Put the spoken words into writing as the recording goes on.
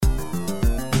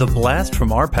The Blast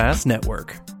from Our Past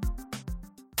Network.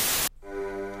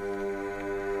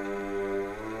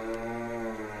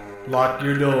 Lock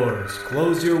your doors,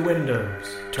 close your windows,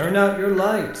 turn out your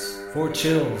lights, for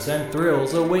chills and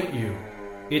thrills await you.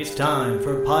 It's time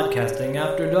for Podcasting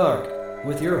After Dark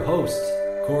with your hosts,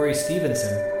 Corey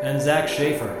Stevenson and Zach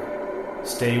Schaefer.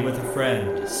 Stay with a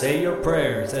friend, say your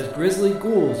prayers as grisly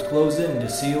ghouls close in to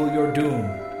seal your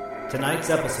doom.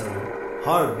 Tonight's episode,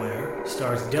 Hardware,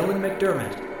 stars Dylan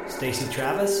McDermott, Stacey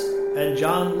Travis, and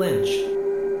John Lynch.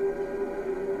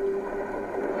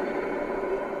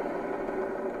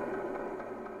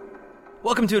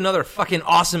 Welcome to another fucking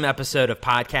awesome episode of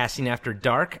Podcasting After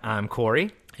Dark. I'm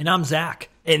Corey. And I'm Zach.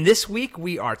 And this week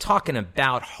we are talking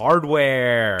about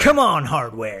Hardware. Come on,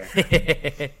 Hardware.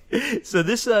 So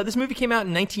this movie came out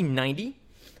in 1990.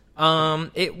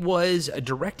 It was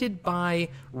directed by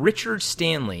Richard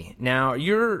Stanley. Now,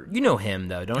 you know him,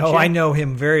 though, don't you? Oh, I know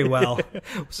him very well.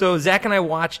 So Zach and I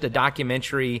watched a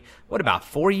documentary, about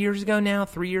 4 years ago now,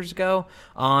 3 years ago,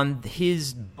 on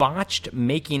his botched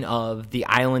making of The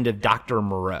Island of Dr.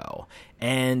 Moreau.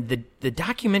 And the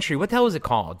documentary, what the hell was it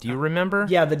called? Do you remember?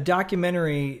 Yeah, the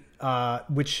documentary,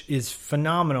 which is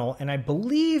phenomenal, and I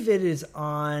believe it is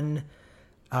on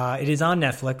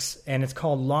Netflix, and it's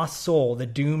called Lost Soul, The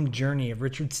Doomed Journey of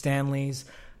Richard Stanley's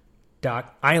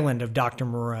Island of Dr.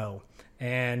 Moreau.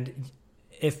 And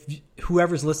if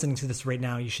whoever's listening to this right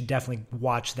now, you should definitely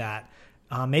watch that.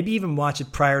 Maybe even watch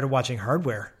it prior to watching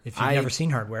Hardware, if you've never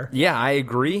seen Hardware. Yeah, I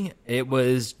agree.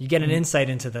 You get an insight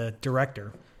into the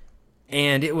director.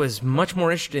 And it was much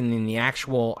more interesting than the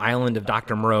actual Island of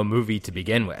Dr. Moreau movie to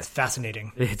begin with.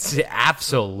 Fascinating. It's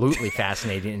absolutely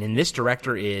fascinating. And this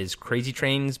director is Crazy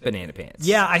Train's Banana Pants.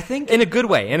 Yeah, I think... In a good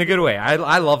way.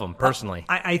 I love him, personally.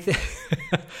 I think...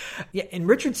 Yeah, and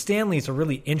Richard Stanley's a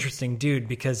really interesting dude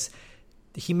because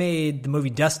he made the movie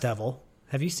Dust Devil.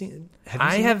 Have you seen it?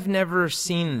 I have never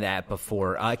seen that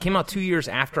before. It came out 2 years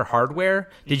after Hardware.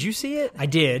 Did you see it? I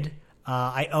did.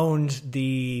 I owned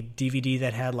the DVD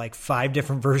that had like 5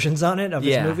 different versions on it of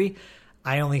his movie.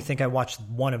 I only think I watched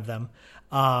one of them.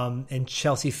 And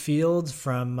Chelsea Fields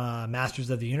from Masters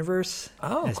of the Universe.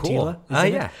 Oh, as cool.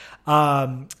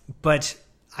 Tila, but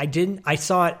I didn't. I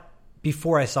saw it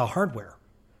before I saw Hardware.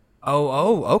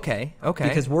 Okay.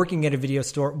 Because working at a video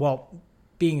store,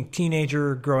 being a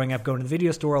teenager, growing up, going to the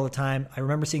video store all the time, I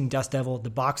remember seeing Dust Devil. The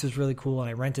box was really cool, and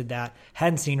I rented that.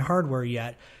 Hadn't seen Hardware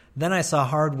yet. Then I saw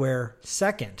Hardware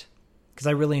second because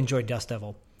I really enjoyed Dust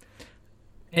Devil.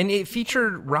 And it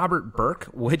featured Robert Burke,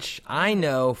 which I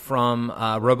know from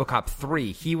RoboCop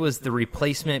 3. He was the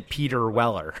replacement Peter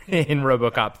Weller in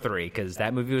RoboCop 3 because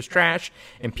that movie was trash,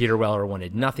 and Peter Weller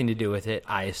wanted nothing to do with it,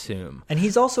 I assume. And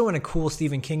he's also in a cool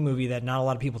Stephen King movie that not a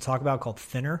lot of people talk about called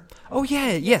Thinner. Oh,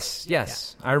 yeah. Yes. Yeah.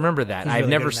 I remember that. I've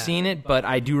never seen it, but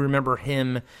I do remember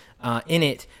him in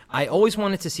it. I always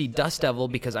wanted to see Dust Devil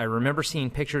because I remember seeing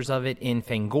pictures of it in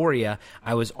Fangoria.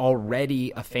 I was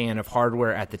already a fan of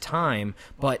Hardware at the time,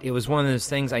 but it was one of those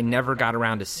things I never got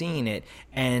around to seeing it,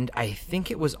 and I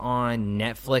think it was on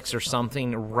Netflix or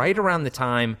something right around the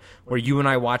time where you and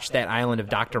I watched that Island of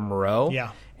Dr. Moreau.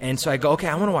 Yeah. And so I go, okay,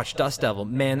 I want to watch Dust Devil.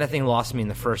 Man, that thing lost me in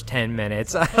the first 10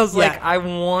 minutes. I was like, I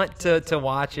want to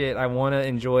watch it. I want to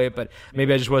enjoy it, but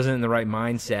maybe I just wasn't in the right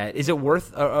mindset. Is it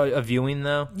worth a viewing,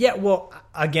 though? Yeah, well,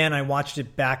 again, I watched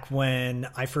it back when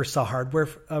I first saw Hardware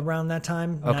around that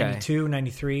time, 92,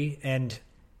 93. And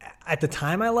at the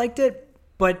time, I liked it.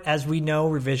 But as we know,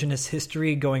 revisionist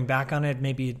history, going back on it,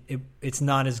 maybe it's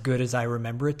not as good as I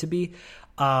remember it to be.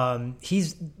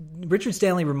 Richard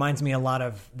Stanley reminds me a lot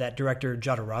of that director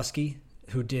Jodorowsky,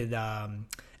 who did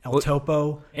El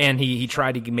Topo, and he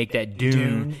tried to make that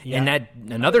Dune. And that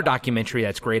another documentary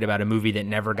that's great about a movie that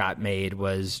never got made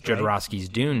was Jodorowsky's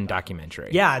Dune documentary.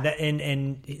 Yeah,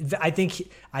 and I think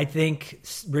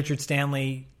Richard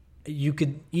Stanley, you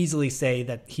could easily say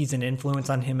that he's an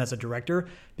influence on him as a director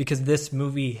because this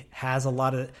movie has a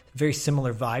lot of very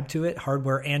similar vibe to it,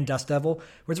 Hardware and Dust Devil,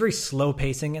 where it's very slow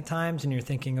pacing at times, and you're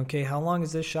thinking, okay, how long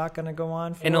is this shot going to go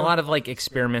on for? And a lot of like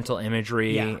experimental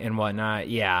imagery and whatnot.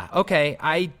 Yeah, okay,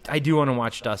 I do want to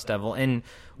watch Dust Devil. And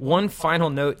one final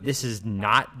note, this is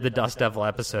not the Dust Devil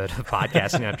episode of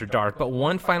Podcasting After Dark, but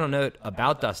one final note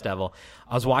about Dust Devil.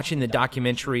 I was watching the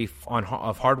documentary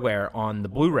of Hardware on the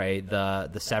Blu-ray, the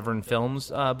Severin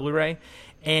Films Blu-ray,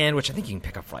 and which I think you can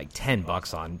pick up for like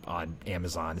 $10 on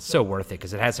Amazon. It's so worth it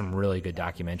because it has some really good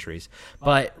documentaries.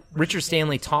 But Richard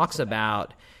Stanley talks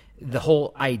about the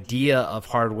whole idea of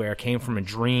Hardware came from a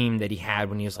dream that he had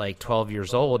when he was like 12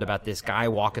 years old about this guy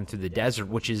walking through the desert,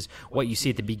 which is what you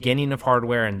see at the beginning of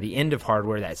Hardware and the end of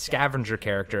Hardware, that scavenger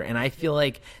character. And I feel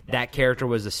like that character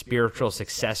was a spiritual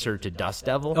successor to Dust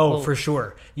Devil. Oh, for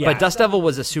sure. Yeah. But Dust Devil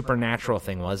was a supernatural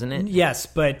thing, wasn't it? Yes,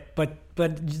 but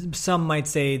some might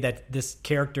say that this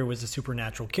character was a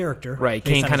supernatural character. Right.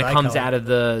 Cain kind of comes out of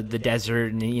the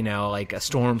desert and, you know, like a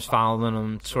storm's following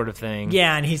him sort of thing.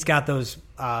 Yeah, and he's got those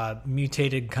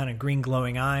mutated kind of green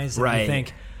glowing eyes. And right. You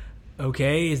think,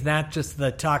 okay, is that just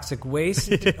the toxic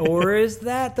waste? Or is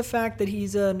that the fact that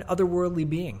he's an otherworldly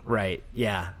being? Right.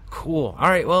 Yeah. Cool. All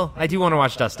right. Well, I do want to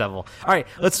watch Dust Devil. All right.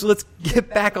 Let's get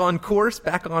back on course,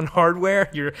 back on Hardware.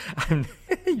 You're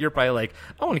probably like,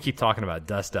 I want to keep talking about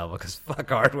Dust Devil because fuck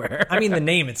Hardware. I mean, the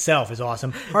name itself is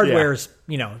awesome. Hardware's,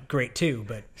 great too,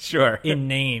 but sure. In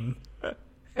name.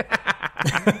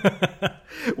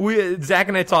 Zach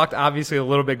and I talked obviously a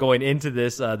little bit going into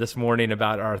this morning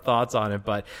about our thoughts on it,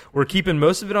 but we're keeping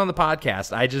most of it on the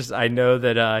podcast. I know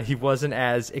that he wasn't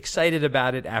as excited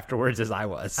about it afterwards as I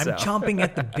was. So. I'm chomping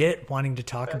at the bit wanting to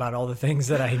talk about all the things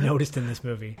that I noticed in this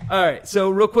movie. All right, so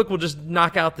real quick, we'll just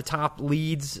knock out the top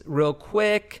leads real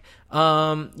quick. We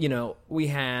have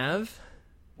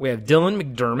Dylan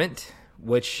McDermott,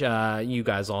 which you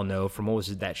guys all know from, what was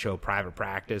it, that show, Private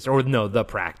Practice? Or no, The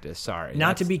Practice, sorry.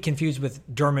 Not to be confused with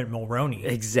Dermot Mulroney.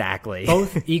 Exactly.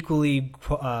 Both equally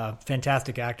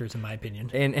fantastic actors, in my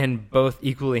opinion. And both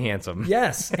equally handsome.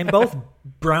 Yes, and both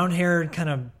brown-haired kind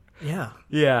of, yeah.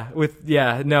 Yeah,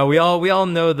 no, we all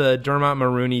know the Dermot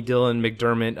Mulroney, Dylan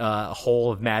McDermott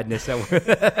hole of madness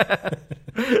that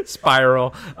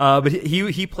spiral. But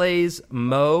he plays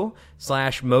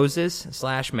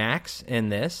Mo/Moses/Max in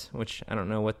this, which I don't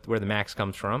know where the Max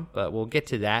comes from, but we'll get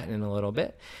to that in a little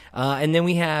bit. And then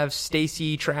we have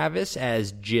Stacey Travis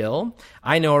as Jill.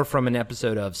 I know her from an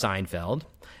episode of Seinfeld.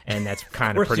 And that's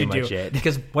kind of pretty much it.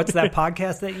 Because what's that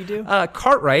podcast that you do?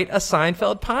 Cartwright, a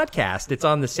Seinfeld podcast. It's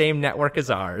on the same network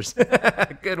as ours.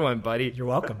 Good one, buddy. You're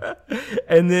welcome.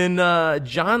 And then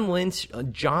John Lynch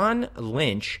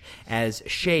as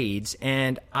Shades.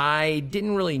 And I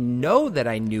didn't really know that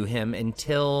I knew him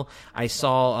until I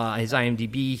saw his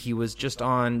IMDb. He was just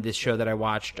on this show that I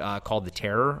watched called The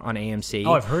Terror on AMC.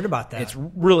 Oh, I've heard about that. It's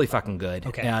really fucking good.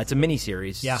 Okay. It's a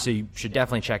miniseries, yeah. So you should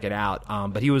definitely check it out.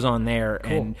 But he was on there.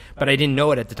 Cool. But I didn't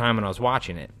know it at the time when I was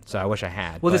watching it, so I wish I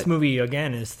had. Well, this movie,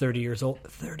 again, is 30 years old.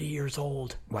 30 years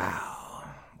old. Wow.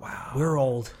 We're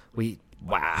old.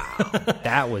 Wow.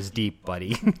 That was deep,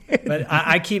 buddy. But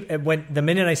I keep, the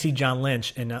minute I see John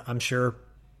Lynch, and I'm sure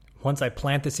once I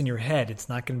plant this in your head, it's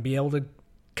not going to be able to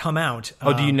come out.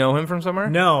 Oh, do you know him from somewhere?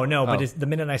 No, but the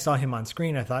minute I saw him on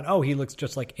screen, I thought, oh, he looks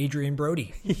just like Adrian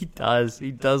Brody. He does.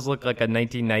 He does look like a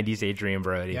 1990s Adrian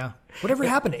Brody. Yeah. Whatever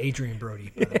happened to Adrian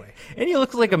Brody, by the way? And he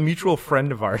looks like a mutual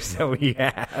friend of ours that we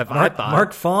have.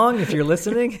 Mark Fong, if you're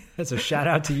listening, that's a shout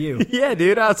out to you. Yeah,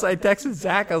 dude. I texted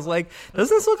Zach. I was like,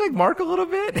 doesn't this look like Mark a little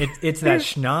bit? It's that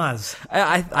schnoz.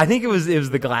 I think it was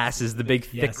the glasses, the big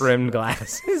thick rimmed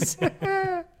glasses.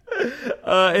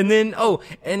 And then,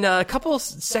 a couple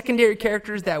secondary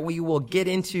characters that we will get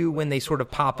into when they sort of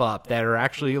pop up that are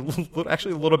actually a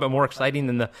little bit more exciting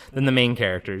than the main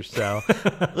characters. So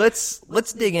let's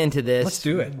dig into this. Let's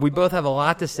do it. We both have a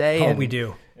lot to say. Oh, we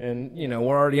do. And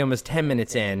we're already almost 10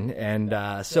 minutes in,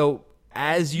 and so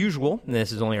as usual, and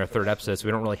this is only our third episode, so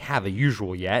we don't really have a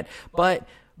usual yet, but.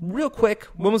 Real quick,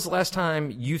 when was the last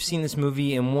time you've seen this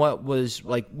movie, and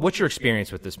what's your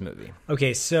experience with this movie?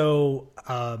 Okay, so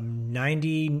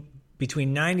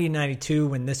between 90 and 92,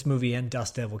 when this movie and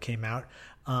Dust Devil came out,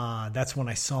 that's when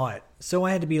I saw it. So I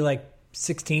had to be like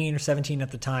 16 or 17 at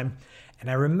the time.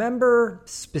 And I remember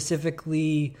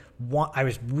specifically, I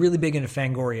was really big into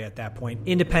Fangoria at that point,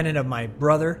 independent of my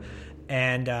brother,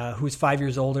 and who was 5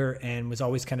 years older and was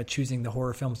always kind of choosing the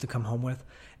horror films to come home with.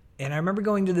 And I remember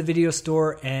going to the video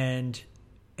store and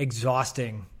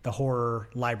exhausting the horror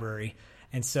library.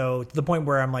 And so to the point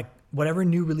where I'm like, whatever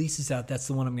new release is out, that's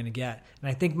the one I'm going to get.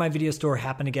 And I think my video store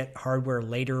happened to get Hardware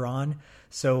later on.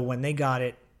 So when they got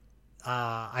it,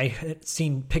 I had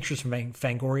seen pictures from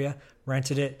Fangoria,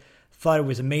 rented it, thought it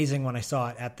was amazing when I saw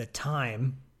it at the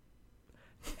time.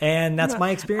 And that's my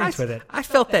experience with it. I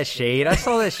felt that shade. I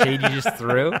saw that shade you just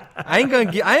threw. I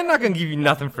am not going to give you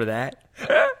nothing for that.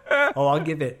 Oh, I'll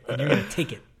give it, and you're going to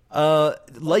take it.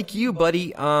 Like you,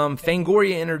 buddy,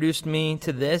 Fangoria introduced me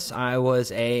to this. I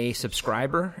was a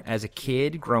subscriber as a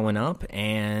kid growing up,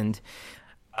 and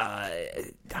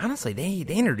honestly, they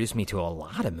introduced me to a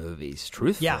lot of movies,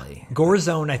 truthfully. Yeah, Gore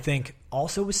Zone, I think,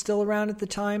 also was still around at the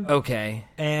time. Okay.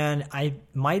 And I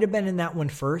might have been in that one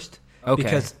first. Okay.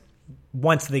 Because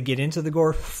once they get into the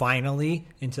gore, finally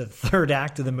into the third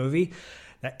act of the movie,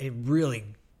 that it really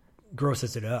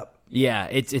grosses it up. Yeah,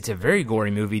 it's a very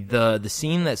gory movie. The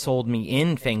scene that sold me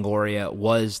in Fangoria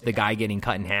was the guy getting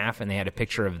cut in half, and they had a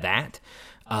picture of that.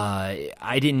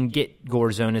 I didn't get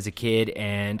Gore Zone as a kid,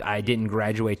 and I didn't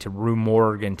graduate to Rue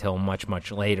Morgue until much,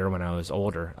 much later when I was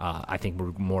older. I think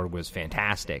Rue Morgue was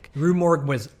fantastic. Rue Morgue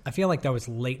was, I feel like that was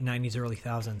late 90s, early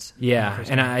 2000s. Yeah,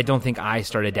 and I don't think I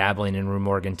started dabbling in Rue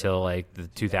Morgue until like the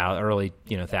 2000, early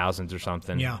thousands or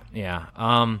something.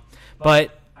 Yeah.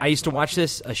 But I used to watch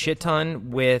this a shit ton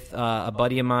with a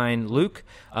buddy of mine, Luke.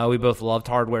 We both loved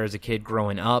Hardware as a kid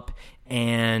growing up.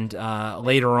 And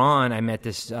later on, I met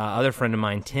this other friend of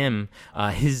mine, Tim.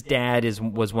 His dad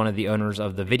was one of the owners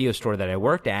of the video store that I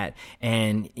worked at.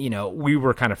 And, we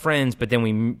were kind of friends, but then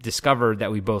we discovered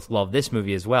that we both loved this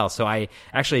movie as well. So I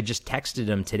actually just texted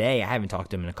him today. I haven't talked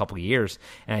to him in a couple of years.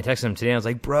 And I texted him today. I was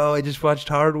like, bro, I just watched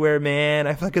Hardware, man.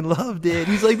 I fucking loved it.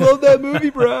 He's like, love that movie,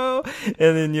 bro.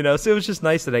 And then, so it was just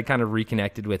nice that I kind of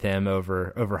reconnected with him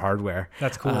over Hardware.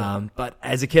 That's cool. But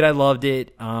as a kid, I loved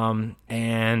it.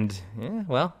 And... yeah,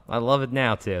 well, I love it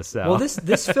now too. So, well,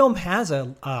 this film has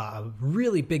a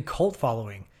really big cult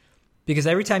following because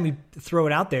every time you throw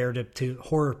it out there to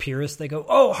horror purists, they go,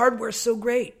 "Oh, Hardware's so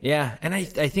great." Yeah, and I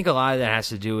think a lot of that has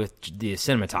to do with the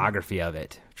cinematography of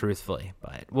it, truthfully.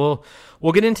 But we'll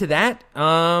get into that.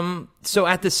 So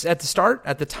at the start,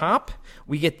 at the top,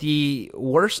 we get the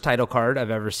worst title card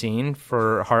I've ever seen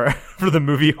for the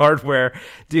movie Hardware.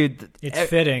 Dude, it's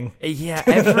fitting. Yeah,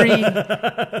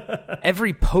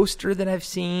 every poster that I've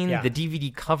seen, the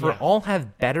DVD cover, all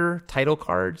have better title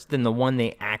cards than the one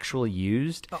they actually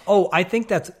used. Oh, I think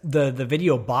that's the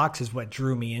video box is what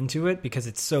drew me into it because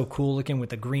it's so cool looking with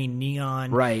the green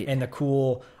neon, right, and the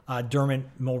cool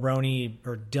Dermot Mulroney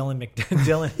or Dylan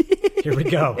McDylan. Here we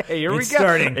go. Here we go.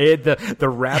 Starting. The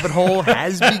rabbit hole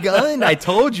has begun. I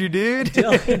told you, dude.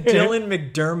 Dylan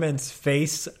McDermott's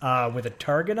face with a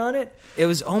target on it. It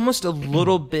was almost a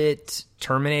little bit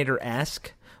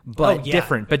Terminator-esque, but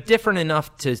different. But different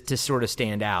enough to sort of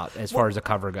stand out as far as the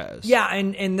cover goes. Yeah,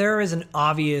 and there is an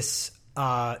obvious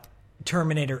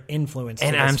Terminator influence.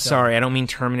 And I'm sorry, I don't mean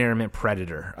Terminator, I meant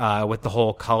Predator with the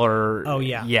whole color. Oh,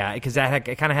 yeah. Yeah, because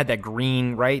it kind of had that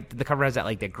green, right? The cover has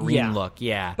that green look,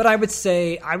 yeah. But I would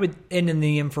say, and in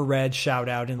the infrared shout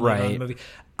out in the movie,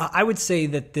 I would say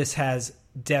that this has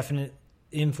definite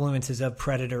influences of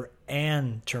Predator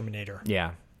and Terminator.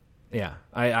 Yeah,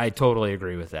 I totally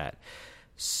agree with that.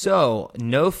 So,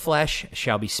 no flesh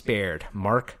shall be spared,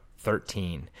 Mark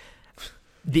 13.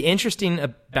 The interesting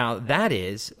about that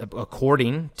is,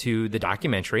 according to the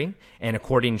documentary, and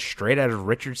according straight out of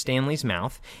Richard Stanley's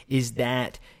mouth, is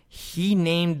that he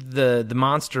named the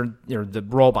monster, or the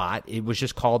robot, it was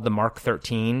just called the Mark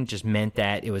 13, just meant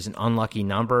that it was an unlucky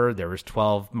number. There was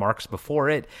 12 marks before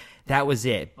it. That was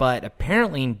it. But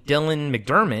apparently Dylan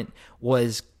McDermott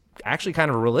was actually kind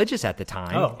of religious at the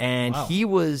time, and wow.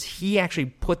 he actually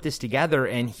put this together,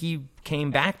 and he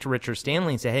came back to Richard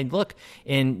Stanley and said, hey, look,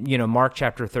 in Mark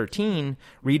chapter 13,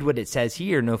 read what it says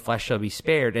here, no flesh shall be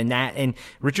spared. And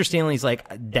Richard Stanley's like,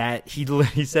 that he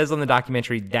says on the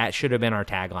documentary that should have been our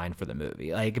tagline for the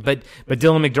movie. But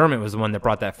Dylan McDermott was the one that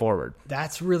brought that forward.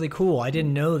 That's really cool. I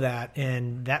didn't know that,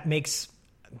 and that's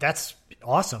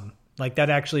awesome. Like,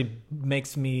 that actually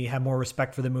makes me have more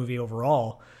respect for the movie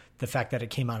overall, the fact that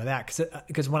it came out of that.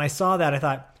 Because when I saw that, I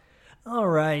thought, all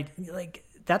right, like,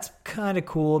 that's kind of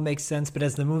cool, makes sense. But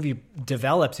as the movie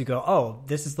develops, you go, oh,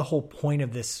 this is the whole point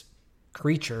of this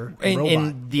creature, robot.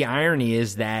 And the irony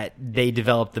is that they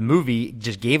developed the movie,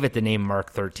 just gave it the name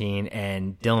Mark 13,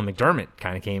 and Dylan McDermott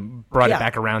kind of brought it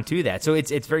back around to that. So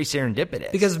it's very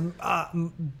serendipitous. Because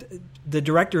the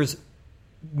director's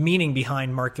meaning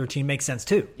behind Mark 13 makes sense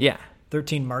too. Yeah.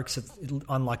 13 marks, it's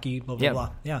unlucky, blah, blah, blah.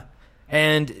 Yeah.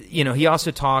 And, he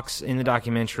also talks in the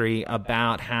documentary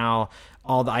about how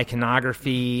all the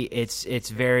iconography, it's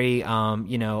very,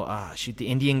 the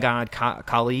Indian god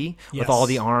Kali, with all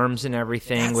the arms and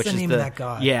everything. That's which the is name of that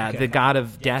god. Yeah, okay. The god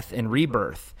of death and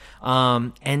rebirth.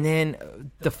 And then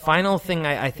the final thing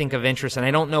I think of interest, and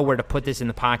I don't know where to put this in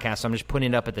the podcast, so I'm just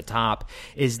putting it up at the top,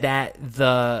 is that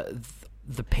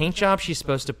the paint job she's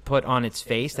supposed to put on its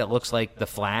face that looks like the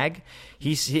flag,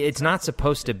 it's not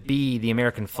supposed to be the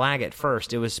American flag at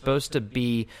first. It was supposed to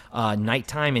be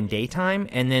nighttime and daytime,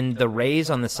 and then the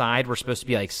rays on the side were supposed to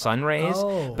be like sun rays.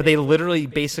 Oh. But they literally,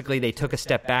 they took a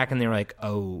step back and they were like,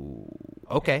 oh,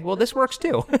 okay, well, this works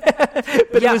too.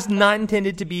 But it was not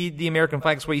intended to be the American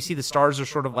flag. That's why you see the stars are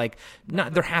sort of like,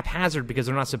 they're haphazard because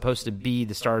they're not supposed to be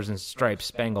the Stars and Stripes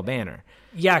Spangled Banner.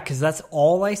 Yeah, because that's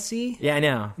all I see. Yeah, I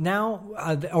know. Now,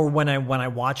 or when I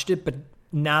watched it, but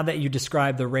now that you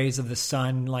describe the rays of the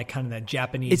sun, like kind of that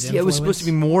Japanese influence. It was supposed to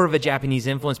be more of a Japanese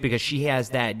influence because she has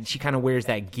that. She kind of wears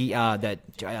that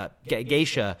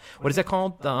geisha. What is that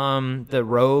called? The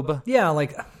robe. Yeah,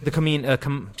 like the kimono.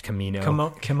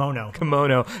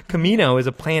 Kamino is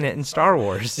a planet in Star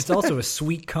Wars. It's also a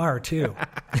sweet car too.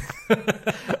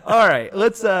 All right,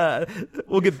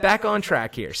 we'll get back on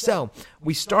track here. So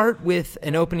we start with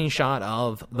an opening shot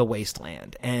of the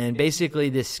wasteland, and basically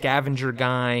this scavenger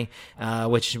guy,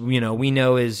 which we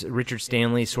know is Richard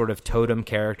Stanley's sort of totem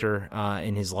character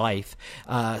in his life,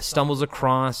 stumbles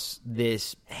across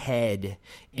this head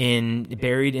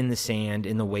buried in the sand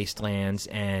in the wastelands,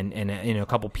 and a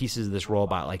couple pieces of this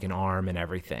robot, like an arm and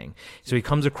everything. So he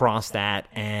comes across that,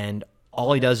 and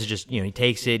all he does is just, he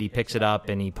takes it, he picks it up,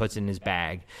 and he puts it in his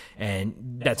bag.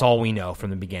 And that's all we know from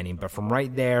the beginning. But from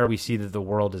right there, we see that the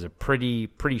world is a pretty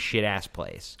shit-ass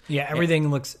place. Yeah, everything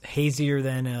looks hazier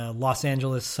than a Los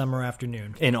Angeles summer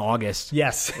afternoon. In August.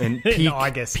 Yes, in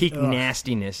August. Peak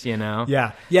nastiness,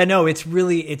 Yeah. Yeah, no, it's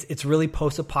really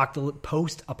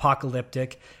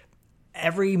post-apocalyptic.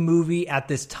 Every movie at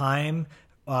this time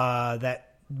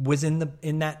that was in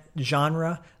that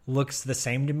genre looks the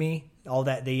same to me. All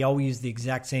that, they all use the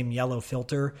exact same yellow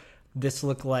filter. This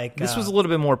looked like this was a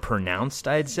little bit more pronounced,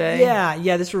 I'd say.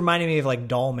 Yeah. This reminded me of like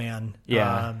Doll Man,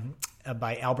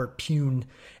 by Albert Pune,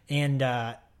 and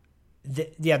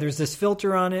there's this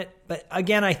filter on it. But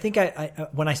again, I think I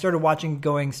when I started watching,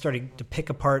 starting to pick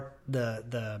apart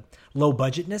the low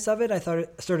budgetness of it, I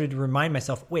started to remind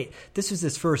myself, wait, this was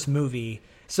his first movie.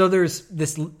 So there's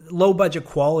this low budget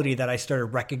quality that I started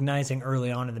recognizing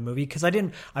early on in the movie, because I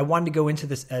wanted to go into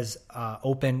this as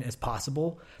open as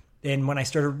possible. And when I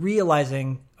started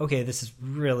realizing, okay, this is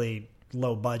really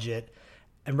low budget,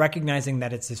 and recognizing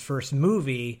that it's his first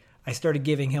movie, I started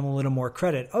giving him a little more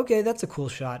credit. Okay, that's a cool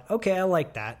shot. Okay, I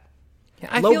like that.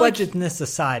 Yeah, low budgetness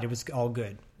aside, it was all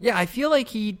good. Yeah, I feel like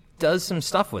he does some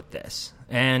stuff with this.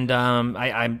 And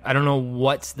I don't know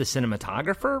what's the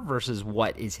cinematographer versus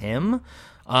what is him.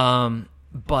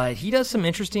 But he does some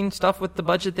interesting stuff with the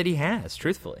budget that he has,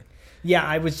 truthfully. Yeah,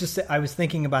 I was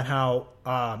thinking about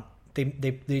how they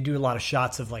do a lot of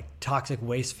shots of like toxic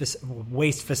waste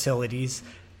facilities,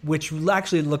 which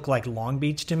actually look like Long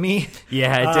Beach to me.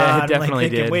 Yeah, it definitely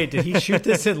thinking, did. Wait, did he shoot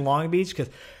this in Long Beach? Because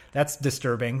that's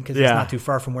disturbing, because it's not too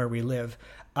far from where we live.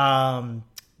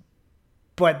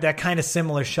 But that kind of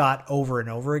similar shot over and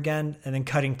over again, and then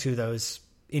cutting to those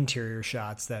interior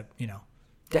shots that,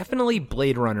 Definitely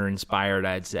Blade Runner inspired,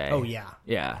 I'd say. Oh, yeah.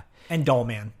 Yeah. And Doll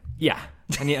Man. Yeah.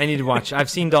 I need to watch. I've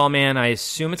seen Doll Man. I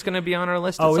assume it's going to be on our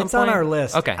list at some point. Oh, it's on our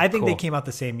list. Okay, I think cool. they came out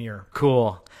the same year.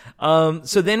 Cool.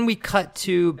 So then we cut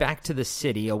back to the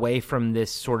city, away from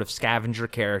this sort of scavenger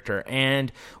character,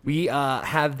 and we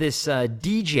have this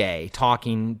DJ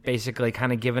talking, basically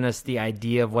kind of giving us the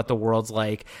idea of what the world's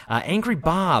like. Angry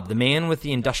Bob, the man with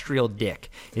the industrial dick,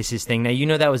 is his thing.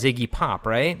 Now, that was Iggy Pop,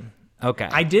 right? Okay.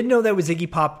 I did know that was Iggy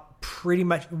Pop pretty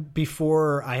much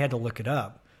before I had to look it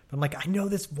up. I'm like, I know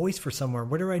this voice for somewhere.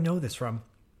 Where do I know this from?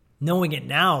 Knowing it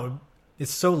now,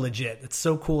 it's so legit. It's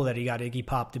so cool that he got Iggy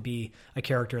Pop to be a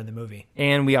character in the movie.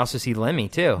 And we also see Lemmy,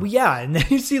 too. Well, yeah, and then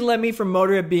you see Lemmy from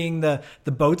Motorhead being the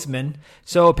boatsman.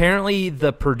 So apparently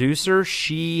the producer,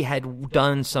 she had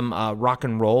done some rock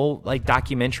and roll like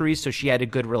documentaries, so she had a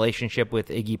good relationship with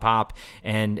Iggy Pop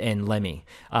and Lemmy.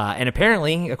 And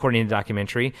apparently, according to the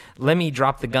documentary, Lemmy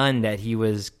dropped the gun that he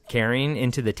was carrying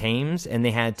into the Thames, and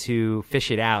they had to fish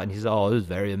it out, and he's it was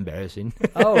very embarrassing.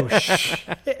 Oh, shit.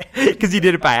 Because he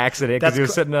did it by accident, because he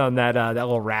was sitting on that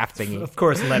little raft thingy. Of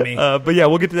course, Lemmy. But yeah,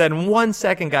 we'll get to that in 1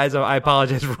 second, guys. I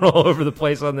apologize for all over the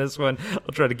place on this one.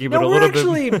 I'll try to keep it a little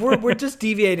bit. We're just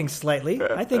deviating slightly.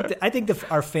 I think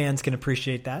our fans can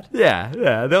appreciate that. Yeah.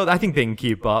 I think they can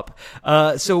keep up.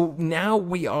 So now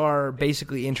we are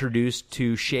basically introduced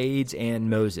to Shades and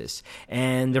Moses,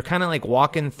 and they're kind of like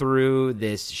walking through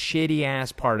this shitty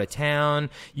ass part of town.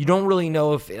 You don't really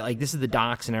know if, like, this is the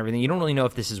docks and everything. You don't really know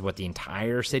if this is what the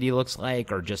entire city looks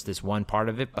like or just this one part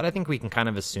of it. But I think we can kind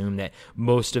of assume that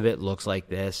most of it looks like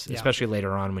this, especially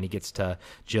later on when he gets to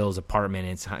Jill's apartment.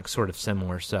 It's sort of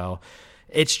similar. So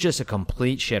it's just a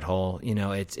complete shithole.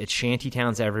 It's shanty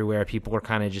towns everywhere. People are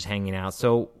kind of just hanging out.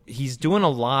 So he's doing a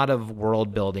lot of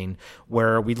world building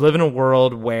where we live in a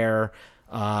world where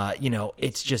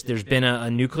it's just there's been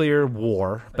a nuclear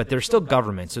war, but there's still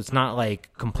government, so it's not like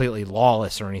completely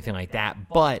lawless or anything like that.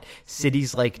 But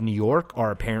cities like New York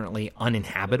are apparently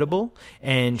uninhabitable,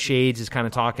 and Shades is kind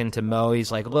of talking to Mo. He's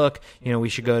like, look, we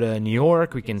should go to New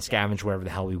York. We can scavenge wherever the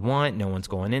hell we want. No one's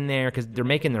going in there, because they're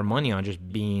making their money on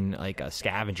just being like a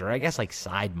scavenger. I guess like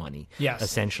side money, yes,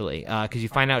 essentially. Because you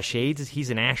find out Shades, he's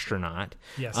an astronaut.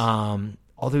 Yes.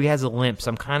 although he has a limp, so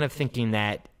I'm kind of thinking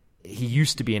that he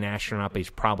used to be an astronaut, but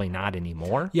he's probably not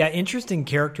anymore. Yeah, interesting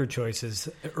character choices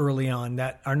early on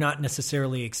that are not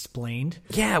necessarily explained.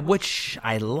 Yeah, which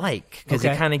I like, because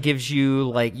it kind of gives you,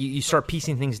 like, you start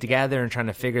piecing things together and trying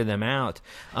to figure them out.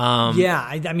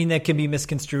 I mean, that can be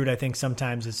misconstrued, I think,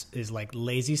 sometimes is like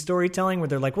lazy storytelling, where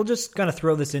they're like, we'll just kind of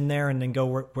throw this in there and then go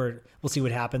where we'll see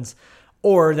what happens.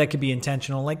 Or that could be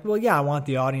intentional, like, well, yeah, I want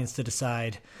the audience to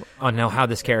decide on how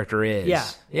this character is.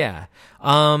 Yeah.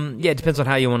 It depends on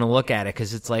how you want to look at it,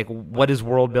 because it's like, what is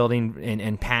world building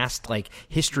and past, like,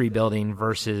 history building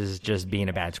versus just being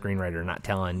a bad screenwriter, not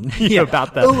telling you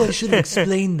about the... Oh, I should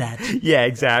explain that. Yeah,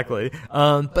 exactly.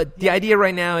 But the idea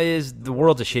right now is the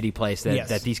world's a shitty place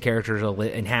that these characters are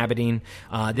inhabiting.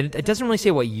 It doesn't really say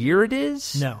what year it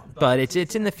is. No. But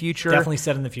it's in the future. Definitely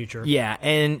set in the future. Yeah,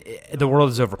 and the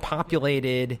world is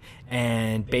overpopulated,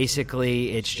 and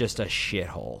basically it's just a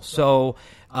shithole. So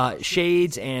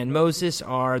Shades and Moses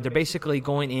they're basically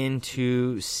going in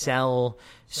to sell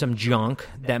some junk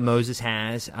that Moses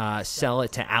has, sell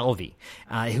it to Alvy,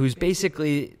 who's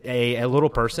basically a little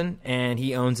person, and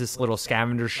he owns this little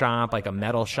scavenger shop, like a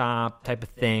metal shop type of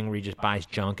thing, where he just buys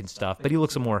junk and stuff. But he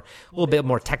looks a little bit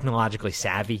more technologically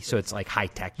savvy, so it's like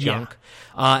high-tech junk.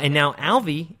 Yeah. And now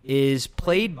Alvy is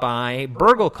played by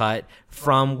Burglekutt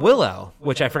from Willow,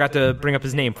 which I forgot to bring up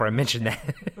his name before I mentioned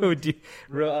that.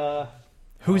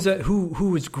 Who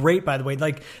is great, by the way.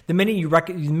 Like, the minute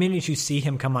you see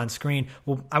him come on screen,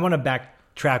 well, I want to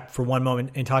backtrack for one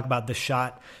moment and talk about the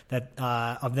shot that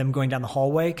of them going down the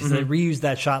hallway, because they reused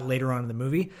that shot later on in the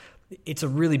movie. It's a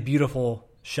really beautiful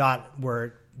shot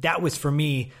where that was, for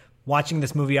me, watching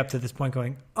this movie up to this point,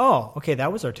 going, oh, okay,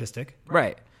 that was artistic,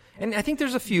 right? And I think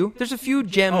there's a few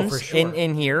gems for sure.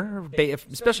 in here,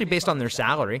 especially based on their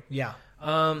salary. Yeah.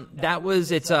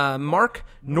 It's Mark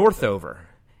Northover.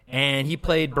 And he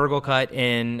played Burglekutt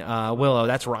in Willow.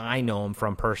 That's where I know him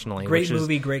from personally. Great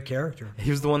movie, great character.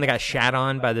 He was the one that got shat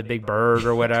on by the big bird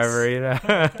or whatever. You know,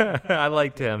 I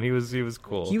liked him. He was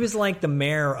cool. He was like the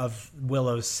mayor of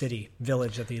Willow City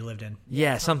village that he lived in.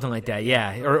 Yeah, something like that.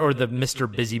 Yeah, or the Mr.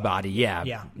 Busybody.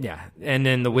 Yeah. And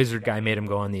then the wizard guy made him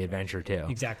go on the adventure too.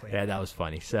 Exactly. Yeah, that was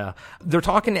funny. So they're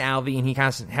talking to Alvy, and he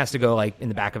has to go like in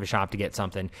the back of a shop to get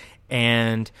something.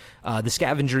 And the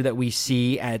scavenger that we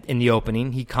see in the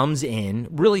opening, he comes in,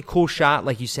 really cool shot,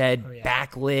 like you said,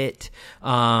 backlit.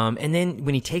 And then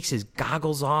when he takes his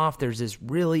goggles off, there's this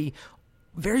really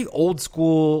very old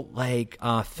school, like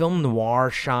film noir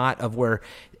shot of where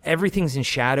everything's in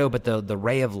shadow, but the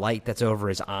ray of light that's over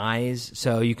his eyes,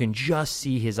 so you can just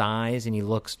see his eyes, and he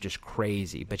looks just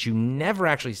crazy, but you never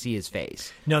actually see his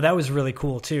face. No, that was really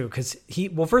cool too, because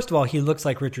first of all, he looks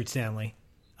like Richard Stanley.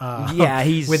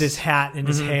 He's with his hat and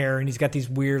his hair, and he's got these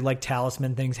weird like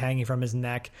talisman things hanging from his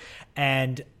neck,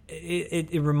 and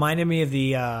it reminded me of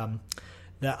the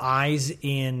eyes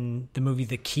in the movie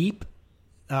The Keep.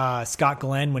 Scott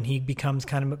Glenn, when he becomes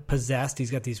kind of possessed,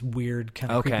 he's got these weird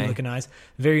kind of creepy looking eyes,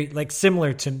 very like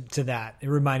similar to that. It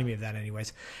reminded me of that,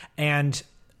 anyways. And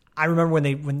I remember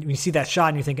when you see that shot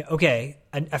and you're thinking, okay.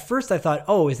 And at first I thought,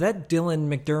 oh, is that Dylan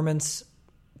McDermott's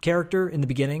character in the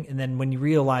beginning? And then when you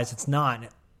realize it's not,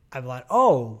 I'm like,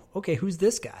 oh, okay, who's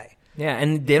this guy? Yeah,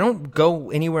 and they don't go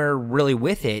anywhere really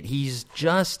with it. He's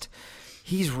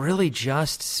really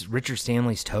just Richard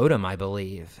Stanley's totem, I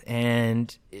believe.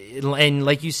 And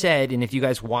like you said, and if you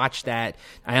guys watch that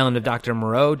Island of Dr.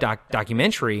 Moreau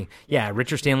documentary, yeah,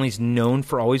 Richard Stanley's known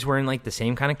for always wearing like the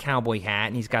same kind of cowboy hat,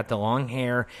 and he's got the long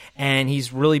hair, and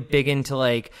he's really big into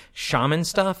like shaman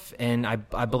stuff, and I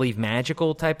believe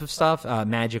magical type of stuff,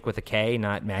 magic with a K,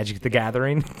 not Magic the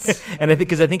Gathering. And I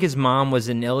think his mom was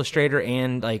an illustrator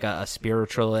and like a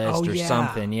spiritualist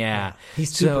something. Yeah.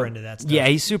 He's super into that stuff. Yeah,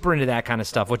 he's super into that kind of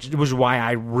stuff, which was why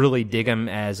I really dig him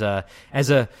as a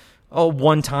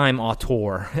one-time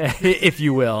auteur, if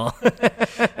you will.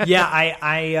 Yeah,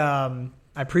 I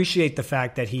appreciate the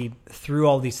fact that he threw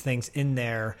all these things in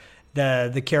there.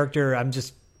 The character, I'm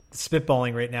just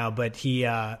spitballing right now, but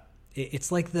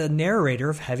it's like the narrator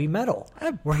of Heavy Metal,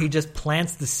 where he just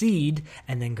plants the seed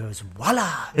and then goes,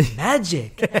 voila,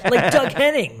 magic, like Doug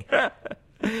Henning.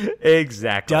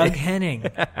 Exactly. Doug Henning.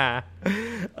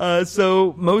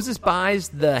 So Moses buys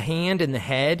the hand and the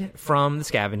head from the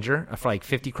scavenger for like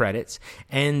 50 credits.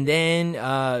 And then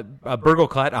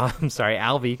Burglekutt,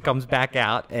 Alvy, comes back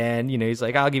out, and he's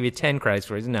like, I'll give you 10 credits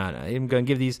for it. No, I'm going to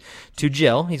give these to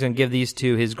Jill. He's going to give these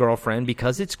to his girlfriend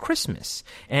because it's Christmas.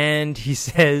 And he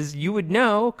says, you would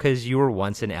know because you were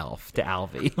once an elf, to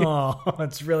Alvy. Oh,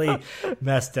 it's really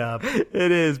messed up.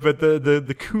 It is, but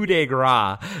the coup de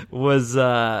grace was,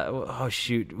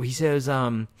 he says,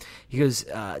 he goes,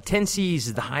 10 C's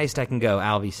is the highest I can go,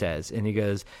 Alvy says. And he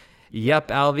goes, yep,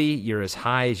 Alvy, you're as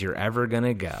high as you're ever going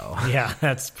to go. Yeah,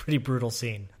 that's a pretty brutal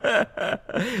scene.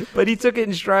 But he took it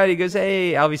in stride. He goes,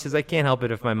 hey, Alvy says, I can't help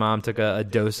it if my mom took a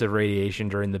dose of radiation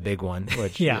during the big one.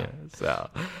 Which, yeah. So...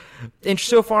 And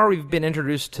so far, we've been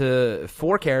introduced to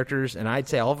 4 characters, and I'd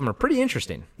say all of them are pretty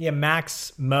interesting. Yeah,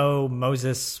 Max, Mo,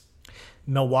 Moses,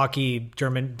 Milwaukee,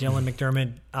 Dylan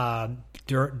McDermott,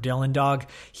 Dylan Dog.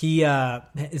 He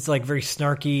is like very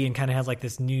snarky and kind of has like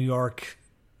this New York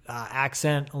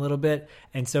accent a little bit,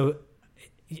 and so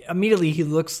immediately he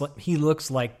looks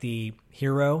like the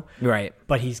hero, right?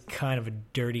 But he's kind of a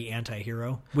dirty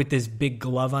anti-hero with this big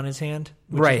glove on his hand,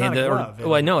 which right? Is not and a glove.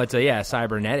 Well, no, it's a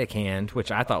cybernetic hand, which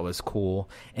I thought was cool.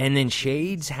 And then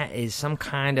Shades is some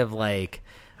kind of like,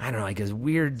 I don't know, like his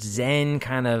weird Zen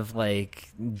kind of like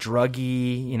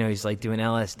druggy. You know, he's like doing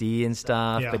LSD and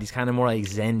stuff, but he's kind of more like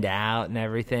Zenned out and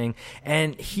everything.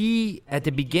 And he, at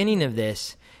the beginning of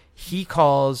this, he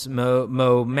calls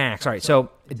Mo Max. All right, so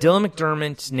Dylan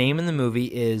McDermott's name in the movie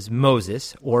is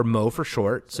Moses, or Mo for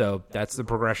short, so that's the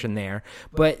progression there.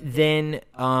 But then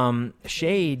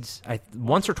Shades,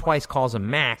 once or twice calls him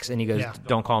Max, and he goes,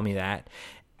 don't call me that.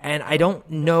 And I don't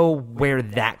know where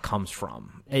that comes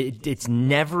from. It's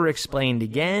never explained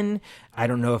again. I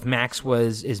don't know if Max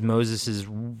is Moses'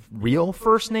 real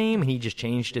first name and he just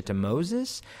changed it to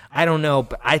Moses. I don't know,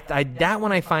 but I that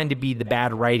one I find to be the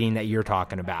bad writing that you're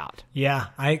talking about. Yeah,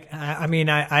 I mean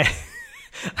I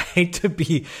hate to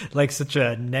be like such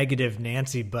a negative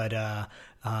Nancy, but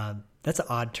that's an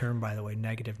odd term, by the way,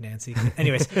 negative Nancy.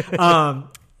 Anyways,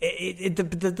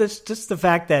 it's just the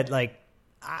fact that like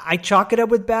I chalk it up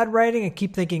with bad writing and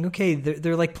keep thinking, okay,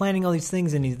 they're like planning all these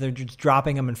things and they're just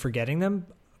dropping them and forgetting them.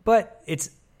 But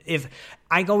if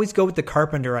I always go with the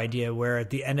Carpenter idea, where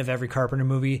at the end of every Carpenter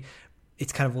movie,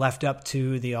 it's kind of left up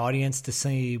to the audience to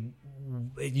say,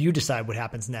 you decide what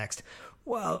happens next.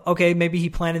 Well, okay, maybe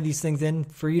he planted these things in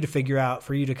for you to figure out,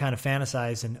 for you to kind of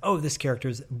fantasize and, this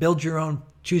character's build your own,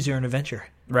 choose your own adventure.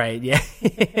 Right, yeah.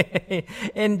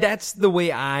 And that's the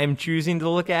way I'm choosing to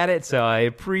look at it, so I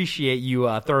appreciate you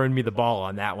throwing me the ball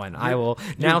on that one. I will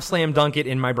now slam dunk it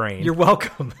in my brain. You're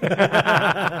welcome. All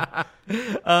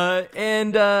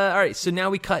right, so now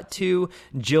we cut to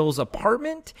Jill's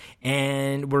apartment,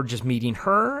 and we're just meeting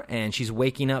her, and she's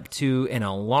waking up to an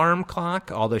alarm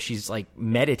clock, although she's like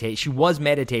meditating. She was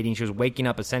meditating. She was waking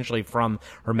up essentially from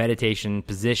her meditation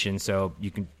position, so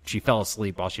she fell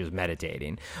asleep while she was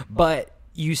meditating. But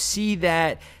you see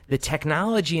that the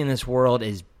technology in this world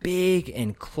is big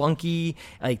and clunky.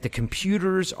 Like the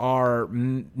computers are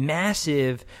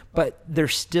massive, but they're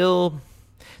still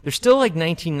like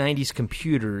 1990s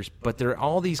computers, but there are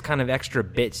all these kind of extra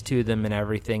bits to them and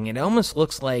everything. It almost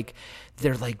looks like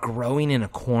they're like growing in a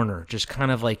corner, just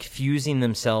kind of like fusing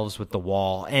themselves with the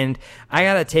wall. And I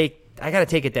gotta take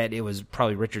it that it was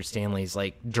probably Richard Stanley's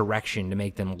like direction to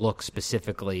make them look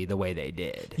specifically the way they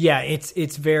did. Yeah,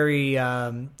 it's very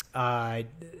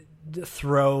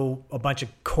throw a bunch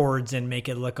of chords and make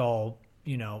it look all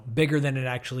bigger than it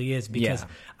actually is, because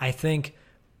I think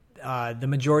the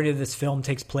majority of this film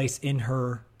takes place in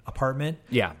her apartment.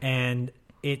 Yeah, and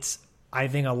it's I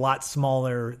think a lot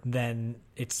smaller than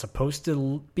it's supposed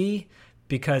to be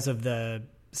because of the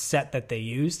set that they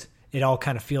used. It all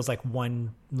kind of feels like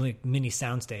one like mini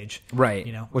soundstage, right?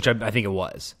 Which I think it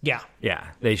was. Yeah.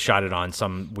 They shot it on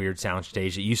some weird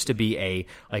soundstage. It used to be a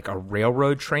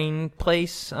railroad train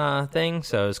place thing,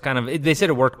 so it's kind of. They said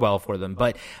it worked well for them,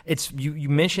 but it's you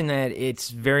mentioned that it's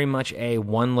very much a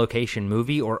one location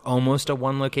movie or almost a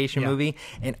one location movie,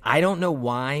 and I don't know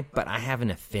why, but I have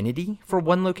an affinity for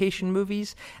one location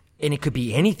movies. And it could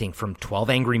be anything from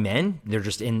 12 Angry Men. They're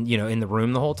just in the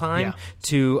room the whole time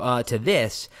to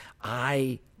this.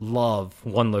 I love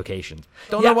one location.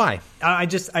 Don't know why. I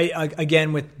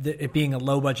again, with it being a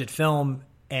low budget film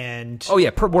and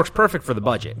works perfect for the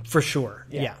budget for sure.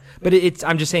 Yeah. But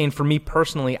I'm just saying, for me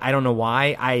personally, I don't know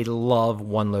why I love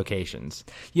one locations.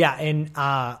 Yeah. And,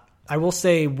 I will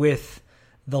say with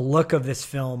the look of this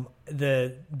film,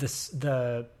 the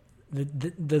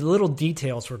little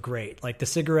details were great, like the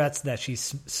cigarettes that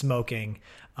she's smoking.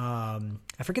 I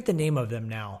forget the name of them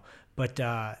now, but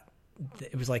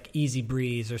it was like Easy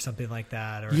Breeze or something like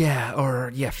that.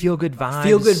 Feel Good Vibes.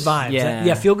 Feel Good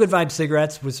Vibes. Feel Good Vibes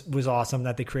cigarettes was awesome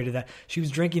that they created that. She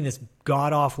was drinking this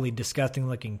god-awfully disgusting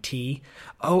looking tea.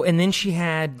 Oh, and then she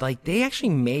had they actually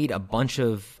made a bunch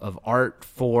of art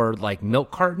for like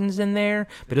milk cartons in there,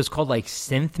 but it was called like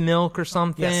Synth Milk or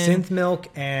something. Yeah, Synth Milk,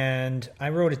 and I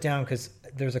wrote it down because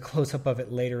there's a close-up of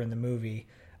it later in the movie.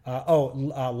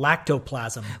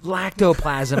 Lactoplasm.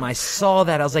 Lactoplasm. I saw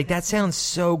that. I was like, that sounds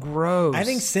so gross. I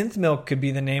think Synth Milk could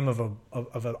be the name of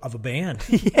a band.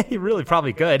 Yeah, you really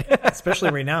probably could.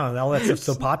 Especially right now. All that stuff's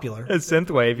so popular. A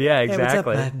synthwave, yeah,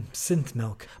 exactly. Hey, what's up, Synth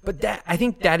Milk. But I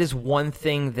think that is one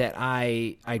thing that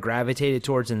I gravitated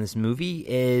towards in this movie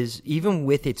is even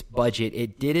with its budget,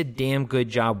 it did a damn good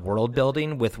job world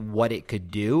building with what it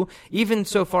could do, even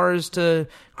so far as to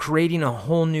creating a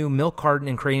whole new milk carton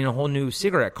and creating a whole new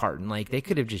cigarette carton. Like, they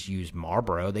could have just used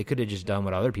Marlboro. They could have just done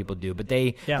what other people do. But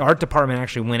the art department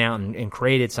actually went out and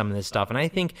created some of this stuff. And I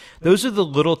think those are the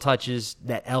little touches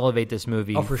that elevate this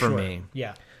movie for me.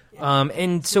 Yeah.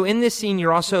 And so in this scene,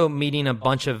 you're also meeting a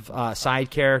bunch of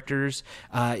side characters.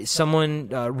 Someone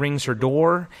rings her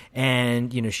door,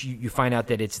 and you find out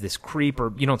that it's this creep,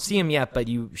 or you don't see him yet, but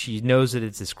she knows that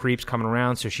it's this creep's coming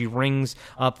around. So she rings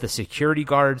up the security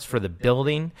guards for the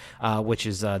building, which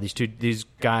is these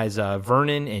guys,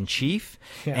 Vernon and Chief,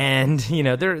 and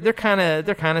they're kind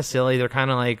of silly. They're kind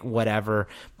of like whatever,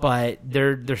 but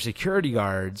they're security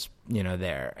guards.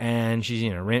 There. And she's,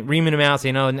 reaming him out,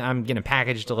 saying, I'm getting a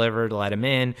package delivered to let him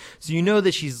in. So you know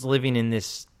that she's living in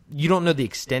this, you don't know the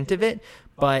extent of it,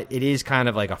 but it is kind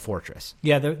of like a fortress.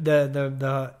 Yeah,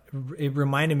 it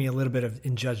reminded me a little bit of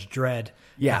in Judge Dredd,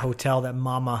 the hotel that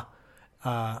Mama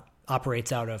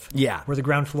operates out of. Yeah. Where the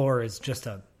ground floor is just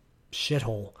a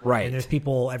shithole. Right. And there's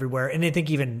people everywhere. And I think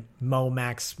even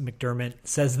Max McDermott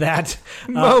says that.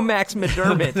 Max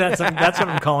McDermott. that's what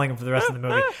I'm calling him for the rest of the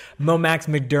movie. Max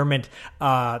McDermott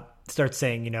starts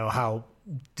saying, how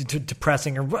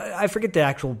depressing, or I forget the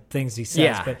actual things he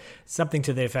says, but something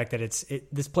to the effect that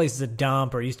this place is a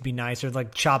dump, or it used to be nicer,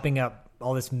 like chopping up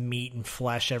all this meat and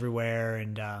flesh everywhere.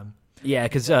 And yeah,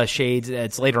 because Shades,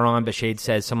 it's later on, but Shades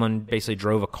says someone basically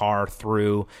drove a car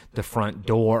through the front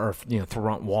door, or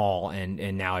front wall,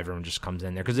 and now everyone just comes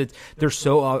in there because they're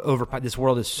so this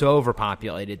world is so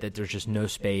overpopulated that there's just no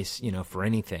space, for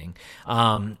anything.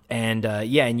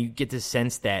 And you get this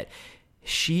sense that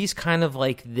she's kind of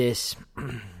like this.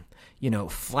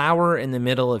 Flower in the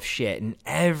middle of shit, and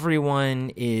everyone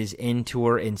is into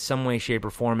her in some way, shape, or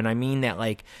form. And I mean that,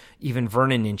 like, even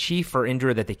Vernon and Chief are into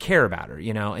her, that they care about her,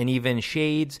 and even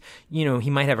Shades, he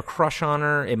might have a crush on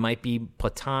her. It might be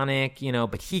platonic,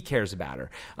 but he cares about her.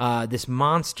 This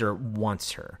monster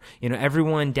wants her.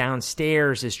 Everyone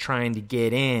downstairs is trying to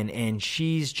get in, and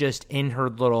she's just in her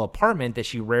little apartment that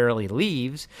she rarely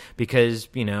leaves because,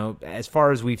 as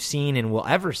far as we've seen and will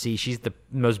ever see, she's the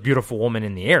most beautiful woman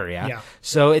in the area. Yeah.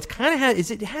 So it's kind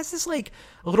of it has this like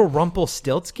a little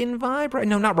Rumpelstiltskin vibe, right?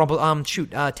 No, not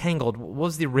Tangled. What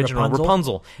was the original?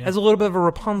 Rapunzel. Yeah. Has a little bit of a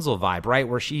Rapunzel vibe, right?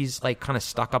 Where she's like kind of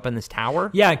stuck up in this tower.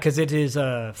 Yeah, because it is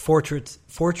a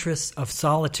fortress of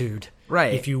solitude,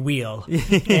 right? If you will,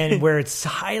 and where it's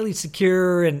highly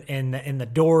secure, and the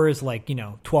door is like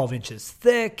 12 inches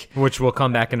thick, which will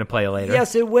come back into play later.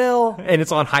 Yes, it will. And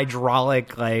it's on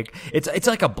hydraulic, like it's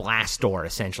like a blast door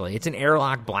essentially. It's an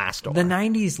airlock blast door. The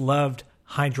 90s loved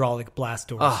hydraulic blast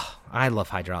doors. Oh, I love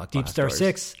hydraulic blast doors. Deep Star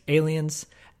 6, Aliens,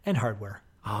 and Hardware.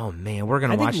 Oh man, we're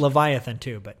gonna watch. I think Leviathan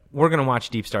too, but we're gonna watch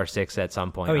Deep Star 6 at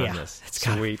some point. Oh yeah, on this. It's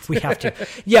sweet. We have to.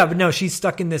 Yeah, but no, she's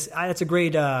stuck in this. That's a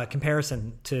great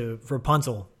comparison to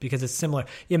Rapunzel because it's similar.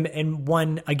 Yeah, and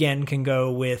one again can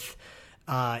go with,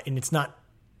 and it's not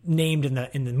named in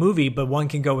the movie, but one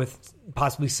can go with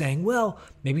possibly saying, well,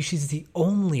 maybe she's the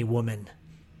only woman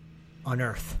on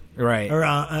Earth, right? Or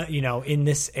in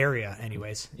this area,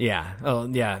 anyways. Yeah. Oh,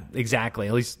 yeah. Exactly.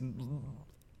 At least.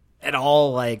 At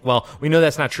all, like, well, we know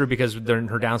that's not true because they're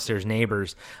her downstairs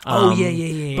neighbors.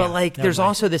 Yeah. But like, there's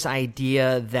also this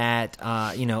idea that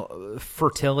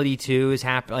fertility too is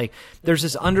happening. Like, there's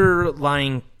this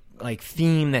underlying like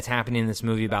theme that's happening in this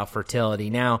movie about fertility.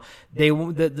 Now,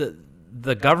 the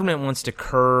government wants to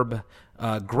curb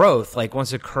growth, like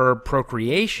wants to curb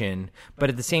procreation, but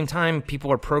at the same time,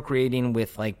 people are procreating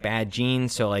with like bad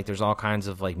genes, so like there's all kinds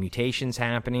of like mutations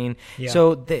happening. Yeah.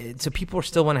 So people are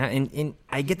still want to, and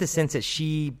I get the sense that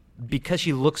because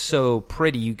she looks so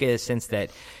pretty, you get a sense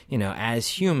that as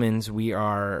humans we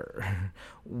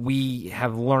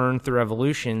have learned through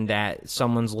evolution that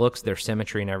someone's looks, their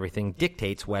symmetry and everything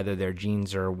dictates whether their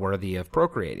genes are worthy of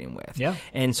procreating with. Yeah.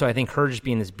 And so I think her just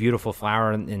being this beautiful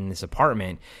flower in this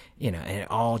apartment, and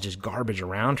all just garbage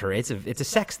around her, it's a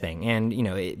sex thing. And,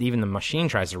 even the machine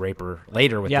tries to rape her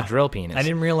later with the drill penis. I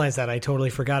didn't realize that. I totally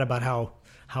forgot about how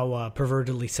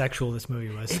pervertedly sexual this movie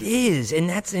was. It is. And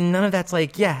none of that's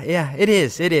like, yeah, it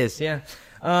is. Yeah.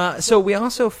 So we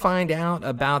also find out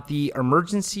about the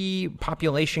Emergency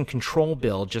Population Control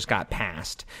Bill just got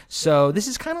passed. So this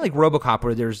is kind of like RoboCop,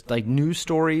 where there's like news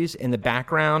stories in the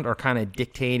background are kind of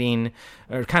dictating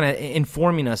or kind of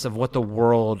informing us of what the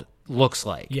world looks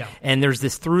like. Yeah. And there's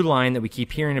this through line that we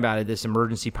keep hearing about it, this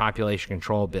Emergency Population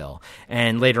Control Bill.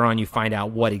 And later on you find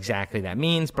out what exactly that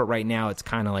means, but right now it's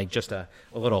kind of like just a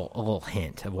little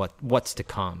hint of what's to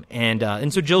come.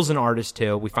 And so Jill's an artist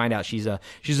too. We find out she's an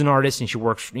artist, and she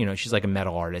works, she's like a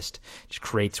metal artist. She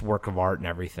creates work of art and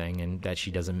everything, and that she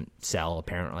doesn't sell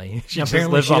apparently. She just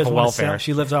lives off of welfare.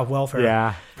 She lives off welfare.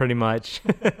 Yeah, pretty much.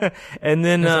 And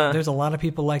then there's a lot of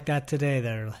people like that today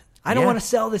that are like, I don't want to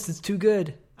sell this, it's too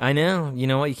good. I know. You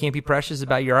know what? You can't be precious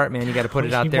about your art, man. You got to put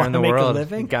it out there in the world.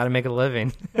 You got to make a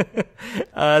living.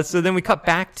 So then we cut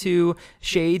back to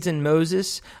Shades and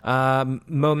Moses,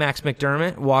 Max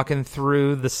McDermott walking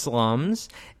through the slums,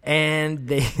 and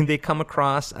they come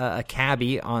across a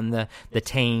cabbie on the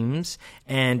Thames,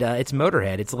 and it's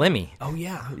Motorhead. It's Lemmy. Oh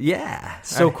yeah, yeah.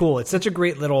 So cool. It's such a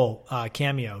great little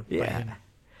cameo. Yeah. By him.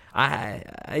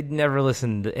 I'd never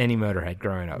listened to any Motorhead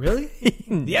growing up. Really?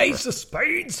 The Ace of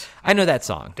Spades. I know that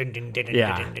song.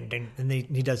 Yeah. And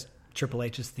he does Triple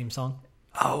H's theme song.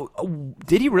 Oh,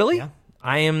 did he really? Yeah.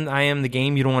 I am the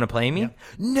game you don't want to play me. Yeah.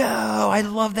 No, I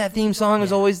love that theme song. It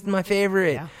was always my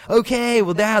favorite. Yeah. Okay,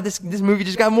 well now this movie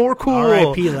just got more cool.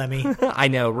 R.I.P. Lemmy. I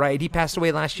know, right? He passed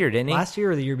away last year, didn't he? Last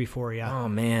year or the year before? Yeah. Oh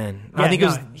man, Yeah, I think it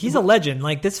was. He's a legend.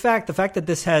 Like the fact that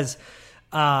this has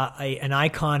an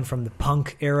icon from the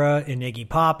punk era in Iggy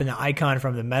Pop, and an icon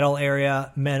from the metal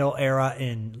era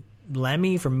in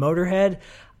Lemmy from Motorhead.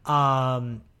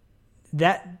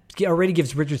 That already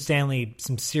gives Richard Stanley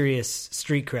some serious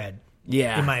street cred.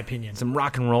 Yeah, in my opinion, some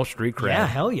rock and roll street cred. Yeah,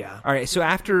 hell yeah. All right, so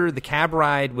after the cab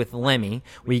ride with Lemmy,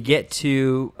 we get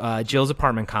to Jill's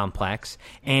apartment complex,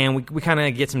 and we kind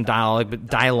of get some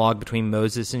dialogue between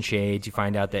Moses and Shades. You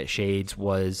find out that Shades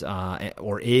was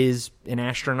or is an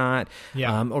astronaut,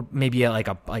 yeah, or maybe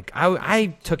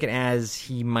I took it as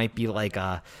he might be like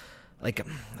a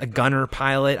gunner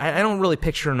pilot. I don't really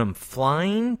picture him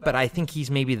flying, but I think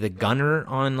he's maybe the gunner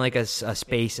on like a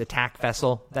space attack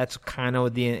vessel. That's kind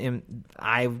of the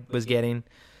I was getting.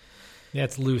 Yeah,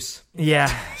 it's loose.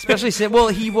 Yeah, especially since, well,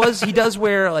 he does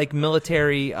wear like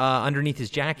military underneath his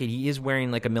jacket. He is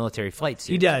wearing like a military flight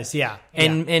suit. He does, yeah.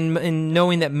 And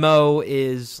knowing that Mo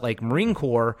is like Marine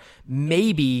Corps,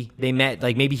 maybe they met,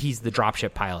 like maybe he's the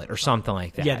dropship pilot or something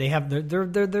like that. Yeah, they have they're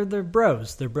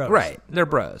bros. They're bros. Right, they're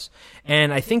bros.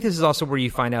 And I think this is also where you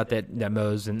find out that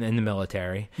Mo's in the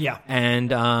military. Yeah. And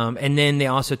then they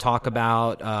also talk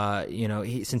about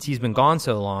since he's been gone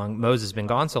so long, Mo's has been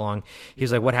gone so long. He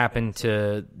was like, what happened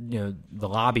to the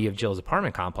lobby of Jill's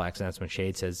apartment complex? And that's when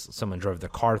Shade says someone drove their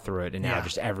car through it, and now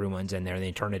just everyone's in there, and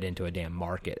they turn it into a damn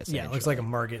market. Yeah, it looks like a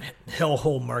market,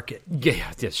 hellhole market.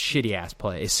 Yeah, this shitty ass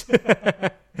place.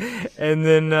 And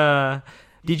then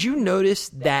did you notice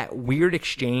that weird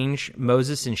exchange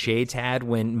Moses and Shades had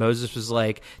when Moses was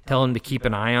like telling him to keep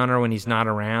an eye on her when he's not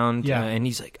around? Yeah. And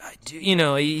he's like, I do,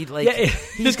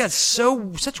 he's got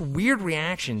such weird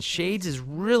reactions. Shades is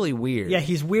really weird. Yeah,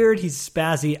 he's weird. He's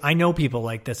spazzy. I know people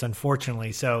like this,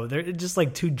 unfortunately. So they're just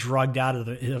like too drugged out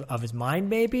of his mind,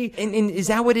 maybe. And is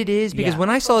that what it is? Because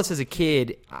when I saw this as a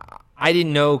kid, I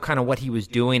didn't know kind of what he was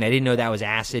doing. I didn't know that was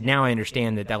acid. Now I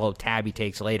understand that little tab he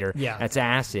takes later, that's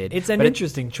acid. It's an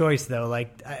interesting choice, though.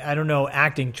 Like, I don't know,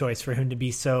 acting choice for him to be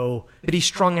so... But he's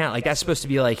strung out. Like, that's supposed to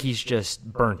be like he's just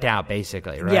burnt out,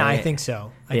 basically, right? Yeah, I think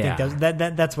so. I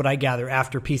think that's what I gather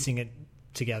after piecing it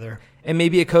together. And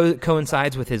maybe it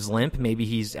coincides with his limp. Maybe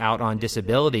he's out on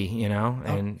disability,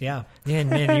 And yeah,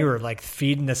 man, you were like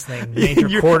feeding this thing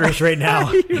major quarters right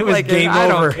now. It was like, game I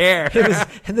over. Don't care. It was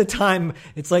at the time.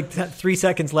 It's like 3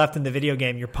 seconds left in the video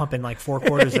game. You're pumping like 4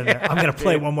 quarters in there. I'm gonna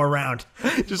play one more round.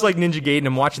 Just like Ninja Gaiden.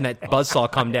 I'm watching that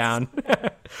buzzsaw come down.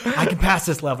 I can pass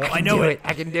this level. I know it.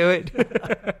 I can do it.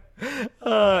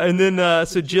 And then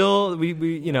so Jill, we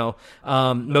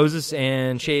Moses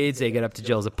and Shades, they get up to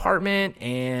Jill's apartment,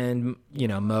 and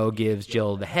Mo gives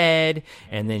Jill the head,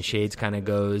 and then Shades kind of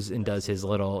goes and does his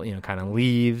little kind of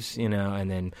leaves, and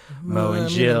then Mo and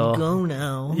Jill go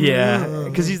now. Yeah,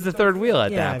 because he's the third wheel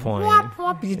at that point.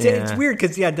 It's weird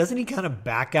because doesn't he kind of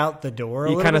back out the door?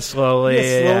 He kind of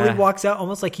slowly walks out,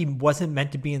 almost like he wasn't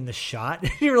meant to be in the shot.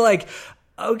 You're like,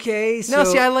 okay, so... No,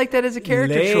 see, I like that as a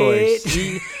character choice.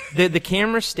 The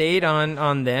camera stayed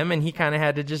on them, and he kind of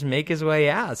had to just make his way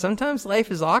out. Sometimes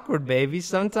life is awkward, baby.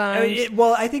 Sometimes...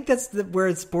 I think that's where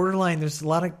it's borderline. There's a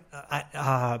lot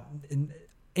of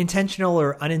intentional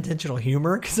or unintentional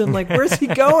humor, because I'm like, where's he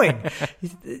going?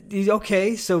 He's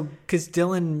okay, so... Because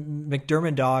Dylan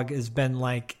McDermott has been,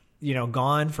 like,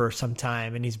 gone for some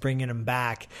time, and he's bringing him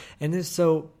back. And this,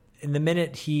 so in the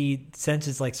minute he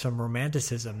senses like some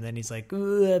romanticism, then he's like,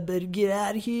 "Ooh, I better get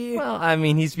out of here." Well, I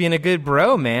mean, he's being a good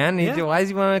bro, man. Yeah. Why does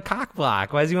he want to cock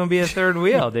block? Why does he want to be a third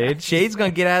wheel, dude? Shade's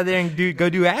going to get out of there and go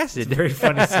do acid. Very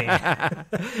funny scene.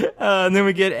 And then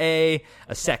we get a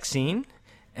sex scene.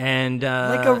 And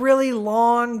Like a really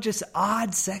long, just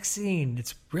odd sex scene.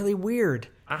 It's really weird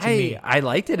to me. I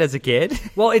liked it as a kid.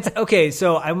 Well, it's okay.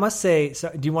 So I must say,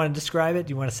 do you want to describe it?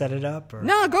 Do you want to set it up? Or?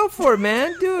 No, go for it,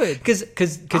 man. Do it.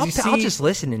 Because I'll just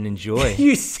listen and enjoy.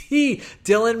 you see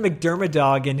Dylan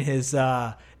McDermott in his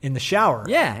in the shower.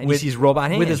 Yeah, and you see his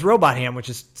robot hand. With his robot hand, which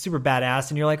is super badass.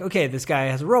 And you're like, okay, this guy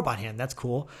has a robot hand. That's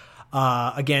cool.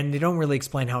 Again, they don't really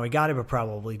explain how he got it, but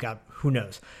probably got, who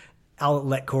knows. I'll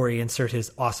let Corey insert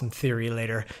his awesome theory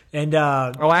later. And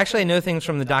actually, I know things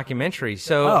from the documentary.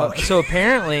 So, so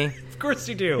apparently, of course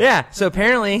you do. Yeah. So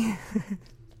apparently,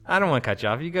 I don't want to cut you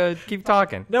off. You go, keep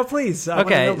talking. No, please. I want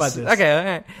to know about this.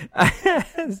 Okay.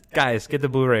 Guys, get the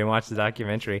Blu-ray and watch the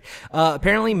documentary.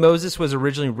 Apparently, Moses was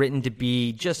originally written to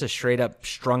be just a straight up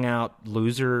strung out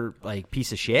loser, like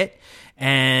piece of shit.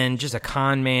 And just a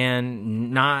con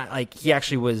man, he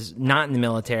actually was not in the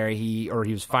military. He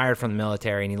was fired from the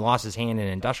military, and he lost his hand in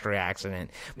an industrial accident.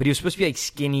 But he was supposed to be like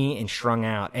skinny and strung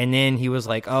out. And then he was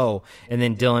like, and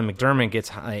then Dylan McDermott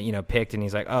gets picked, and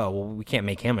he's like, oh, well, we can't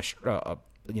make him a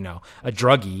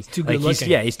druggie. He's too good looking.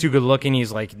 He's too good looking.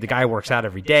 He's like, the guy works out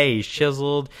every day. He's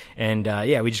chiseled. And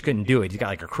we just couldn't do it. He's got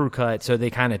like a crew cut. So they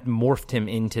kind of morphed him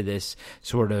into this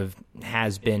sort of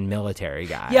has-been military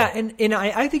guy. Yeah, and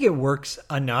I think it works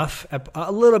enough.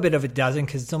 A little bit of it doesn't,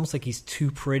 because it's almost like he's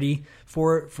too pretty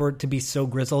for it to be so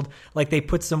grizzled. Like they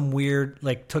put some weird,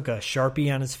 like took a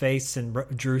Sharpie on his face and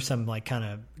drew some like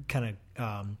kind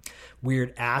of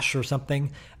weird ash or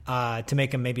something to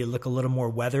make him maybe look a little more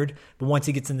weathered. But once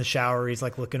he gets in the shower, he's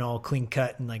like looking all clean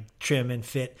cut and like trim and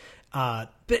fit.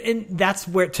 And that's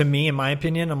where, to me, in my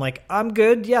opinion, I'm like, I'm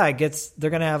good. Yeah, I guess they're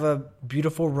going to have a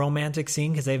beautiful romantic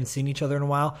scene because they haven't seen each other in a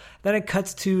while. Then it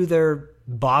cuts to their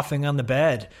boffing on the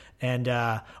bed. And,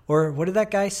 or what did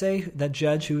that guy say? That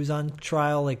judge who was on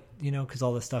trial, like, because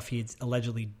all the stuff he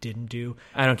allegedly didn't do.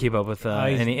 I don't keep up with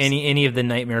any of the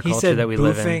nightmare culture that we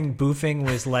live in. Boofing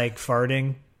was like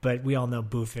farting. But we all know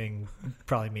boofing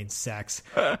probably means sex.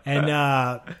 And,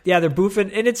 they're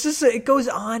boofing. And it's just, it goes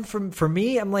on for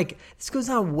me. I'm like, this goes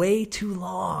on way too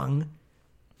long.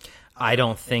 I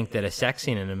don't think that a sex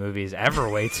scene in a movie is ever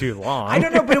way too long. I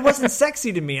don't know, but it wasn't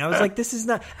sexy to me. I was like, this is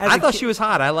not. I thought she was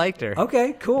hot. I liked her.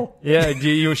 Okay, cool. Yeah,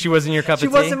 she wasn't your cup of tea?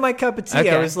 She wasn't my cup of tea.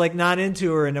 Okay. I was like not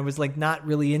into her, and I was like not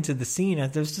really into the scene.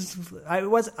 I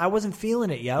wasn't feeling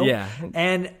it, yo. Yeah.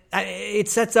 And it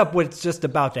sets up what's just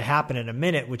about to happen in a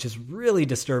minute, which is really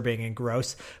disturbing and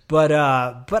gross. But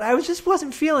I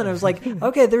wasn't feeling it. I was like,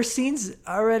 okay, there's scenes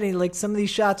already. Like some of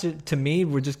these shots to me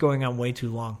were just going on way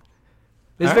too long.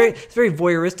 It's very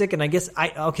voyeuristic, and I guess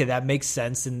that makes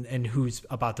sense and who's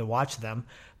about to watch them,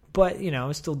 but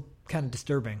it's still kind of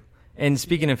disturbing. And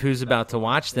speaking of who's about to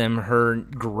watch them, her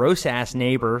gross ass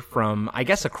neighbor from, I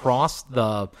guess, across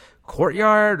the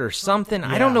courtyard or something.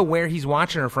 Yeah. I don't know where he's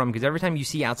watching her from, because every time you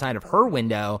see outside of her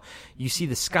window, you see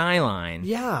the skyline.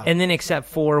 Yeah. And then except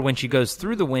for when she goes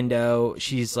through the window,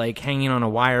 she's like hanging on a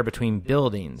wire between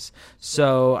buildings.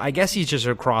 So I guess he's just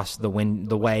across the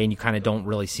way, and you kind of don't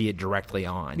really see it directly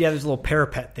on. Yeah, there's a little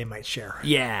parapet they might share.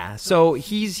 Yeah. So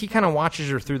he kind of watches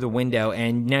her through the window,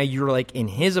 and now you're like in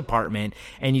his apartment,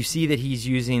 and you see that he's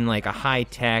using like a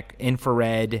high-tech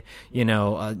infrared,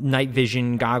 night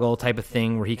vision goggle type of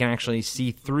thing where he can actually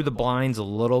see through the blinds a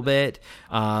little bit,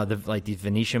 like these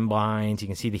Venetian blinds. You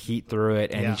can see the heat through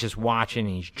it, and he's just watching,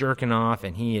 and he's jerking off,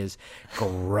 and he is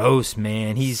gross,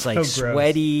 man. He's like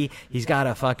sweaty. He's got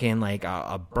a fucking like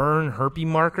a burn herpes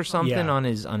mark or something on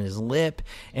his lip.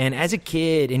 And as a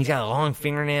kid, and he's got a long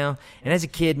fingernail. And as a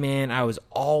kid, man, I was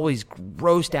always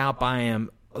grossed out by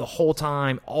him. The whole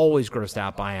time, always grossed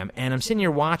out by him. And I'm sitting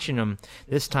here watching him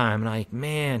this time, and I'm like,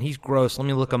 man, he's gross. Let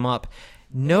me look him up.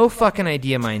 No fucking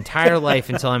idea my entire life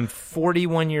until I'm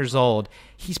 41 years old.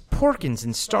 He's Porkins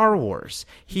in Star Wars.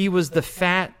 He was the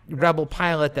fat rebel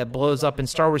pilot that blows up in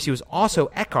Star Wars. He was also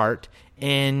Eckhart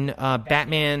in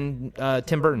Batman,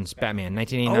 Tim Burton's Batman,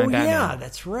 1989 Batman. Oh, yeah,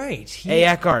 that's right. Hey,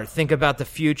 Eckhart, think about the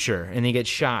future, and he gets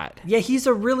shot. Yeah, he's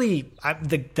a really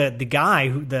the guy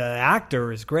the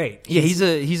actor is great. Yeah, he's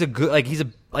a good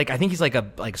I think he's like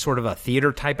a sort of a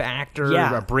theater type actor,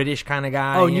 a British kind of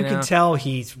guy. Oh, you can tell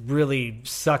he's really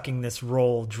sucking this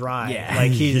role dry. Yeah,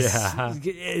 like he's.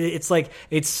 It's like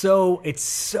it's so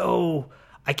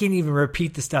I can't even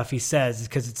repeat the stuff he says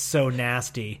because it's so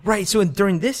nasty. Right. So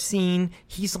during this scene,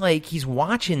 he's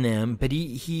watching them, but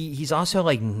he's also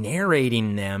like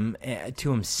narrating them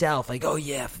to himself. Like, oh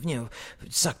yeah,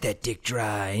 suck that dick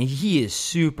dry. And he is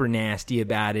super nasty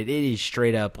about it. It is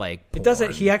straight up like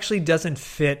porn. He actually doesn't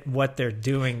fit what they're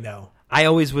doing though. I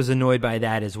always was annoyed by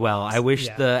that as well. I wish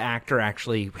the actor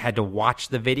actually had to watch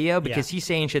the video because he's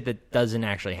saying shit that doesn't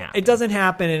actually happen. It doesn't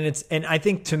happen, and I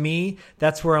think to me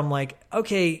that's where I'm like,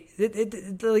 okay,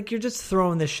 like you're just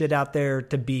throwing this shit out there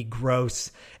to be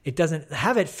gross. It doesn't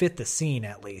have it fit the scene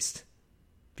at least,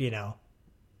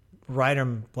 Ride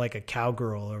him like a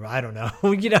cowgirl, or I don't know,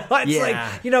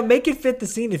 it's like make it fit the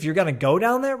scene. If you're gonna go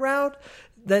down that route,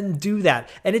 then do that.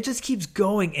 And it just keeps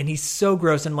going, and he's so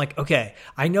gross. And I'm like, okay,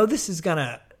 I know this is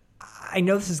gonna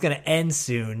end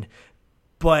soon,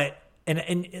 but and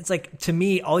it's like, to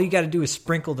me, all you got to do is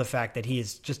sprinkle the fact that he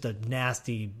is just a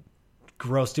nasty,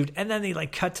 gross dude. And then they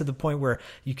like cut to the point where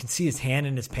you can see his hand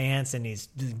in his pants and he's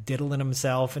diddling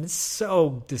himself, and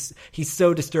it's he's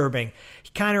so disturbing.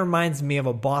 He kind of reminds me of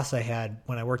a boss I had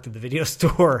when I worked at the video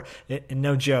store, and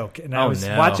no joke. And I was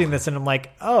watching this, and I'm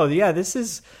like, oh yeah, this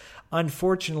is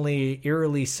unfortunately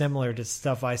eerily similar to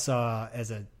stuff I saw as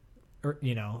a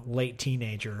late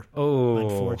teenager. Oh,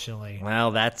 unfortunately.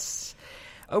 Well, that's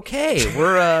okay.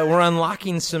 We're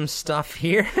unlocking some stuff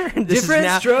here.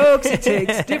 Strokes it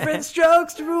takes. Different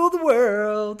strokes to rule the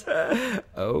world.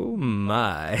 Oh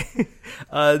my.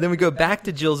 Then we go back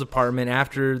to Jill's apartment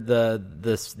after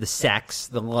the sex,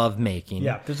 the love making.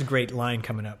 Yeah, there's a great line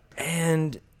coming up.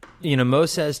 And Mo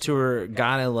says to her,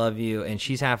 God, I love you. And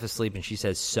she's half asleep, and she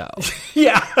says, so.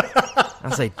 Yeah. I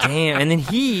was like, damn. And then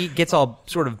he gets all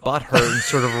sort of butthurt and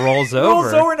sort of rolls over.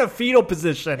 Rolls over in a fetal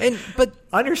position. But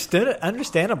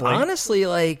understandably. Honestly,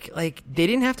 like they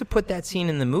didn't have to put that scene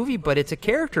in the movie, but it's a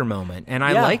character moment. And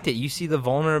I liked it. You see the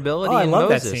vulnerability in love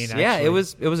Moses. That scene, actually. Yeah, it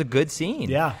was a good scene.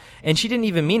 Yeah. And she didn't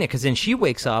even mean it, because then she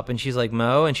wakes up and she's like,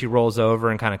 Mo, and she rolls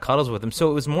over and kind of cuddles with him. So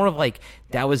it was more of like,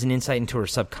 that was an insight into her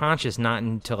subconscious, not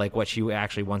into like what she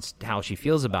actually wants, how she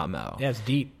feels about Mo. Yeah, it's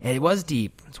deep. And it was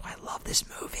deep. That's why I love this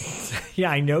movie.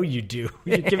 Yeah, I know you do.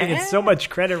 You're giving it so much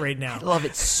credit right now. I love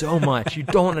it so much. You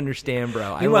don't understand,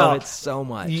 bro. I love it so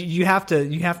much. You have to,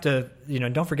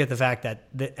 don't forget the fact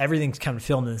that everything's kind of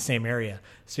filmed in the same area.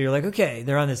 So you're like, okay,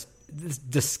 they're on this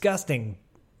disgusting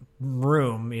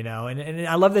room, and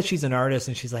I love that she's an artist,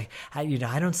 and she's like, I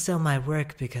don't sell my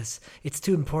work because it's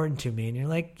too important to me. And you're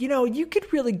like, you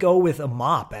could really go with a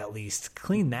mop, at least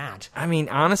clean that. I mean,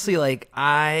 honestly, like,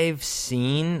 I've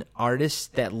seen artists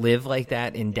that live like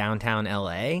that in downtown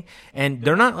LA, and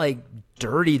they're not like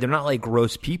dirty, they're not like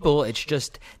gross people. It's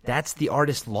just, that's the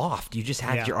artist loft. You just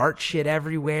have your art shit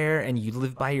everywhere, and you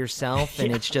live by yourself,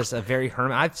 and it's just a very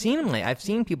hermit. I've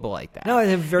seen people like that. No,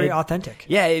 it's very authentic.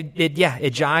 Yeah, it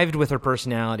jived with her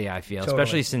personality, I feel, totally.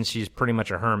 Especially since she's pretty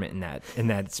much a hermit in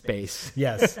that space.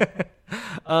 Yes.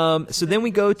 So then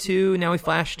we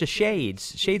flash to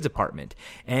Shade's apartment,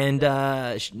 and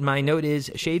my note is,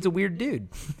 Shade's a weird dude.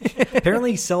 Apparently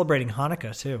he's celebrating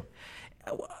Hanukkah too.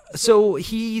 So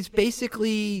he's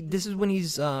basically, this is when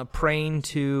he's praying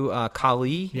to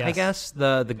Kali, yes. I guess,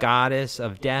 the goddess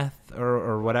of death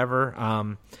or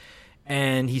whatever,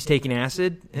 and he's taking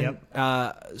acid. And,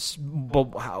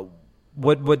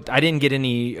 what I didn't get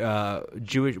any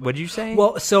Jewish. What did you say?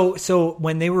 Well, so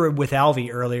when they were with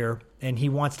Alvy earlier, and he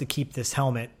wants to keep this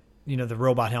helmet, the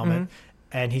robot helmet. Mm-hmm.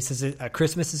 And he says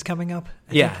Christmas is coming up.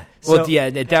 I think.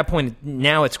 At that point,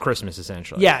 now it's Christmas,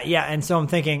 essentially. Yeah. And so I'm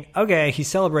thinking, okay, he's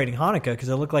celebrating Hanukkah because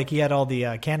it looked like he had all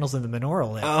the candles in the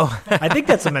menorah lit. Oh. I think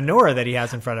that's a menorah that he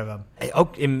has in front of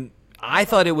him. I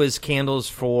thought it was candles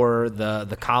for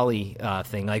the Kali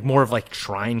thing, like more of like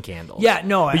shrine candles. Yeah,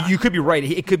 no. But you could be right.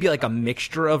 It could be like a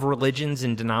mixture of religions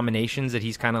and denominations that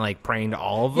he's kind of like praying to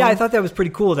all of them. Yeah, I thought that was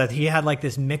pretty cool that he had like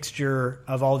this mixture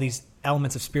of all these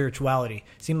elements of spirituality.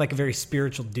 Seemed like a very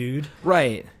spiritual dude.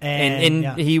 Right. And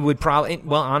he would probably,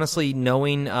 well, honestly,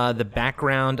 knowing the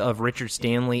background of Richard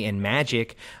Stanley and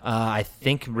magic, I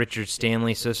think Richard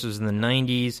Stanley, so this was in the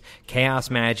 90s, Chaos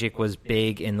Magic was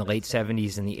big in the late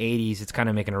 70s and the 80s. It's kind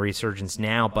of making a resurgence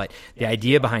now, but the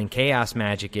idea behind Chaos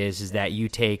Magic is that you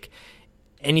take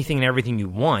anything and everything you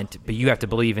want, but you have to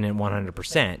believe in it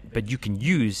 100%. But you can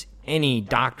use any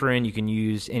doctrine, you can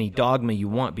use any dogma you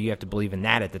want, but you have to believe in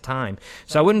that at the time.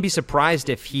 So I wouldn't be surprised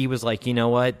if he was like, you know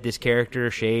what, this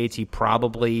character, Shades, he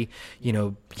probably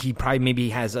maybe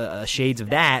has shades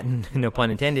of that, no pun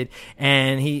intended,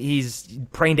 and he's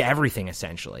praying to everything,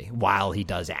 essentially, while he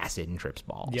does acid and trips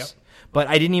balls. Yep. But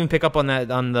I didn't even pick up on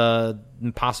that, on the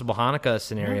possible Hanukkah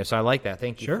scenario, so I like that.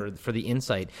 Thank you for the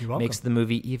insight. You're welcome. Makes the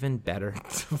movie even better.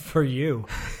 For you.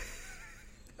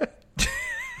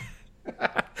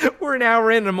 we're an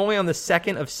hour in, and I'm only on the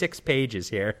second of 6 pages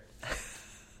here.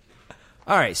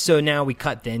 All right, so now we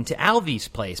cut then to Alvy's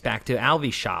place, back to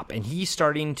Alvy's shop, and he's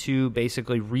starting to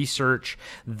basically research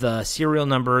the serial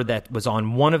number that was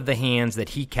on one of the hands that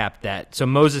he kept. So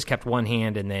Moses kept one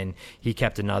hand, and then he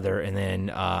kept another, and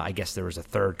then I guess there was a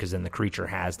third, because then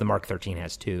the Mark 13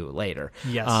 has 2 later.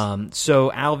 Yes. So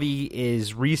Alvy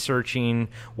is researching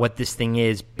what this thing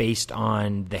is based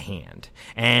on the hand,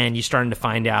 and you're starting to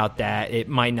find out that it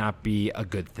might not be a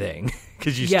good thing.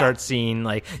 Because you start seeing,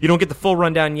 like, you don't get the full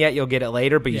rundown yet, you'll get it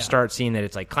later, but you start seeing that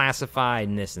it's, like, classified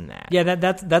and this and that. Yeah,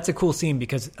 that's a cool scene,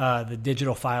 because the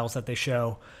digital files that they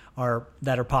show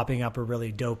that are popping up are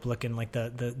really dope looking, like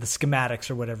the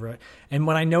schematics or whatever. And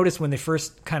when I noticed when they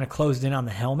first kind of closed in on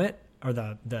the helmet or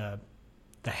the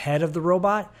head of the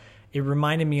robot, it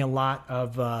reminded me a lot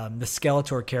of the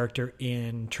Skeletor character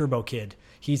in Turbo Kid.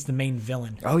 He's the main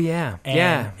villain. Oh, yeah.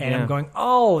 And I'm going,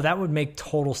 that would make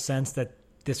total sense that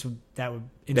would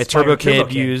that Turbo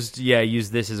Kid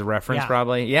used this as a reference,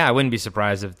 probably. Yeah, I wouldn't be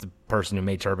surprised if the person who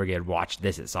made Turbo Kid watched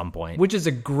this at some point. Which is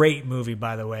a great movie,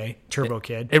 by the way, Turbo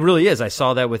Kid. It really is. I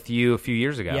saw that with you a few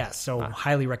years ago. Yeah, so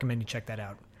highly recommend you check that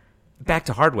out. Back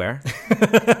to hardware.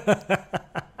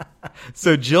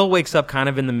 So Jill wakes up kind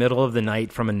of in the middle of the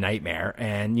night from a nightmare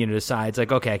and, decides,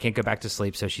 like, okay, I can't go back to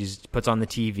sleep. So she puts on the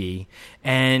TV.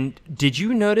 And did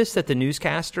you notice that the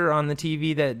newscaster on the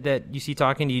TV that you see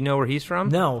talking, do you know where he's from?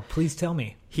 No, please tell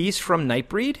me. He's from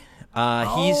Nightbreed.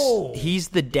 He's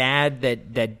the dad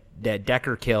that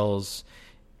Decker kills,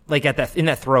 like in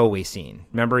that throwaway scene.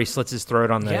 Remember, he slits his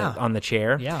throat on the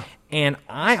chair. Yeah. And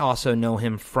I also know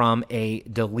him from a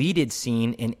deleted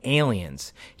scene in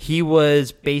Aliens. He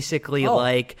was basically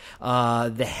like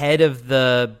the head of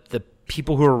the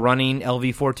people who are running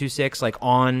LV-426, like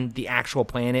on the actual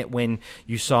planet, when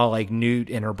you saw like Newt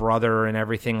and her brother and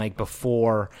everything, like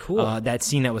before that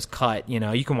scene that was cut.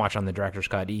 You can watch on the director's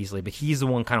cut easily, but he's the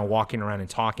one kind of walking around and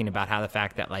talking about how the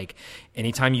fact that, like,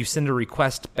 anytime you send a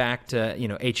request back to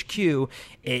HQ,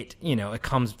 it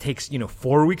takes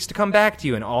 4 weeks to come back to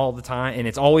you, and all the time, and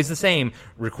it's always the same: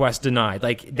 request denied.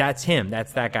 Like, that's him.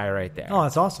 That's that guy right there. Oh,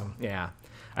 that's awesome. Yeah,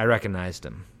 I recognized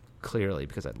him clearly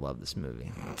because I love this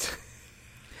movie.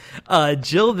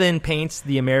 Jill then paints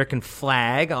the American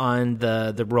flag on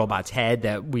the robot's head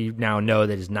that we now know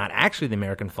that is not actually the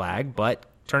American flag, but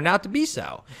turned out to be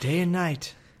so. Day and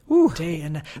night. Ooh. Day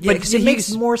and night. Yeah, but it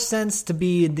makes more sense to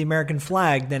be the American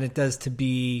flag than it does to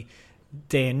be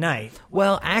day and night.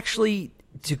 Well, actually,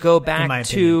 to go back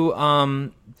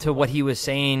to what he was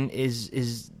saying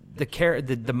is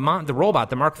the robot,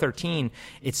 the Mark 13,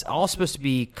 it's all supposed to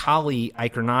be Kali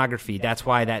iconography. That's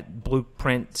why that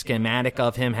blueprint schematic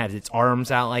of him has its arms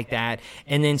out like that.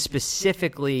 And then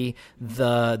specifically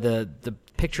the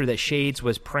picture that Shades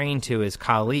was praying to is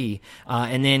Kali.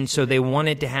 And then so they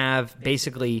wanted to have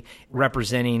basically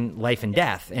representing life and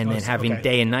death, and then having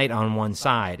day and night on one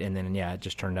side. And then, it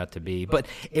just turned out to be. But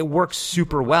it works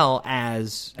super well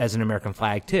as an American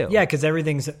flag, too. Yeah, because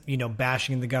everything's,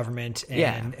 bashing the government.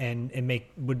 And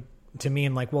to me,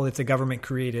 I'm like, well, it's a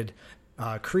government-created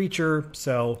creature,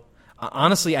 so...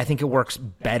 Honestly, I think it works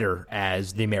better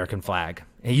as the American flag.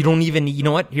 And you don't even, you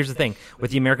know what? Here's the thing. With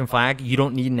the American flag, you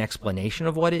don't need an explanation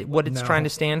of what it's trying to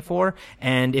stand for.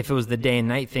 And if it was the day and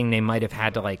night thing, they might have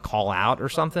had to, like, call out or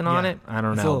something on it. I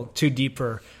don't know. It's a little too deep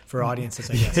for audiences,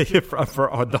 I guess.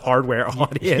 for the hardware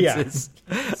audiences.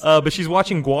 Yeah. But she's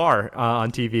watching Gwar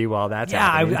on TV while that's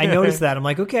happening. I noticed that. I'm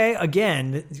like, okay,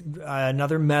 again,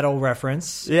 another metal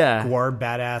reference. Yeah. Gwar,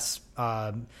 badass,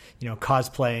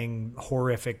 cosplaying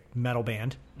horrific metal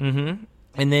band. Mm-hmm.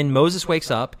 And then Moses wakes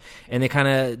up, and they kind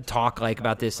of talk like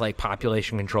about this like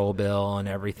population control bill and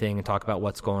everything, and talk about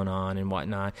what's going on and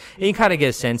whatnot. And you kind of get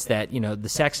a sense that the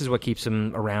sex is what keeps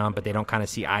them around, but they don't kind of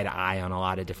see eye to eye on a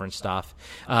lot of different stuff.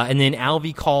 And then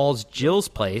Alvy calls Jill's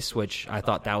place, which I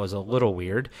thought that was a little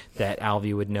weird that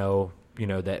Alvy would know.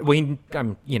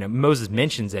 That Moses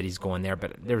mentions that he's going there,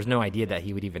 but there was no idea that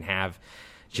he would even have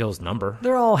Jill's number.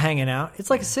 They're all hanging out. It's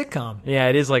like a sitcom. Yeah,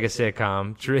 it is like a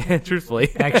sitcom.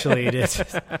 Truthfully, actually, it is.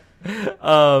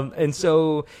 And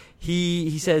so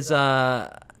he says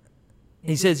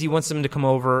he wants them to come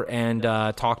over and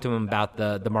talk to him about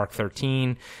the Mark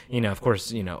 13. Of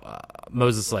course,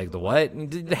 Moses is like, the what?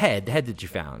 The head that you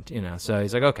found. So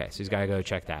he's like, okay, so he's got to go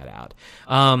check that out.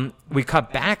 We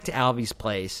cut back to Alvy's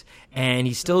place, and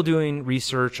he's still doing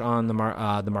research on the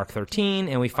Mark 13,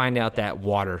 and we find out that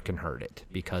water can hurt it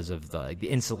because of the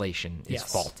insulation is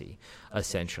faulty,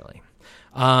 essentially.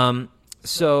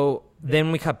 So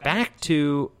then we cut back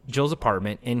to Jill's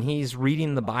apartment, and he's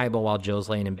reading the Bible while Jill's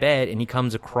laying in bed, and he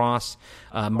comes across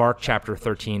Mark chapter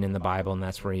 13 in the Bible, and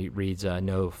that's where he reads,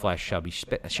 "No flesh shall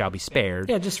be spared."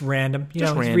 Yeah, just random. He's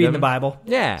random. reading the Bible.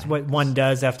 Yeah. It's what one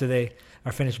does after they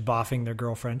are finished boffing their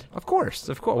girlfriend. Of course.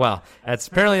 Well,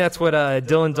 that's what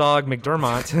Dylan Dog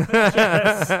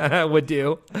McDermott would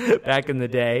do back in the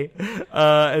day.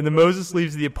 And then Moses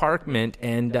leaves the apartment,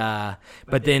 and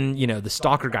but then the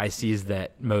stalker guy sees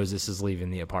that Moses is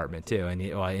leaving the apartment too, and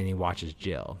he watches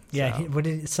Jill. Yeah, So.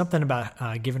 Something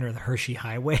about giving her the Hershey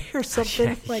Highway or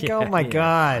something. Oh my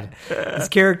God, this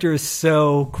character is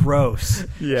so gross.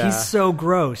 Yeah, he's so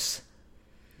gross.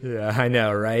 Yeah, I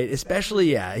know, right?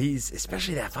 Especially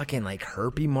that fucking like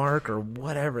herpy mark or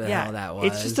whatever the hell that was.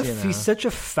 It's just he's such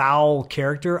a foul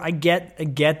character. I get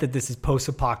that this is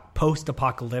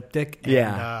post-apocalyptic.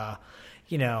 And,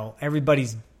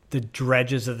 everybody's the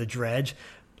dredges of the dredge.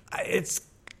 It's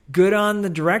good on the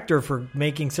director for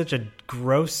making such a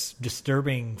gross,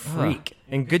 disturbing freak.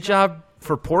 And good job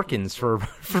for Porkins for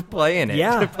playing it.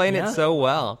 Yeah, playing it so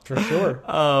well. For sure.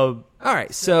 All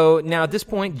right, so now at this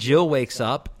point, Jill wakes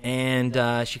up, and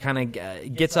she kind of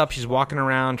gets up. She's walking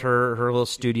around her little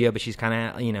studio, but she's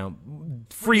kind of,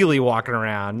 freely walking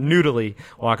around, noodly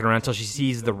walking around until she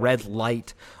sees the red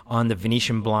light on the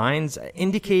Venetian blinds,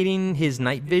 indicating his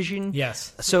night vision.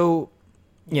 Yes. So,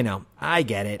 I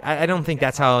get it. I don't think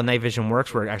that's how night vision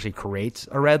works, where it actually creates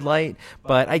a red light,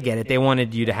 but I get it. They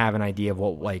wanted you to have an idea of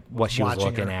what she was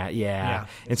looking at. Yeah.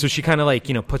 And so she kind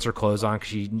of puts her clothes on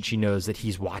because she knows that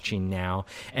he's watching now.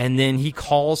 And then he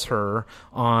calls her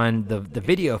on the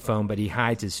video phone, but he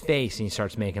hides his face, and he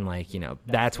starts making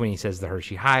that's when he says the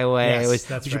Hershey Highway. Yes,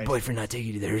 that's right. Your boyfriend not take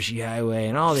you to the Hershey Highway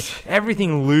and all this.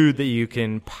 Everything lewd that you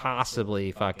can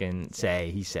possibly fucking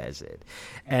say, he says it.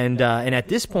 And at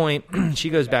this point, she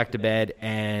goes back to bed,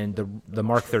 and the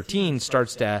Mark 13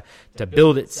 starts to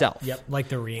build itself. Yep, like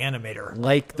the Reanimator.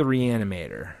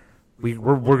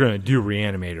 We're going to do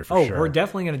Reanimator for sure. Oh, we're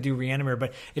definitely going to do Reanimator,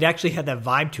 but it actually had that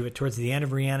vibe to it towards the end of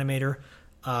Reanimator,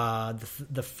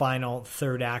 the final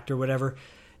third act or whatever.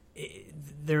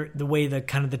 The way the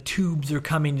kind of the tubes are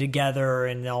coming together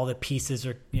and all the pieces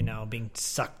are being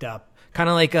sucked up. Kind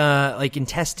of like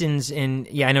intestines in,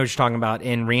 I know what you're talking about,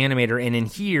 in Reanimator, and in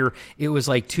here it was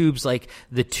like tubes, like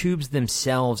the tubes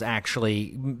themselves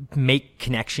actually make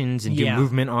connections and do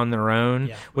movement on their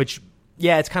own, which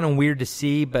it's kind of weird to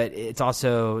see, but it's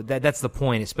also that's the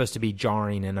point. It's supposed to be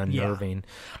jarring and unnerving.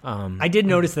 I did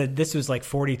notice that this was like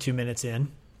 42 minutes in,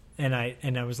 and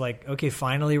I was like, okay,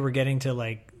 finally we're getting to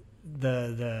like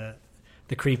the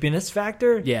creepiness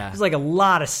factor. Yeah, there's like a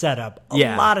lot of setup,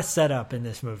 lot of setup in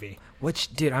this movie.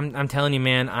 Which, dude, I'm telling you,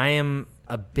 man, I am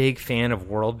a big fan of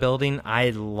world building.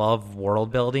 I love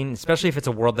world building, especially if it's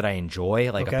a world that I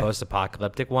enjoy, like a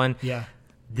post-apocalyptic one. Yeah.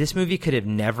 This movie could have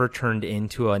never turned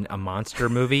into a monster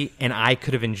movie, and I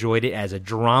could have enjoyed it as a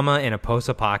drama in a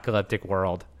post-apocalyptic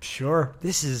world. Sure.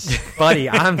 This is, buddy,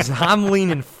 I'm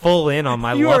leaning full in on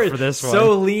my love for this one.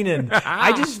 So leaning.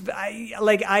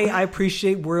 I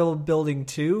appreciate world building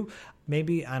too.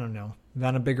 Maybe, I don't know,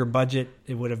 on a bigger budget,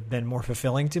 it would have been more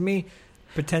fulfilling to me,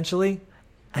 potentially.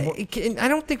 I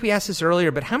don't think we asked this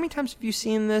earlier, but how many times have you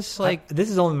seen this? This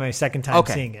is only my second time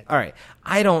seeing it. All right.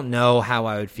 I don't know how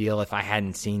I would feel if I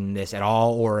hadn't seen this at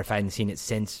all, or if I hadn't seen it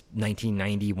since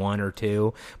 1991 or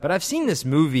 2. But I've seen this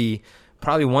movie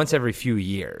probably once every few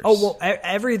years. Oh, well,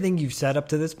 everything you've said up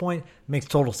to this point makes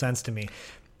total sense to me.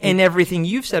 And everything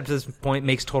you've said to this point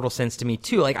makes total sense to me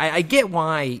too. Like I get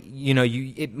why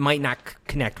it might not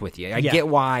connect with you. I get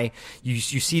why you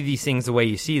see these things the way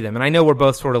you see them. And I know we're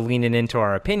both sort of leaning into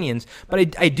our opinions,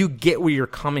 but I do get where you're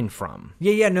coming from.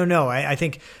 No. I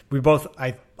think we both.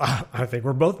 I think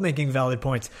we're both making valid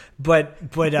points. But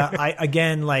I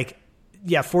again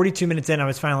 42 minutes in, I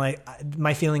was finally,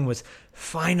 my feeling was,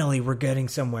 finally we're getting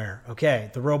somewhere.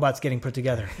 Okay, the robot's getting put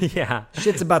together. Yeah.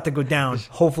 Shit's about to go down,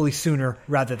 hopefully sooner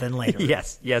rather than later.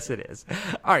 Yes, it is.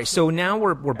 All right, so now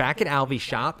we're back at Alvy's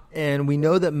shop, and we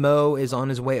know that Mo is on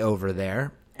his way over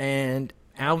there, and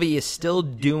Alvy is still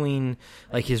doing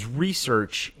his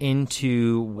research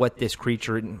into what this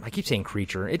creature, I keep saying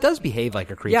creature, it does behave like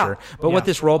a creature, but what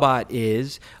this robot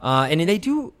is, and they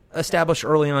do establish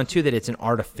early on too that it's an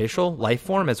artificial life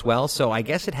form as well, so I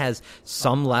guess it has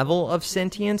some level of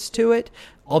sentience to it,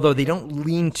 although they don't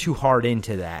lean too hard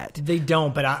into that. They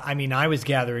don't, but I was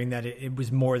gathering that it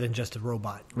was more than just a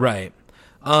robot. Right.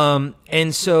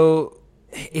 And so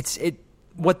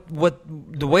what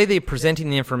the way they're presenting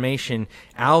the information,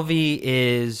 Alvy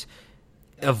is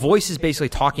a voice is basically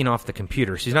talking off the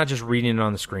computer. So he's not just reading it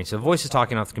on the screen. So the voice is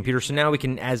talking off the computer. So now we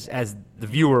can, as the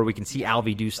viewer, we can see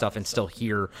Alvy do stuff and still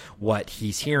hear what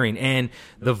he's hearing. And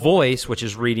the voice, which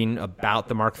is reading about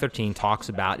the Mark 13, talks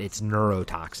about its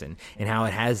neurotoxin and how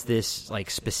it has this like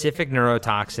specific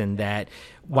neurotoxin that,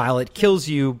 while it kills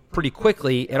you pretty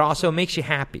quickly, it also makes you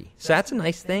happy. So that's a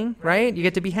nice thing, right? You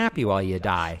get to be happy while you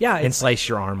die. Yeah, and slice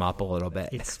your arm up a little bit.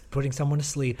 It's putting someone to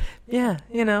sleep. Yeah,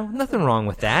 nothing wrong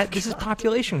with that. This is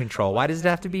population control. Why does it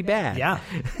have to be bad? Yeah.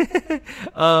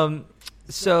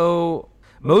 So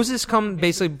Moses comes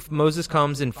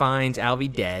and finds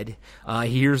Alvy dead.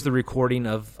 He hears the recording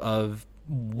of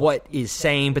what is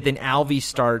saying, but then Alvy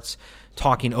starts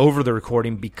talking over the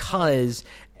recording because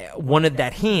one of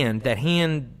that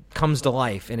hand comes to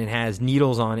life and it has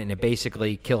needles on it and it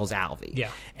basically kills Alvy. Yeah.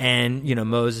 And,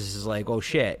 Moses is like, oh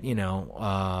shit,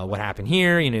 what happened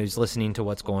here? He's listening to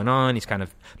what's going on. He's kind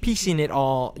of piecing it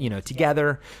all,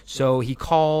 together. So he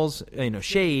calls,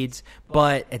 Shades,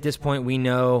 but at this point we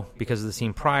know because of the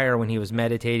scene prior when he was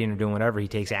meditating or doing whatever, he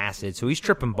takes acid. So he's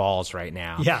tripping balls right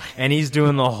now. Yeah. And he's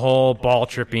doing the whole ball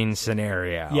tripping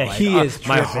scenario. Yeah, like, he is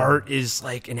my tripping. heart is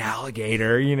like an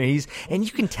alligator. And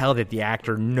you can tell that the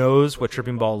actor knows what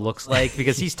tripping ball looks like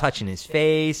because he's touching his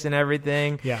face and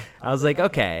everything. Yeah. I was like,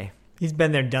 okay. He's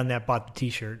been there, done that, bought the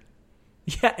T-shirt.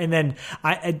 Yeah, and then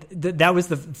that was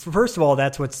first of all,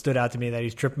 that's what stood out to me, that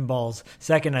he's tripping balls.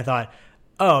 Second, I thought,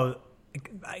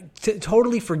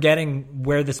 totally forgetting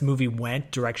where this movie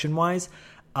went direction-wise.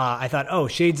 I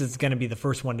thought, Shades is going to be the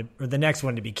first one or the next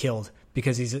one to be killed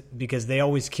because they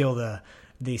always kill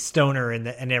the stoner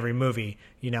in every movie.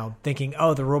 Thinking,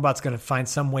 the robot's going to find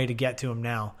some way to get to him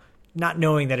now, not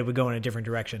knowing that it would go in a different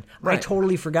direction. Right. I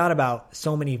totally forgot about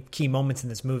so many key moments in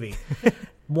this movie.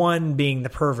 One being the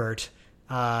pervert,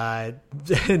 and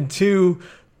two,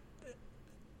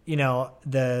 where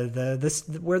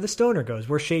the stoner goes,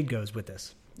 where Shade goes with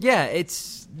this. Yeah,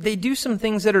 they do some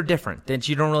things that are different that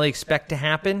you don't really expect to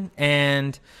happen,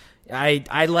 and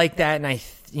I like that, and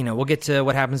we'll get to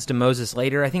what happens to Moses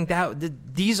later. I think that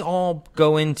these all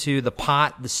go into the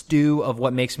pot, the stew of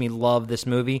what makes me love this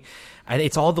movie.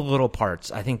 It's all the little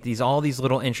parts. I think all these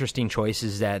little interesting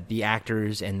choices that the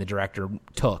actors and the director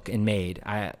took and made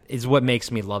is what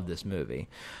makes me love this movie.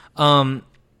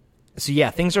 So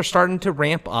yeah, things are starting to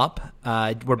ramp up.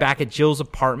 We're back at Jill's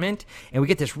apartment, and we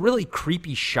get this really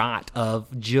creepy shot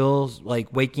of Jill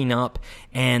like waking up,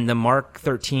 and the Mark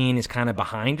 13 is kind of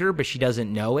behind her, but she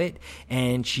doesn't know it.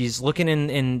 And she's looking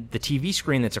in the TV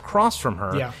screen that's across from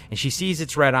her, and she sees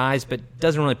its red eyes, but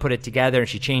doesn't really put it together. And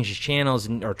she changes channels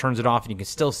or turns it off, and you can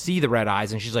still see the red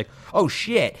eyes. And she's like, "Oh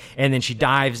shit!" And then she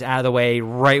dives out of the way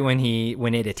right when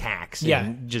it attacks. Yeah,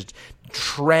 and just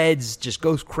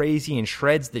goes crazy and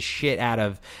shreds the shit out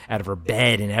of her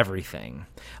bed and everything.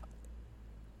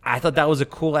 I thought that was a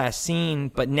cool ass scene,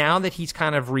 but now that he's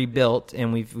kind of rebuilt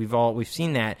and we've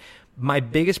seen that, my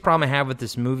biggest problem I have with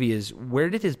this movie is, where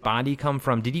did his body come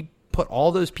from? Did he put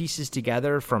all those pieces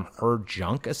together from her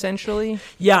junk essentially?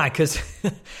 Yeah, because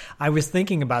I was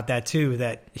thinking about that too,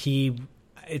 that he's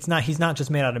not just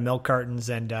made out of milk cartons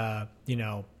and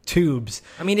tubes.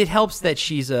 I mean, it helps that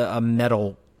she's a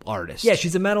metal artist. Yeah,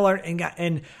 she's a metal artist,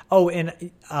 and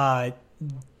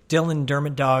Dylan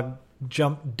Dermot Dog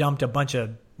dumped a bunch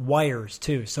of wires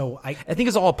too. So I think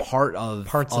it's all part of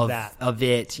that of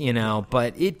it,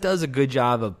 but it does a good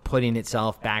job of putting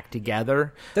itself back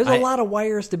together. There's a lot of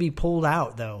wires to be pulled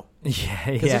out though.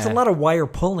 Yeah, because there's a lot of wire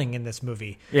pulling in this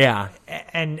movie. Yeah,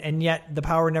 and yet the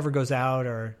power never goes out,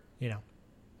 or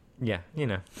Yeah,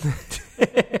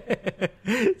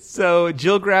 So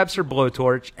Jill grabs her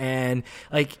blowtorch, and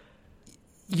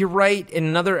you're right. And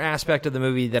another aspect of the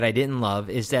movie that I didn't love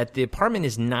is that the apartment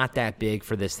is not that big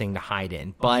for this thing to hide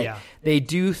in, but they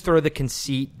do throw the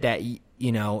conceit that he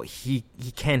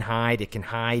can hide. It can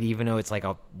hide, even though it's like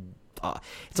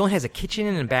it only has a kitchen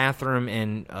and a bathroom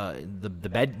and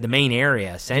the main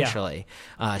area essentially.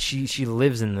 Yeah. She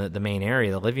lives in the main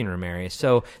area, the living room area.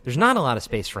 So there's not a lot of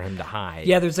space for him to hide.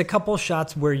 Yeah, there's a couple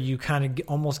shots where you kind of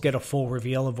almost get a full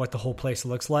reveal of what the whole place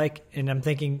looks like, and I'm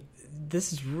thinking,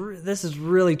 this is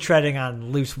really treading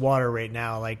on loose water right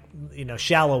now,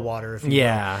 shallow water. If you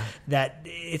will. That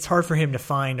it's hard for him to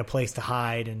find a place to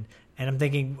hide, and I'm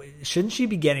thinking, shouldn't she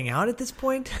be getting out at this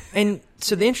point? And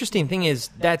so the interesting thing is,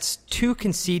 that's two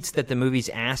conceits that the movie's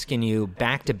asking you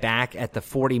back to back at the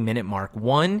 40-minute mark.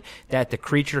 One, that the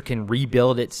creature can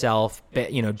rebuild itself,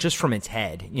 just from its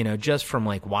head, just from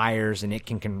wires, and it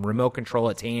can remote control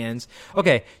its hands.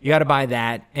 Okay, you got to buy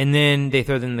that. And then they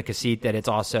throw in the conceit that it's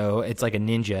like a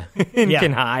ninja and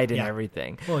can hide and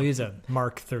everything. Well, he's a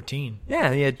Mark 13.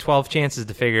 Yeah, he had 12 chances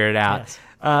to figure it out. Yes.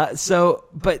 Because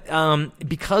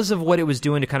of what it was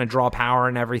doing to kind of draw power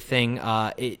and everything,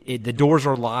 the doors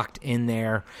are locked in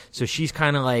there. So she's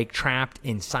kind of like trapped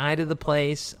inside of the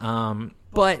place.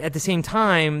 But at the same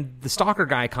time, the stalker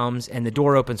guy comes and the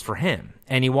door opens for him.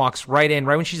 And he walks right in.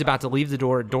 Right when she's about to leave the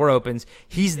door opens.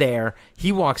 He's there.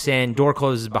 He walks in. Door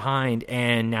closes behind.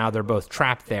 And now they're both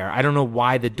trapped there. I don't know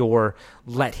why the door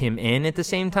let him in at the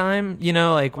same time. You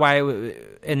know, like why.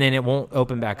 And then it won't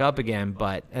open back up again.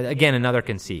 But again, another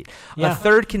conceit. Yeah. A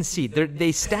third conceit.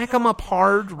 They stack them up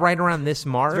hard right around this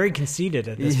mark. Very conceited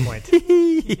at this point.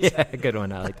 Yeah, good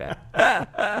one. I like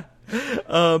that.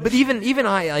 But even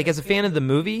I, like, as a fan of the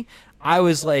movie, I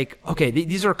was like, okay,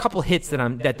 these are a couple hits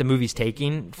that the movie's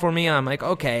taking for me. I'm like,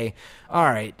 okay, all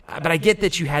right, but I get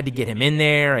that you had to get him in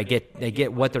there. I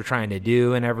get what they're trying to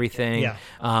do and everything. Yeah.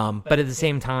 But at the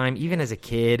same time, even as a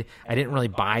kid, I didn't really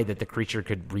buy that the creature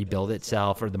could rebuild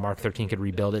itself, or the Mark 13 could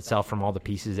rebuild itself from all the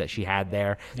pieces that she had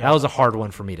there. Yeah. That was a hard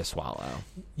one for me to swallow.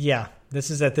 Yeah,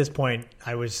 at this point,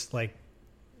 I was like,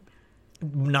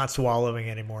 not swallowing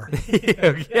anymore.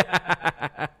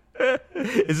 Yeah.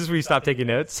 Is this where you stop taking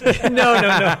notes? No.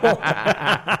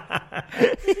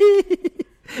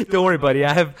 Don't worry, buddy.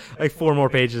 I have like 4 more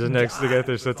pages of notes to go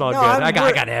through, so it's all good. I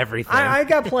got everything. I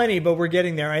got plenty, but we're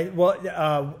getting there.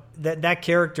 That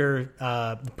character,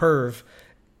 Perv,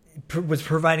 was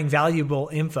providing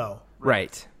valuable info.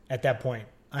 Right. At that point,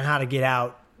 on how to get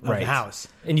out of the house.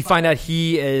 And you find out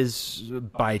he is,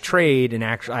 by trade, and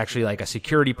actually like a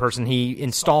security person. He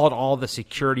installed all the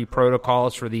security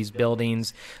protocols for these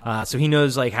buildings, so he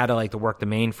knows like how to like to work the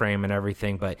mainframe and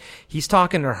everything. But he's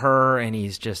talking to her, and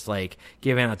he's just like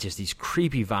giving out just these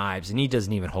creepy vibes, and he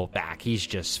doesn't even hold back. He's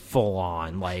just full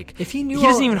on. Like, if he knew, he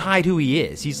doesn't even hide who he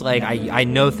is. He's like, I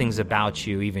know things about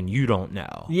you, even you don't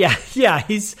know. Yeah.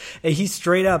 He's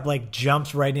straight up like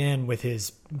jumps right in with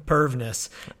his pervness.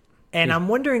 And I'm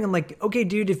wondering, I'm like, okay,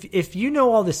 dude, if you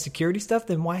know all this security stuff,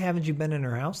 then why haven't you been in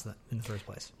her house then in the first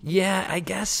place? Yeah, I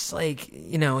guess, like,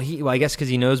 you know, I guess because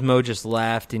he knows Mo just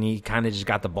left and he kind of just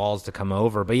got the balls to come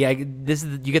over. But yeah, you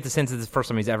get the sense that this is the first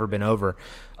time he's ever been over,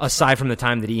 aside from the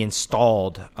time that he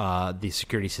installed the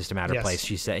security system at her place.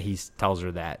 He tells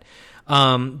her that.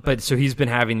 But so he's been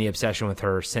having the obsession with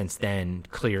her since then,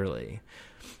 clearly.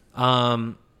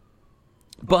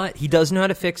 But he does know how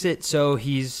to fix it, so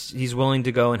he's willing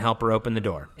to go and help her open the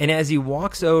door. And as he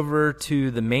walks over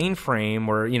to the mainframe,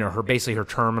 where, you know, her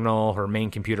terminal, her main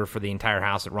computer for the entire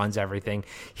house that runs everything,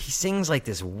 he sings like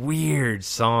this weird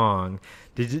song.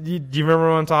 Do you remember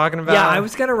what I'm talking about? Yeah, I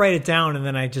was gonna write it down, and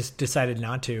then I just decided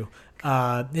not to.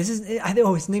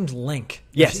 His name's Link.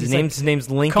 Yes, his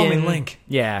name's Lincoln. Call me Link.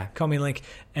 Yeah, call me Link.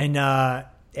 And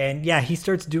yeah, he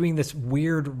starts doing this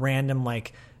weird, random,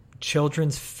 like,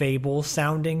 children's fable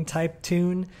sounding type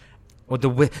tune with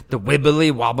the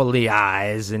wibbly wobbly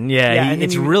eyes, and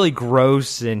it's really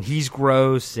gross, and he's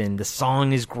gross, and the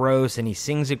song is gross, and he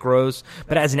sings it gross.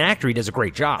 But as an actor, he does a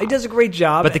great job. But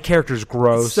the character's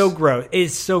gross. It's so gross.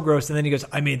 It's so gross. And then he goes,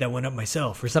 "I made that one up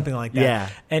myself," or something like that. Yeah.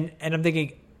 And I'm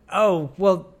thinking, oh,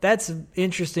 well, that's an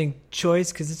interesting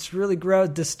choice because it's really gross,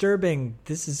 disturbing.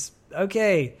 This is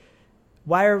okay.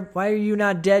 Why are you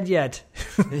not dead yet?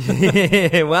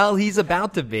 Well, he's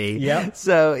about to be. Yeah.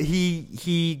 So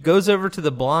he goes over to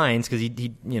the blinds because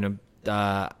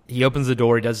he opens the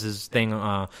door. He does his thing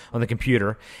on the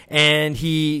computer, and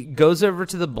he goes over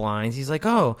to the blinds. He's like,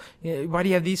 "Oh, why do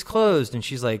you have these closed?" And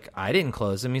she's like, "I didn't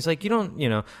close them." He's like, "You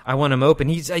don't, I want them open."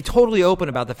 He's totally open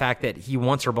about the fact that he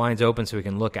wants her blinds open so he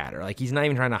can look at her. Like, he's not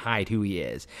even trying to hide who he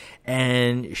is.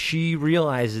 And she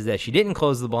realizes that she didn't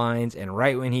close the blinds, and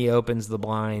right when he opens the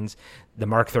blinds, the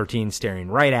Mark 13 staring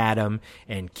right at him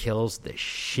and kills the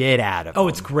shit out of him. Oh,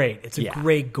 it's great. It's a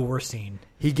great gore scene.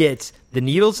 He gets the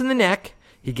needles in the neck.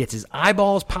 He gets his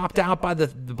eyeballs popped out by the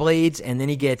blades, and then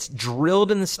he gets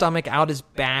drilled in the stomach out his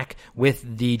back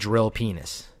with the drill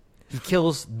penis. He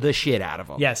kills the shit out of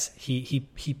him. Yes, he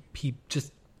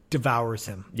just devours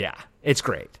him. Yeah, it's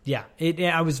great. Yeah,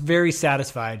 I was very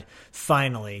satisfied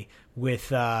finally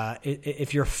with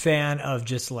if you're a fan of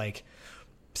just like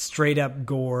straight up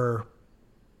gore,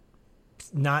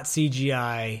 not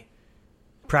CGI,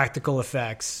 practical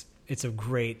effects. It's a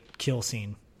great kill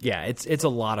scene. Yeah, it's a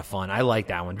lot of fun. I like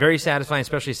that one. Very satisfying,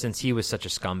 especially since he was such a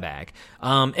scumbag.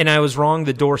 And I was wrong.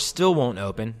 The door still won't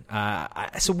open.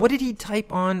 So what did he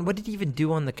type on? What did he even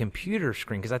do on the computer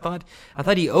screen? Because I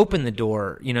thought he opened the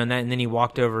door, and then he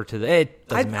walked over to the. It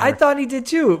doesn't matter. I thought he did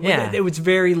too. Yeah, it was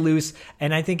very loose,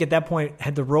 and I think at that point,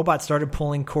 had the robot started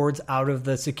pulling cords out of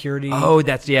the security. Oh,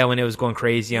 that's when it was going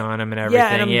crazy on him and everything.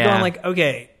 Yeah, and I'm going like,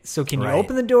 okay, so can you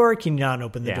open the door? Or can you not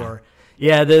open the door?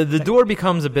 Yeah, the door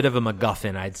becomes a bit of a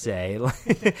MacGuffin, I'd say.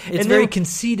 It's very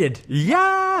conceited.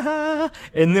 Yeah.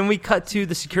 And then we cut to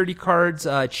the security guards.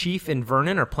 Chief and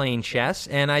Vernon are playing chess,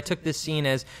 and I took this scene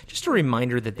as just a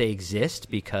reminder that they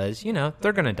exist because,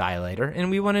 they're going to die later,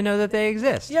 and we want to know that they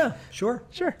exist. Yeah, sure.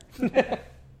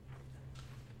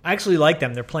 I actually like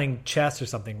them. They're playing chess or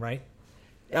something, right?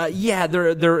 Yeah,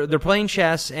 they're playing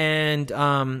chess,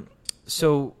 and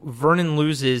so Vernon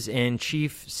loses, and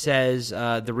Chief says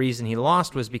the reason he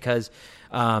lost was because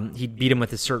he beat him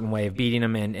with a certain way of beating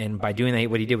him, and by doing that,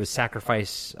 what he did was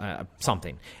sacrifice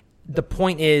something. The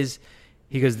point is,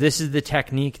 he goes, this is the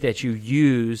technique that you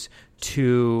use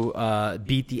to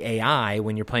beat the AI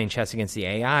when you're playing chess against the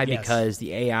AI, because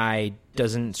the AI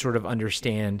doesn't sort of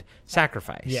understand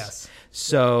sacrifice. Yes.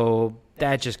 So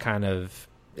that just kind of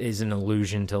is an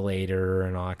allusion to later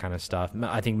and all that kind of stuff.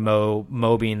 I think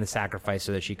Mo being the sacrifice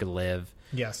so that she could live.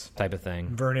 Yes. Type of thing.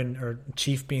 Vernon or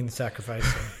Chief being the sacrifice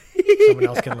so someone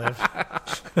else can live.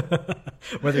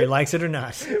 Whether he likes it or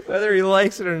not. Whether he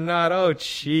likes it or not. Oh,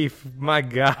 Chief, my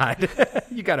God.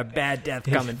 You got a bad death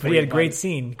coming for you. We had a great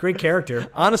scene. Great character.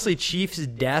 Honestly, Chief's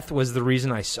death was the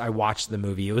reason I watched the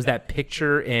movie. It was that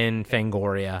picture in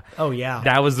Fangoria. Oh, yeah.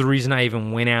 That was the reason I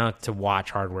even went out to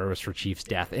watch Hardware, was for Chief's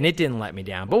death. And it didn't let me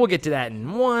down. But we'll get to that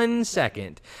in 1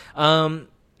 second.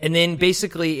 And then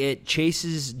basically it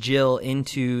chases Jill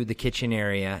into the kitchen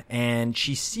area, and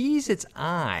she sees its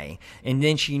eye, and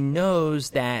then she knows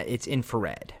that it's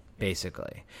infrared,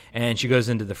 basically. And she goes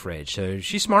into the fridge. So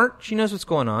she's smart. She knows what's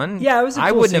going on. Yeah, it was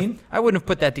a cool scene. I wouldn't have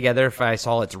put that together if I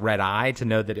saw its red eye to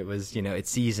know that it was, it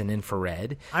sees an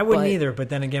infrared. I wouldn't either, but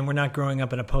then again, we're not growing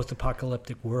up in a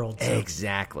post-apocalyptic world. So.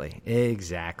 Exactly.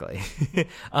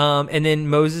 And then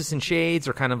Moses and Shades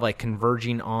are kind of like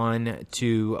converging on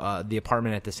to the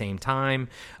apartment at the same time.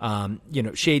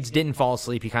 Shades didn't fall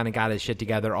asleep. He kind of got his shit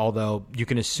together, although you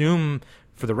can assume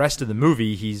for the rest of the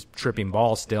movie, he's tripping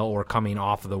balls still, or coming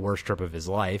off of the worst trip of his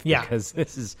life. Yeah. Because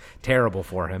this is terrible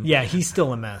for him. Yeah, he's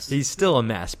still a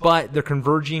mess. But they're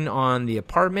converging on the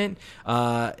apartment.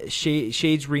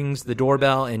 Shades rings the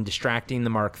doorbell and distracting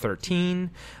the Mark 13.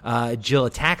 Jill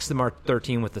attacks the Mark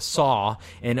 13 with a saw,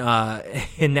 and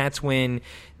that's when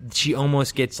she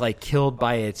almost gets killed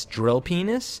by its drill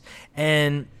penis.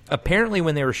 And apparently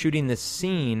when they were shooting this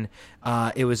scene,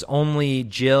 it was only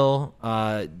Jill,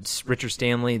 Richard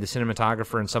Stanley, the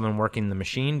cinematographer, and someone working the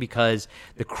machine, because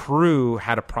the crew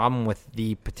had a problem with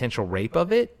the potential rape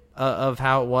of it. Of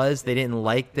how it was. They didn't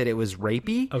like that it was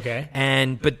rapey. Okay.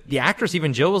 But the actress,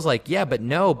 even Jill, was like, yeah, but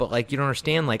no, but you don't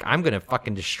understand, I'm going to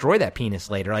fucking destroy that penis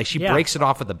later. She breaks it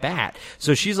off with a bat.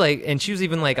 So she's like, and she was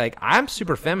even like, I'm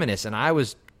super feminist, and I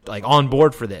was on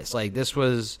board for this. This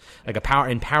was a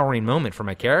empowering moment for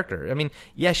my character. I mean,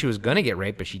 yeah, she was going to get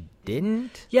raped, but she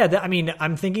didn't. Yeah,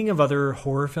 I'm thinking of other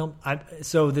horror films.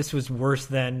 So this was worse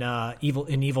than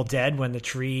Evil Dead, when the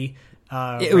tree...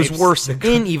 it was worse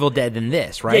in Evil Dead than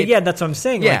this, right? Yeah, that's what I'm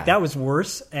saying. Yeah. That was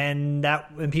worse, and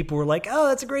people were like, "Oh,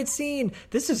 that's a great scene."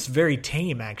 This is very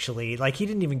tame, actually. He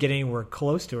didn't even get anywhere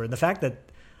close to her. And the fact that,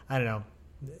 I don't know,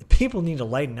 people need to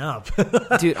lighten up.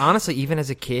 Dude, honestly, even as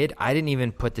a kid, I didn't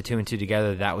even put the two and two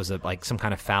together. That was some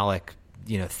kind of phallic,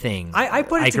 thing. I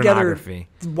put it together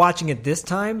watching it this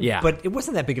time. Yeah, but it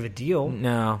wasn't that big of a deal.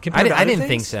 No, I didn't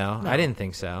think so. No. I didn't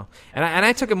think so. And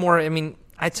I took it more. I mean,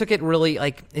 I took it really I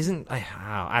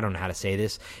don't know how to say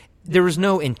this. There was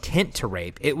no intent to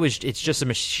rape. It's just a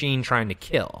machine trying to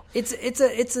kill.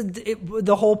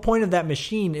 The whole point of that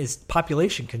machine is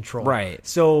population control. Right.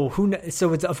 So it's,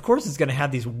 of course, it's going to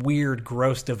have these weird,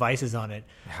 gross devices on it.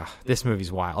 This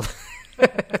movie's wild.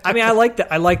 I mean, I like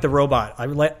the robot. I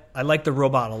like the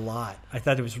robot a lot. I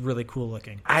thought it was really cool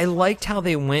looking. I liked how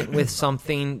they went with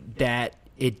something that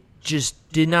it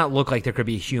just did not look like there could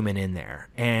be a human in there.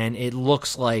 And it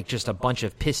looks like just a bunch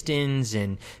of pistons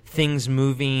and things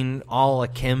moving all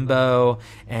akimbo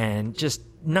and just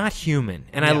not human.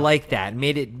 And I like that. It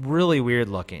made it really weird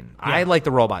looking. Yeah. I like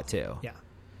the robot too. Yeah.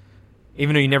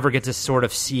 Even though you never get to sort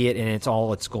of see it in its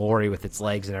glory with its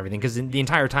legs and everything. Because the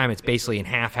entire time it's basically in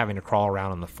half having to crawl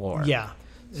around on the floor. Yeah.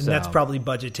 And that's probably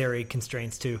budgetary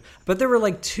constraints too. But there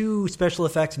were 2 special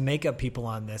effects makeup people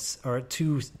on this, or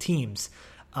 2 teams.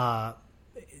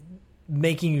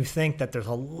 Making you think that there's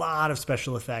a lot of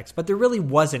special effects, but there really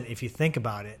wasn't if you think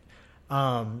about it.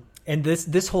 And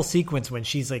this whole sequence when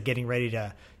she's getting ready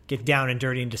to get down and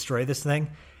dirty and destroy this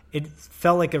thing, it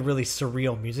felt like a really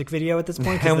surreal music video at this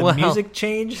point because the music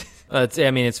changed.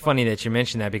 It's funny that you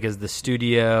mentioned that because the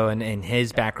studio and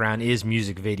his background is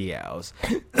music videos.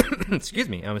 Excuse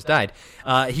me, I almost died.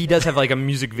 He does have like a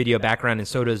music video background, and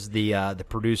so does the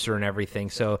producer and everything.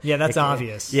 So yeah, that's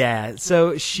obvious. Yeah,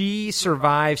 so she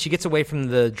survives. She gets away from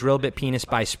the drill bit penis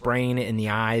by spraying it in the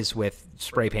eyes with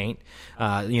spray paint,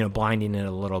 blinding it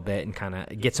a little bit, and kind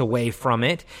of gets away from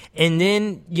it. And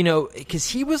then, because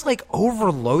he was like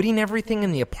overloading everything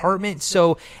in the apartment,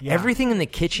 so everything in the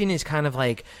kitchen is kind of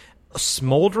like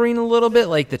smoldering a little bit,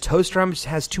 like the toaster oven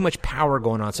has too much power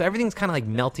going on, so everything's kind of like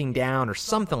melting down or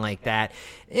something like that.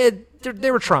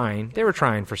 They were trying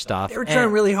for stuff. They were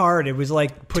trying really hard. It was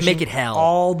like pushing to make it hell.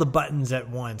 All the buttons at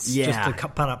once, just to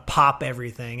kind of pop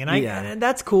everything. And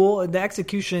that's cool. The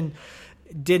execution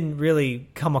didn't really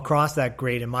come across that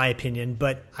great, in my opinion,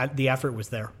 but the effort was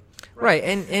there. Right,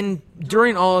 and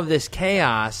during all of this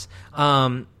chaos,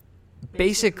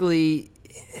 basically,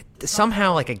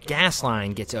 somehow like a gas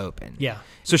line gets open. Yeah.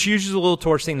 So she uses a little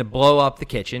torch thing to blow up the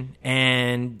kitchen,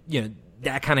 and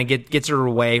that kind of gets her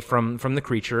away from the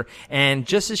creature. And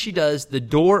just as she does, the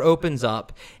door opens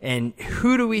up, and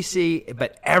who do we see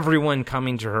but everyone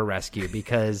coming to her rescue,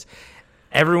 because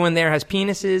everyone there has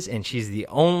penises, and she's the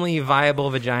only viable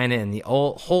vagina in the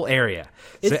whole area.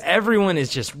 So everyone is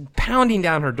just pounding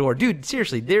down her door. Dude,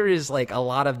 seriously, there is like a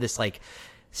lot of this like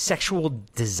sexual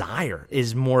desire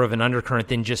is more of an undercurrent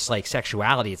than just like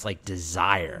sexuality. It's like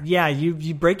desire. Yeah,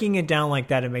 you breaking it down like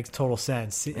that, it makes total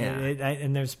sense. Yeah.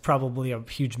 And there's probably a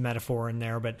huge metaphor in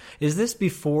there. But is this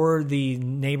before the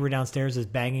neighbor downstairs is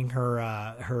banging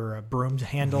her broom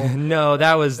handle? No,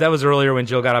 that was earlier when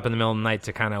Jill got up in the middle of the night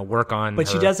to kind of work on. But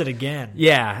she does it again.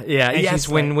 Yeah. And Yes,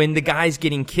 when the guy's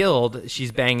getting killed,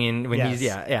 she's banging. When he's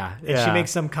And she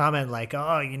makes some comment like,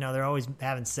 "Oh, they're always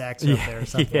having sex up there or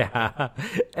something." Yeah.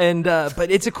 And but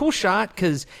it's a cool shot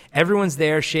because everyone's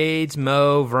there: Shades,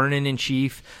 Mo, Vernon, and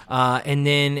Chief. And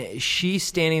then she's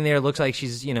standing there, looks like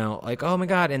she's like, oh my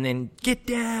god, and then get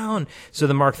down. So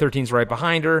the Mark 13's right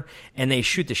behind her, and they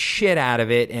shoot the shit out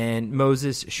of it, and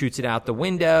Moses shoots it out the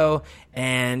window,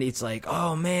 and it's like,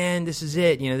 oh man, this is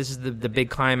it. This is the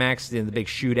big climax, the big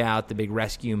shootout, the big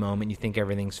rescue moment. You think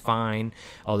everything's fine,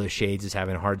 although Shades is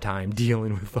having a hard time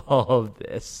dealing with all of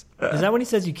this. Is that when he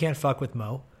says you can't fuck with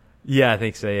Mo? Yeah, I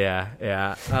think so. Yeah.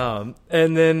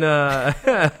 And then,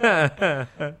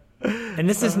 and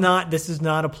this does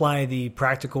not apply the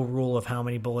practical rule of how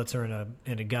many bullets are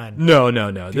in a gun. No.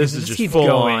 This is just full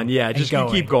going on. Yeah, just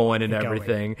keep going and going.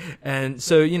 everything. And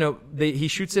so he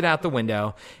shoots it out the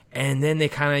window, and then they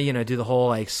kind of do the whole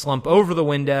like slump over the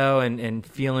window and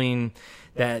feeling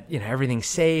that everything's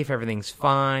safe, everything's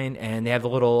fine, and they have the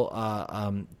little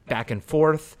back and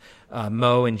forth.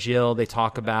 Mo and Jill, they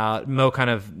talk about, Mo kind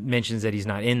of mentions that he's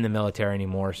not in the military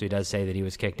anymore, so he does say that he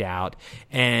was kicked out,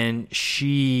 and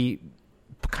she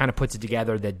kind of puts it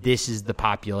together that this is the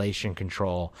population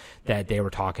control that they were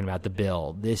talking about, the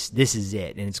bill. This is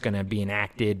it, and it's going to be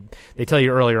enacted. They tell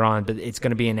you earlier on, but it's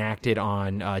going to be enacted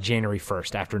on January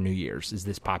 1st after New Year's. Is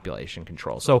this population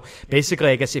control? So basically,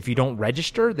 I guess if you don't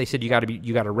register, they said you got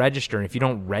to register, and if you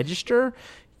don't register,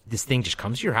 this thing just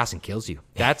comes to your house and kills you.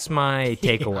 That's my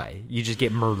takeaway. Yeah. You just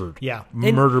get murdered. Yeah.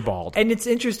 Murder-balled. And it's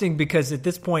interesting because at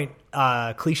this point,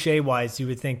 cliche-wise, you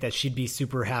would think that she'd be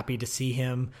super happy to see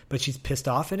him, but she's pissed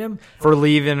off at him. For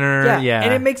leaving her, yeah.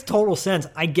 And it makes total sense.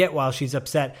 I get why she's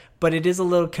upset, but it is a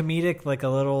little comedic, like a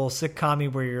little sitcom-y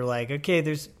where you're like, okay,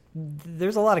 there's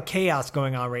a lot of chaos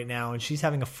going on right now, and she's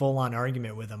having a full-on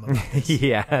argument with him about this.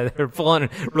 Yeah, they're full-on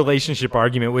relationship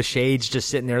argument with Shades just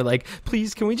sitting there like,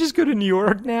 please, can we just go to New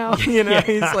York now? He's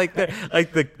like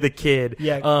the kid.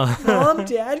 Yeah, Mom,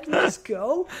 Dad, can we just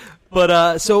go?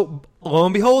 But so lo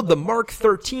and behold, the Mark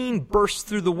 13 bursts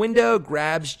through the window,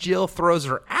 grabs Jill, throws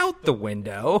her out the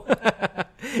window,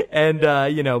 and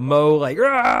Mo like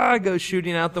goes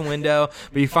shooting out the window.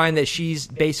 But you find that she's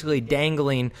basically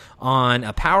dangling on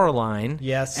a power line.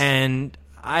 Yes, and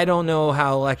I don't know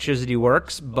how electricity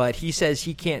works, but he says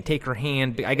he can't take her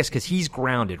hand, I guess because he's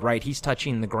grounded, right? He's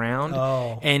touching the ground.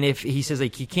 Oh. And if he says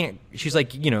like he can't, she's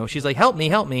like, help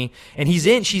me.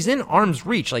 And she's in arm's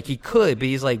reach, like he could, but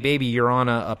he's like, baby, you're on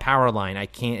a power line. I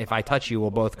can't, if I touch you,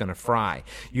 we're both going to fry.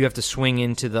 You have to swing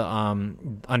into the,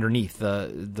 underneath,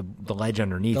 the ledge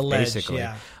underneath, the ledge, basically.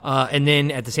 Yeah. And then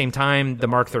at the same time, the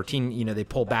Mark 13, they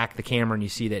pull back the camera and you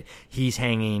see that he's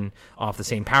hanging off the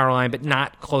same power line, but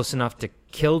not close enough to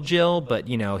kill Jill, but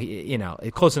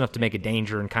close enough to make a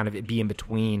danger and kind of be in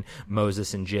between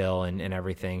Moses and Jill and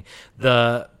everything.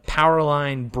 The power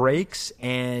line breaks,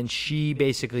 and she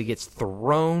basically gets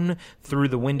thrown through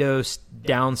the windows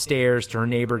downstairs to her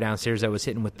neighbor downstairs that was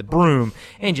hitting with the broom,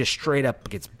 and just straight up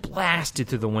gets blasted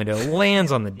through the window,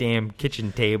 lands on the damn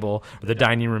kitchen table or the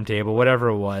dining room table, whatever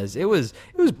it was. It was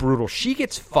brutal. She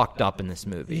gets fucked up in this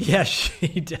movie. Yeah,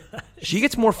 she does. She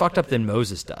gets more fucked up than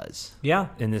Moses does. Yeah.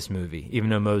 In this movie, even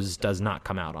though Moses does not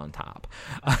come out on top.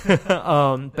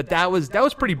 But that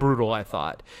was pretty brutal, I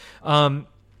thought.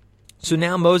 So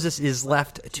now Moses is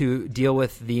left to deal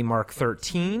with the Mark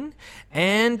 13,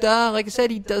 and like I said,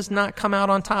 he does not come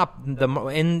out on top.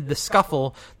 In the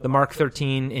scuffle, the Mark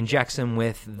 13 injects him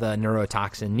with the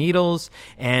neurotoxin needles,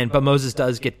 but Moses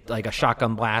does get like a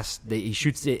shotgun blast. He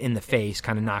shoots it in the face,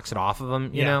 kind of knocks it off of him,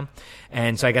 you know.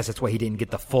 And so I guess that's why he didn't get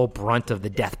the full brunt of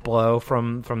the death blow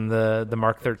from the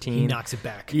Mark 13. He knocks it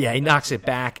back. Yeah, he knocks it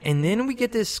back, and then we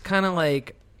get this kind of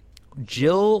like.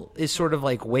 Jill is sort of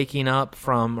like waking up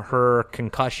from her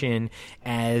concussion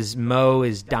as Mo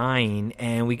is dying,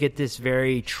 and we get this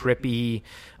very trippy,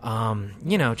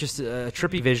 just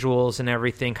trippy visuals and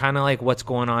everything, kind of like what's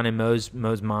going on in Mo's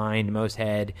mind, Mo's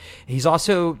head. He's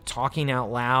also talking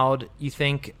out loud, you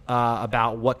think,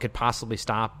 about what could possibly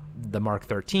stop the Mark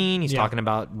 13. He's talking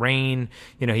about rain.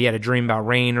 He had a dream about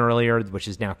rain earlier, which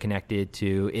is now connected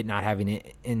to it not having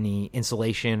any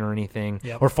insulation or anything,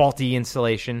 or faulty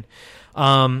insulation.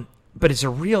 But it's a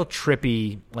real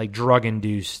trippy, like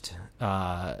drug-induced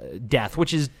death,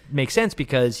 which makes sense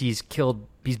because he's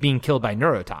being killed by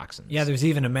neurotoxins. Yeah, there's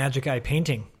even a Magic Eye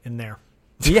painting in there.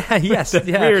 Yeah, yes, That's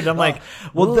weird. I'm like,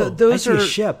 those are a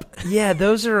ship. Yeah,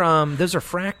 those are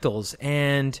fractals,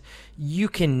 and you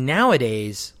can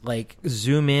nowadays like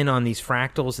zoom in on these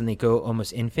fractals, and they go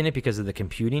almost infinite because of the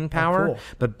computing power. Cool.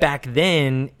 But back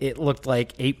then, it looked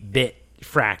like 8-bit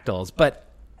fractals.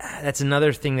 But that's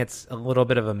another thing that's a little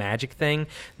bit of a magic thing.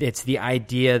 It's the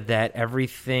idea that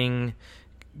everything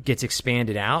gets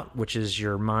expanded out, which is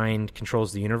your mind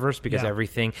controls the universe because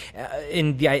everything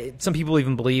some people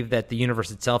even believe that the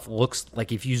universe itself looks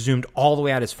like if you zoomed all the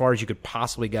way out as far as you could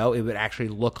possibly go, it would actually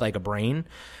look like a brain.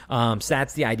 So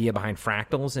that's the idea behind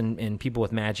fractals, and people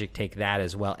with magic take that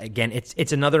as well. Again,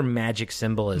 it's another magic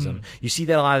symbolism. You see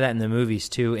that a lot of that in the movies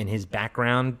too. In his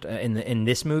background in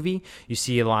this movie, you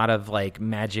see a lot of like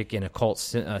magic and occult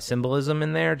symbolism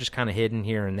in there, just kind of hidden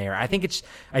here and there. I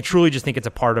truly just think it's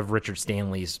a part of Richard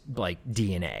Stanley's like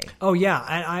DNA. Oh yeah,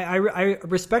 I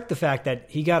respect the fact that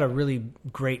he got a really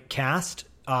great cast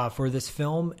for this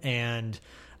film, and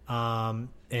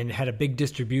had a big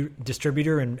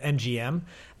distributor in MGM,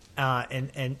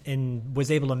 and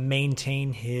was able to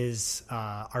maintain his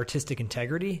artistic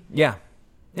integrity. Yeah,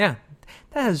 that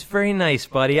is very nice,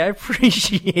 buddy. I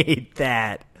appreciate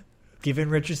that. Giving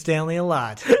Richard Stanley a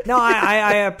lot. No,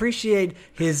 I appreciate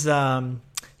his him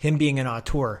being an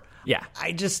auteur. Yeah,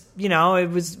 I just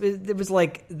it was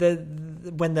like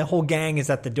when the whole gang is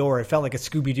at the door, it felt like a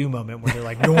Scooby-Doo moment where they're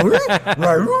like,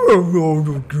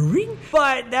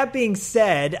 but that being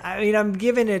said, I mean, I'm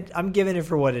giving it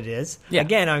for what it is. Yeah.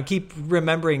 Again, I keep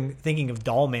thinking of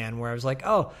Doll Man, where I was like,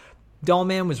 oh, Doll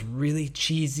Man was really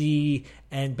cheesy,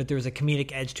 but there was a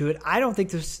comedic edge to it. I don't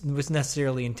think this was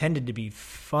necessarily intended to be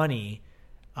funny.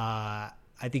 I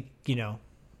think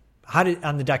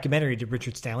on the documentary, did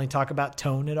Richard Stanley talk about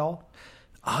tone at all?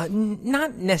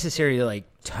 Not necessarily like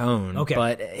tone,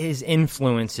 but his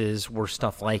influences were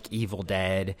stuff like Evil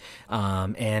Dead,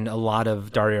 and a lot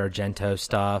of Dario Argento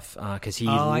stuff. Because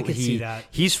I could see that.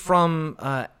 He's from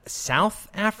South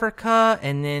Africa,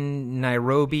 and then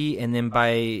Nairobi, and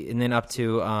then up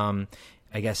to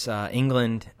I guess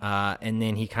England, and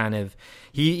then he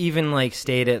even like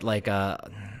stayed at like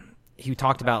a. He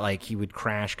talked about like he would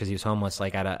crash because he was homeless,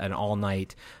 like at an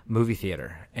all-night movie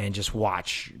theater, and just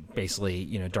watch basically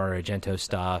Dario Argento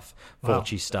stuff,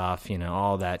 Fulci stuff,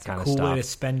 all that kind of stuff. Cool way to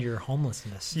spend your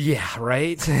homelessness. Yeah,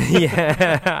 right.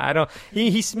 Yeah, I don't.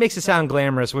 He makes it sound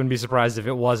glamorous. Wouldn't be surprised if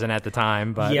it wasn't at the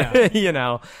time, but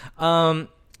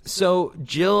So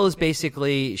Jill is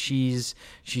basically she's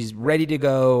ready to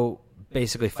go.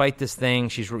 Basically fight this thing.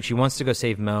 She wants to go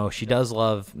save Mo. She does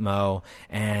love Mo,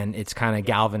 and it's kind of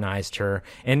galvanized her.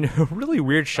 And a really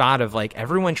weird shot of like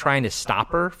everyone trying to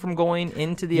stop her from going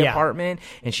into the apartment,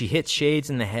 and she hits Shades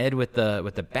in the head with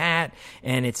the bat,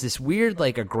 and it's this weird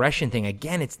like aggression thing.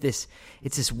 Again, it's this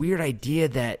weird idea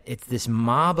that it's this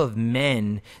mob of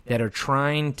men that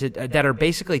are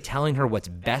basically telling her what's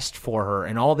best for her,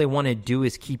 and all they want to do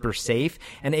is keep her safe.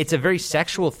 And it's a very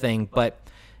sexual thing, but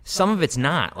some of it's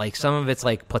not. Like, some of it's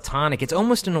like platonic. It's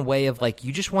almost in a way of like,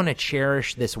 you just want to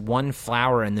cherish this one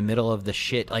flower in the middle of the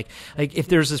shit. Like if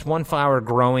there's this one flower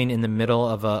growing in the middle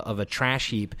of a trash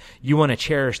heap, you want to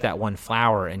cherish that one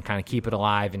flower and kind of keep it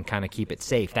alive and kind of keep it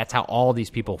safe. That's how all these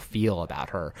people feel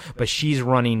about her. But she's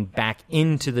running back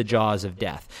into the jaws of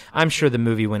death. I'm sure the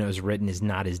movie, when it was written, is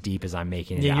not as deep as I'm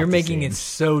making it. Yeah, out you're to making seem. it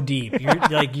so deep. You're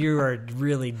like, you are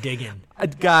really digging.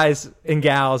 Guys and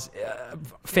gals,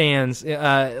 fans,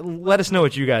 let us know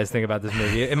what you guys think about this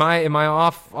movie. Am I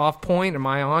off point? Am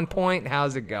I on point?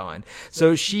 How's it going?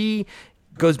 So she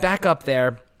goes back up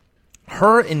there.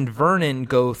 Her and Vernon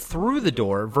go through the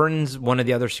door. Vernon's one of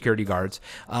the other security guards.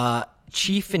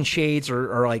 Chief and Shades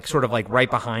are like sort of like right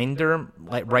behind her,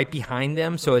 like right behind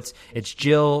them. So it's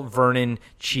Jill, Vernon,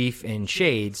 Chief, and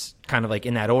Shades, kind of like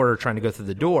in that order, trying to go through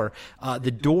the door.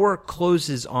 The door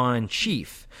closes on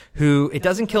Chief, who, it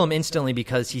doesn't kill him instantly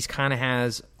because he's kind of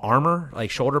has armor, like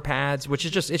shoulder pads, which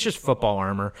is just football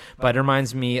armor. But it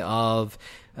reminds me of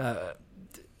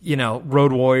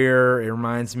Road Warrior. It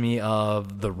reminds me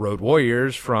of the Road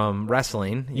Warriors from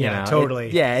wrestling. Totally.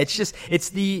 It's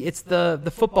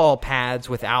the football pads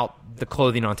without the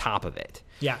clothing on top of it.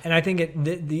 Yeah, and I think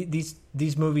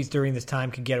these movies during this time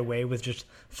could get away with just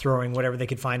throwing whatever they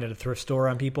could find at a thrift store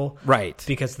on people, right?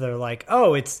 Because they're like,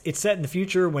 oh, it's set in the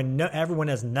future when everyone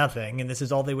has nothing, and this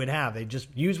is all they would have. They just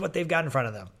use what they've got in front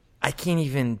of them. I can't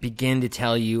even begin to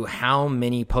tell you how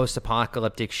many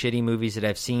post-apocalyptic shitty movies that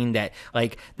I've seen that,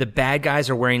 like, the bad guys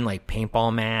are wearing, like,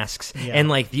 paintball masks, and,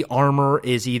 like, the armor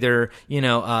is either,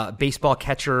 baseball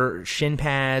catcher shin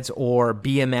pads or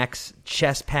BMX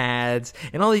chest pads,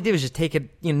 and all they did was just take it.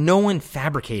 No one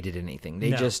fabricated anything.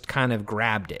 They just kind of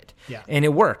grabbed it. Yeah. And it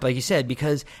worked, like you said,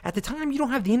 because at the time you don't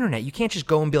have the internet. You can't just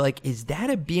go and be like, is that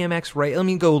a BMX right? Let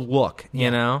me go look, you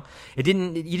know? You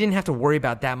didn't have to worry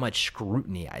about that much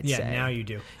scrutiny, I'd say. Yeah, now you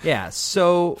do. Yeah,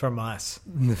 so... From us.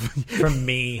 From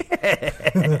me.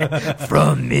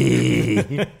 From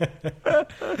me.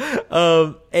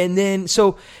 And then,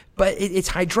 so... But it's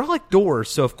hydraulic doors,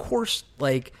 so of course,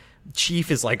 like... Chief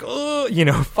is like,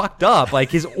 fucked up. Like,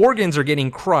 his organs are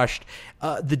getting crushed.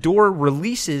 The door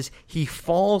releases. He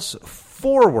falls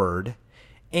forward,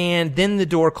 and then the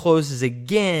door closes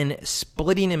again,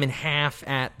 splitting him in half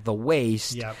at the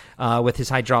waist. Yep. With his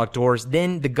hydraulic doors.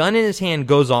 Then the gun in his hand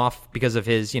goes off because of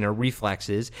his,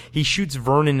 reflexes. He shoots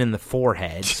Vernon in the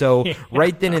forehead. So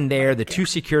right then and there, the two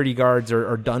security guards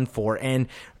are done for, and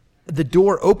the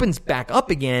door opens back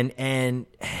up again, and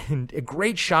a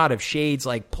great shot of Shades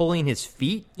like pulling his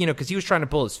feet, because he was trying to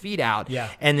pull his feet out,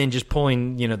 and then just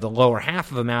pulling, the lower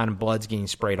half of him out, and blood's getting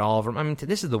sprayed all over him. I mean,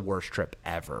 this is the worst trip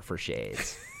ever for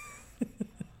Shades.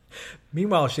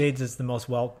 Meanwhile, Shades is the most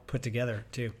well put together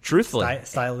too. Truthfully,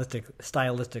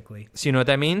 stylistically. So you know what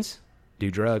that means?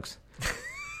 Do drugs.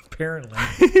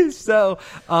 Apparently. So,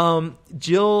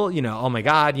 Jill, oh my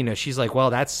God, she's like, well,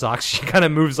 that sucks. She kind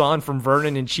of moves on from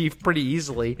Vernon and Chief pretty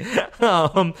easily.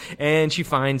 And she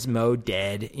finds Mo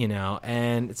dead,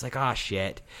 and it's like, oh,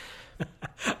 shit.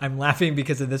 I'm laughing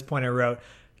because at this point I wrote,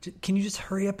 can you just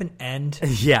hurry up and end?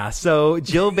 Yeah, so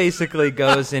Jill basically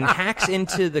goes and hacks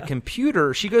into the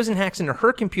computer. She goes and hacks into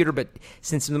her computer, but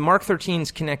since the Mark 13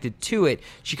 is connected to it,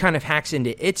 she kind of hacks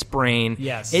into its brain.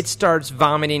 Yes. It starts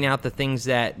vomiting out the things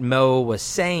that Mo was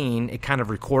saying. It kind of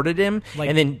recorded him. Like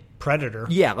and then Predator.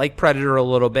 Yeah, like Predator a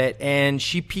little bit. And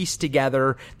she pieced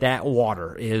together that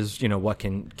water is, what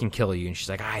can kill you. And she's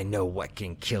like, I know what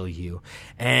can kill you.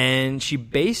 And she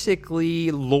basically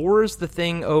lures the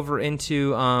thing over into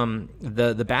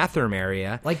the bathroom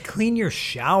area. Like, clean your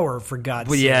shower, for God's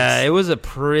sake. Yeah, it was a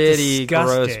pretty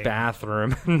Disgusting. gross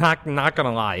bathroom. Not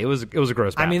gonna lie, it was a gross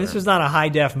bathroom. I mean, this was not a high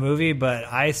def movie, but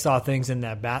I saw things in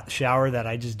that shower that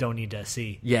I just don't need to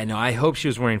see. Yeah, no, I hope she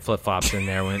was wearing flip flops in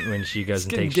there when she goes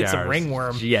and takes showers. Some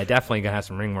ringworm. Yeah, definitely gonna have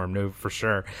some ringworm, no, for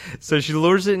sure. So she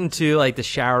lures it into like the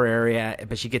shower area,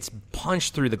 but she gets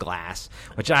punched through the glass,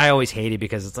 which I always hated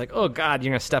because it's like, oh God,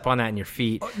 you're gonna step on that in your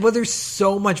feet. Well, there's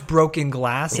so much broken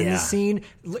glass in this scene,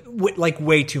 like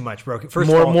way too much broken.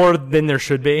 First of all, more than there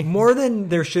should be. More than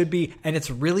there should be, and it's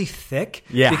really thick.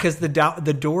 Yeah, because the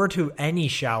door to any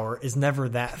shower is never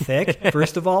that thick.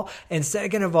 First of all, and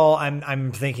second of all,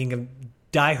 I'm thinking of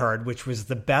Die Hard, which was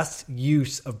the best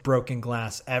use of broken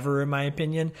glass ever, in my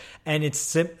opinion. And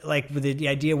it's like with the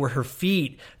idea where her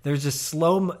feet, there's just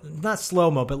not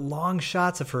slow-mo, but long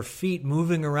shots of her feet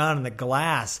moving around in the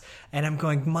glass. And I'm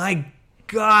going, my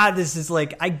God, this is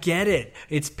like, I get it.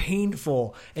 It's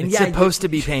painful. And It's supposed to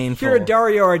be painful. You're a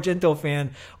Dario Argento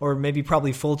fan, or maybe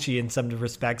probably Fulci in some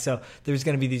respects. So there's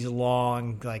going to be these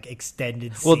long, like,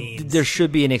 extended scenes. There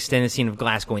should be an extended scene of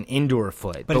Glass going into her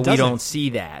foot, but we don't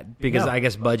see that because I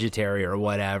guess budgetary or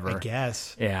whatever. I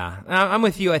guess. Yeah, I'm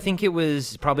with you. I think it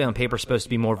was probably on paper supposed to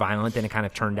be more violent than it kind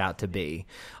of turned out to be.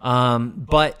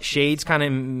 But Shades kind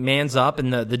of mans up,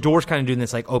 and the door's kind of doing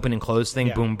this like open and close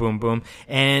thing, boom, boom, boom.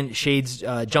 And Shades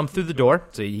jumped through the door,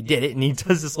 so he did it, and he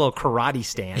does this little karate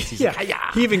stance. He's like, Hi-ya!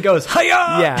 He even goes,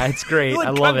 Hi-ya! Yeah, it's great. Like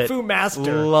I love it. Kung Fu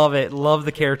Master. Love it. Love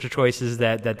the character choices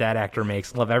that actor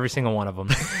makes. Love every single one of them.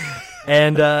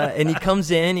 And he comes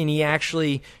in and he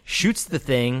actually shoots the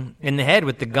thing in the head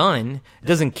with the gun.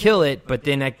 Doesn't kill it, but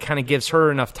then that kind of gives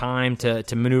her enough time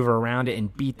to maneuver around it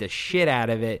and beat the shit out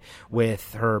of it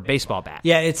with her baseball bat.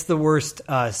 Yeah, it's the worst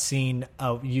scene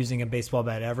of using a baseball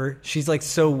bat ever. She's like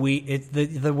so weak. It's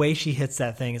the way she hits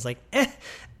that thing is like,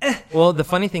 Well, the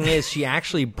funny thing is, she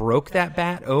actually broke that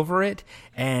bat over it,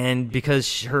 and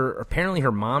because apparently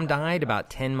her mom died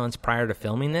about 10 months prior to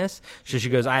filming this, so she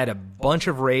goes, I had a bunch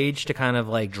of rage to kind of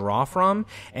like draw from,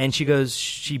 and she goes,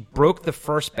 she broke the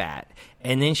first bat,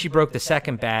 and then she broke the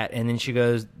second bat, and then she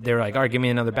goes, they're like, all right, give me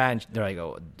another bat, and they're like,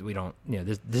 oh, we don't,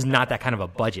 this is not that kind of a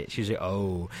budget. She's like,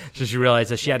 oh, so she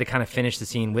realized that she had to kind of finish the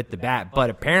scene with the bat,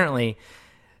 but apparently,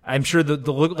 I'm sure the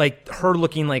look, like her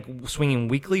looking like swinging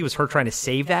weakly was her trying to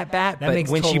save that bat. That but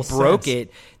makes when she total broke sense.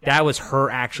 it, that was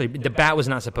her actually. The bat was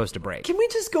not supposed to break. Can we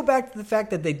just go back to the fact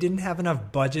that they didn't have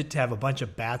enough budget to have a bunch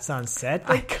of bats on set?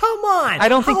 Like, come on! I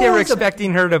don't think How they were old is a-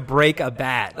 expecting her to break a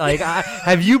bat. Like,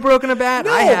 have you broken a bat?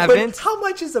 No, I haven't.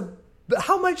 But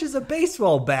how much is a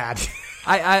baseball bat?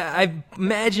 I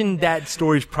imagine that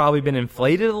story's probably been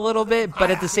inflated a little bit, but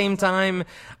at the same time,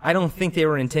 I don't think they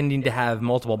were intending to have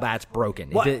multiple bats broken.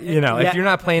 What? If you're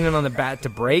not planning on the bat to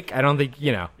break, I don't think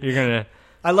you're gonna.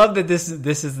 I love that this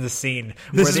is the scene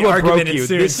This where is the what argument broke you.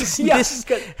 ensues. This- Yeah, this-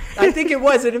 I think it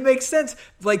was, and it makes sense.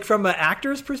 Like from an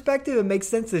actor's perspective, it makes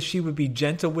sense that she would be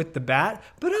gentle with the bat.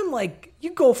 But I'm like,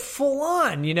 you go full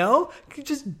on, you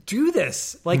just do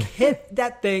this. Like hit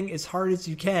that thing as hard as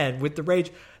you can with the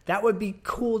rage. That would be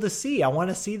cool to see. I want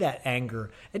to see that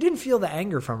anger. I didn't feel the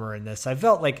anger from her in this. I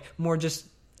felt like more just.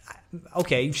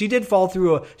 Okay, she did go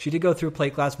through a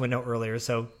plate glass window earlier,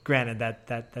 so granted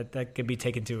that could be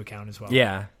taken into account as well.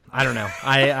 Yeah, I don't know.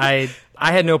 I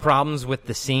had no problems with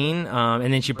the scene,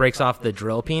 and then she breaks off the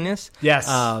drill penis. Yes,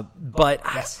 but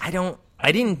yes.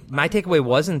 I didn't. My takeaway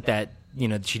wasn't that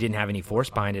she didn't have any force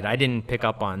behind it. I didn't pick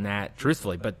up on that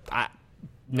truthfully, but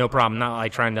no problem. Not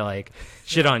like trying to like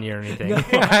shit on you or anything.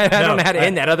 I don't know how to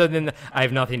end that other than I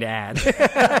have nothing to add.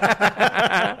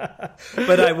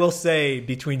 But I will say,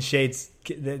 between Shades,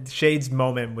 the Shades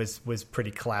moment was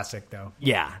pretty classic, though.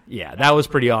 Yeah, that was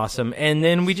pretty awesome. And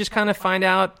then we just kind of find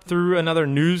out through another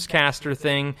newscaster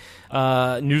thing,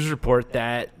 news report,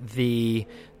 that the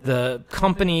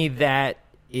company that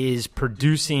is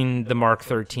producing the Mark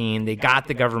 13, they got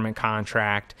the government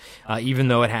contract, even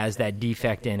though it has that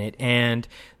defect in it. And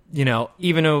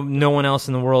even though no one else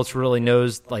in the world really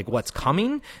knows like what's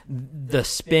coming, the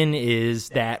spin is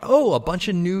that, a bunch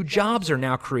of new jobs are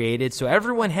now created. So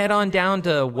everyone head on down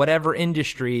to whatever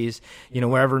industries,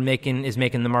 wherever is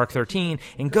making the Mark 13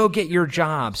 and go get your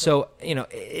job. So,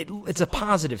 it's a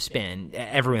positive spin,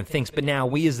 everyone thinks, but now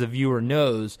we as the viewer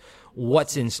knows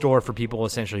what's in store for people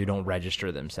essentially who don't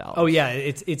register themselves. Oh yeah,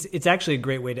 it's actually a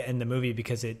great way to end the movie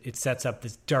because it sets up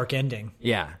this dark ending.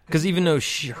 Yeah, because even though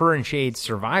her and Shades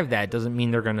survived that, doesn't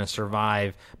mean they're going to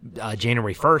survive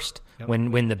January 1st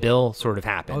when the bill sort of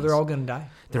happens. Oh, they're all going to die?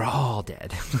 They're all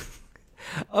dead.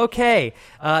 Okay,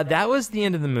 that was the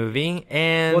end of the movie,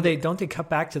 and don't they cut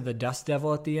back to the Dust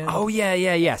Devil at the end? Oh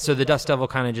yeah. So the Dust Devil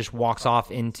kind of just walks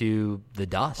off into the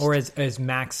dust, or as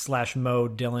Max / Mo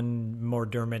Dylan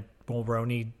McDermott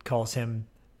Mulroney calls him,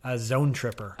 a zone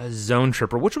tripper. A zone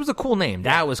tripper, which was a cool name.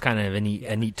 That was kind of a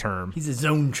neat term. He's a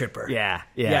zone tripper. Yeah.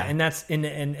 And that's and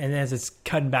as it's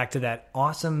cutting back to that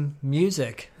awesome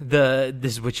music. This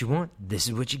is what you want. This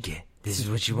is what you get. This is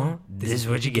what you want. This is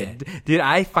what you get. Dude,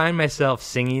 I find myself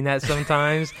singing that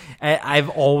sometimes. I've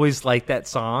always liked that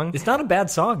song. It's not a bad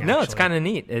song, actually. No, it's kind of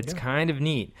neat. It's kind of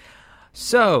neat.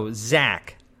 So,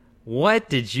 Zach, what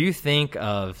did you think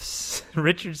of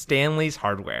Richard Stanley's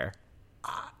Hardware?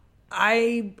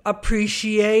 I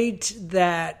appreciate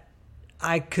that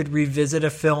I could revisit a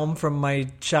film from my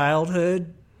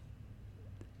childhood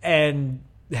and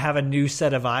have a new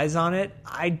set of eyes on it.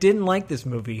 I didn't like this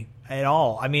movie at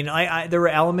all. I mean, there were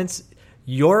elements.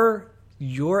 Your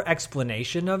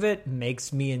explanation of it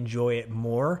makes me enjoy it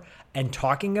more, and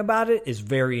talking about it is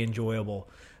very enjoyable.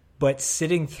 but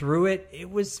sitting through it, it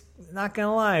was, not going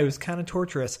to lie, it was kind of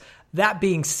torturous. That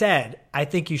being said, I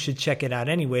think you should check it out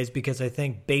anyways, because I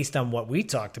think based on what we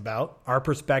talked about, our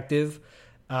perspective,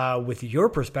 with your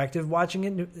perspective, watching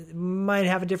it might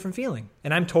have a different feeling.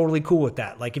 And I'm totally cool with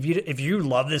that. Like, if you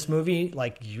love this movie,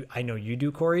 like I know you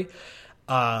do, Corey,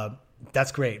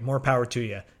 that's great. More power to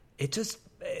you.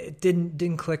 It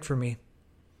didn't click for me.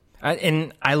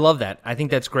 And I love that. I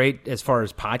think that's great as far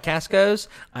as podcast goes.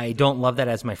 I don't love that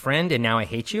as my friend, and now I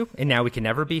hate you, and now we can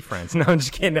never be friends. No, I'm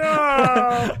just kidding. This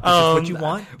is what you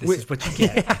want. This is what you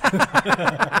get.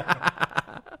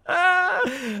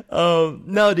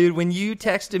 No, dude, when you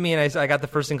texted me and I got the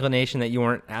first inclination that you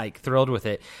weren't like thrilled with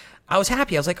it, I was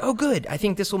happy. I was like, oh, good. I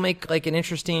think this will make like an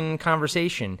interesting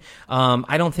conversation.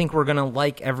 I don't think we're going to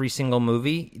like every single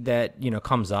movie that,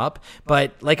 comes up.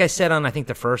 But like I said on, I think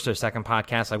the first or second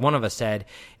podcast, like one of us said,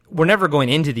 we're never going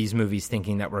into these movies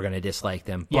thinking that we're going to dislike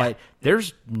them. Yeah. But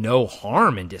there's no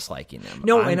harm in disliking them.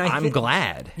 No, I'm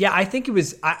glad. Yeah, I think it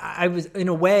was, I was in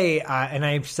a way, and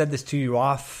I said this to you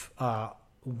off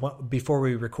before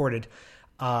we recorded,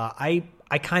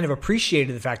 I kind of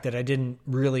appreciated the fact that I didn't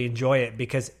really enjoy it,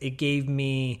 because it gave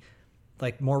me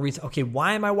like more reason. Okay,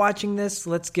 why am I watching this?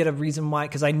 Let's get a reason why.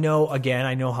 Because I know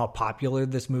how popular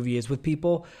this movie is with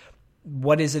people.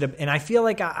 What is it? And I feel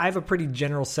like I have a pretty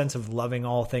general sense of loving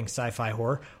all things sci-fi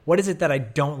horror. What is it that I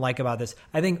don't like about this?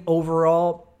 I think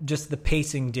overall, just the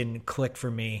pacing didn't click for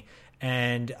me.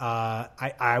 And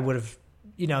I would have,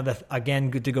 again,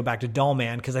 good to go back to Doll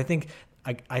Man, because I think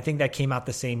that came out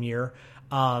the same year.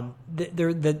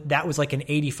 That was like an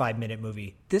 85-minute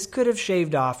movie. This could have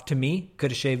shaved off 10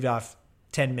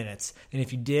 minutes. And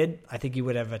if you did, I think you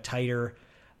would have a tighter,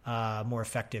 more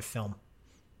effective film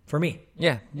for me.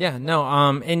 Yeah. No.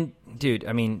 And dude,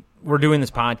 I mean, we're doing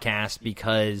this podcast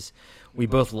because we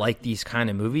both like these kind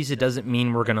of movies. It doesn't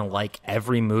mean we're going to like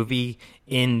every movie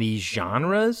in these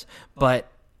genres, but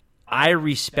I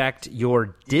respect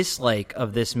your dislike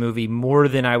of this movie more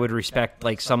than I would respect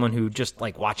like someone who just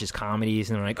like watches comedies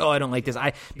and they're like, oh, I don't like this.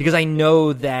 Because I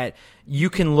know that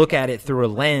you can look at it through a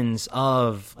lens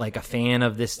of like a fan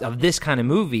of this kind of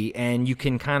movie, and you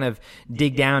can kind of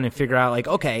dig down and figure out like,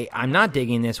 okay, I'm not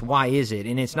digging this. Why is it?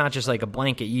 And it's not just like a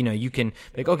blanket. You can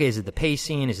like, okay, is it the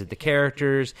pacing? Is it the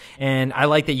characters? And I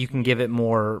like that you can give it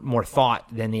more thought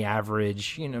than the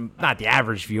average, not the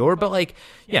average viewer, but like,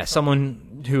 yeah,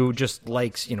 someone who just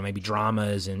likes, maybe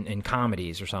dramas and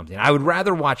comedies or something. I would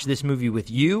rather watch this movie with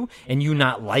you and you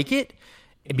not like it,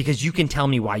 because you can tell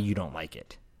me why you don't like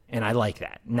it. And I like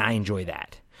that. And I enjoy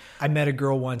that. I met a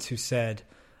girl once who said,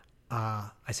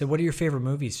 I said, what are your favorite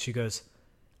movies? She goes,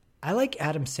 I like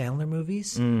Adam Sandler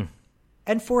movies and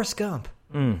Forrest Gump.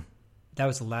 That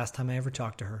was the last time I ever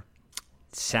talked to her.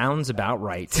 Sounds about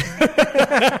right.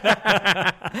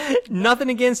 Nothing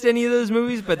against any of those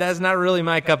movies, but that's not really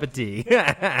my cup of tea.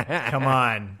 Come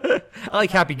on. I like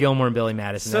Happy Gilmore and Billy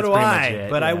Madison. So that's do pretty I, much it.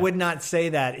 but yeah. I would not say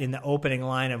that in the opening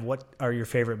line of what are your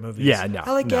favorite movies. Yeah, no.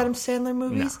 I like Adam Sandler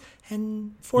movies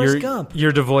and Forrest Gump.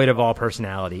 You're devoid of all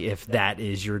personality if that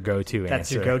is your go-to answer.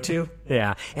 That's your go-to?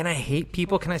 Yeah. And I hate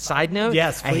people. Can I side note?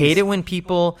 Yes, please. I hate it when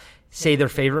people say their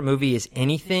favorite movie is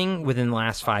anything within the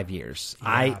last 5 years. Yeah.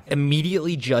 I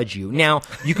immediately judge you. Now,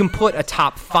 you can put a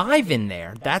top 5 in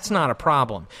there. That's not a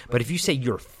problem. But if you say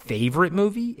your favorite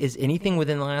movie is anything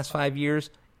within the last 5 years,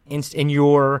 and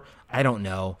you're, I don't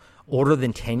know, older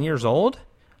than 10 years old,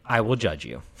 I will judge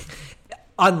you.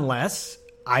 Unless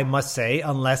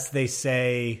they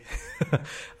say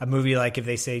a movie like if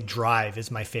they say Drive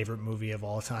is my favorite movie of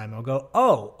all time, I'll go,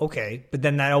 oh, okay. But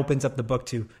then that opens up the book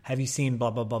to, have you seen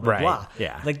blah, blah, blah, blah, right. blah.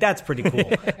 Yeah. Like, that's pretty cool.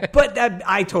 But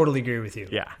I totally agree with you.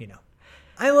 Yeah.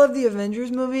 I love the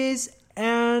Avengers movies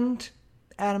and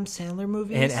Adam Sandler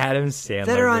movies. And Adam Sandler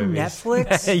that are on movies.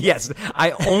 Netflix. Yes.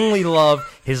 I only love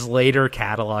his later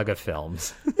catalog of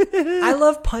films. I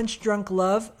love Punch Drunk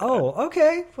Love. Oh,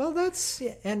 okay. Well,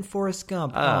 and Forrest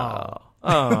Gump. Oh.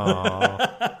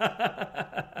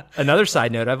 Another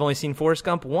side note, I've only seen Forrest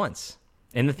Gump once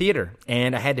in the theater,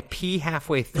 and I had to pee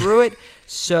halfway through it,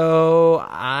 so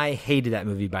I hated that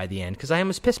movie by the end because I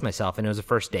almost pissed myself, and it was a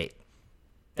first date.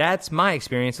 That's my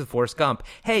experience with Forrest Gump.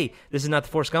 Hey, this is not the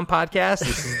Forrest Gump podcast.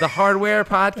 This is the Hardware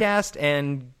podcast.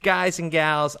 And guys and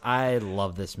gals, I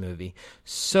love this movie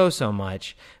so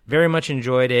much. Very much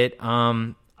enjoyed it.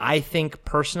 I think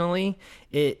personally,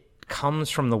 it comes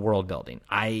from the world building.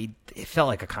 It felt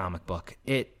like a comic book.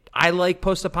 I like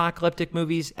post-apocalyptic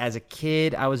movies. As a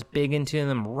kid, I was big into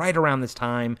them right around this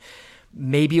time.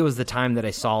 Maybe it was the time that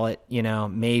I saw it,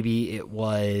 maybe it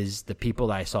was the people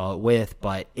that I saw it with,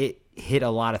 but it hit a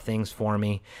lot of things for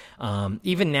me.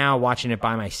 Even now, watching it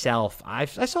by myself, I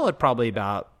saw it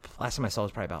last time I saw it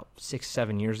was probably about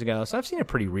 6-7 years ago, so I've seen it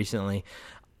pretty recently.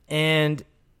 And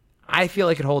I feel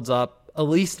like it holds up. At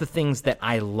least the things that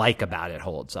I like about it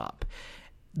holds up.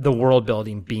 The world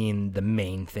building being the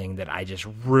main thing that I just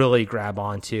really grab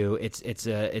onto. It's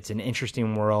an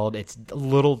interesting world. It's a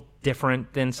little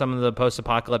different than some of the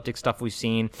post-apocalyptic stuff we've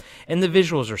seen, and the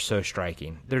visuals are so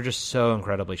striking. They're just so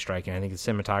incredibly striking. I think the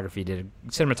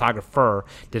cinematographer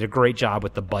did a great job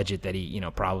with the budget that he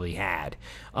probably had.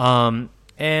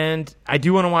 And I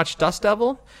do want to watch Dust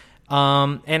Devil,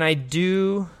 and I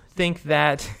do think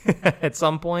that at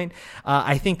some point,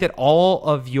 I think that all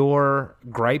of your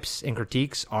gripes and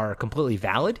critiques are completely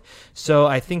valid. So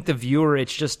I think the viewer,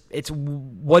 it's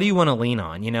what do you want to lean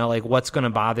on? Like what's going to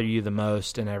bother you the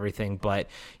most and everything. But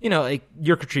like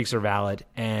your critiques are valid,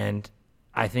 and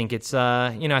I think it's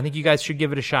I think you guys should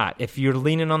give it a shot. If you're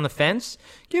leaning on the fence,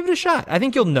 give it a shot. I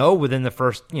think you'll know within the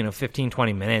first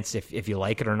 15-20 minutes if you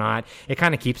like it or not. It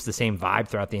kind of keeps the same vibe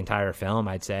throughout the entire film,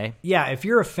 I'd say. Yeah, if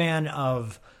you're a fan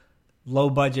of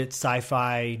low-budget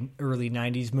sci-fi early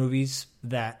 90s movies,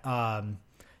 that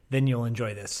then you'll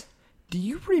enjoy this. Do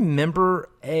you remember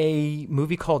a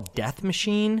movie called Death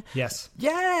Machine? Yes.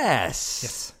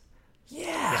 Yes.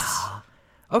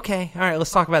 Okay, all right,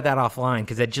 let's talk about that offline,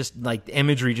 because that just, like, the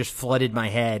imagery just flooded my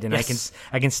head, and yes.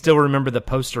 I can still remember the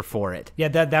poster for it. Yeah,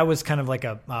 that was kind of like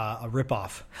a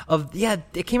ripoff.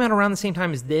 It came out around the same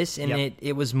time as this, and yep.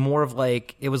 it was more of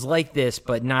like, it was like this,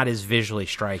 but not as visually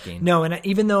striking. No, and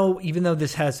even though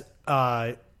this has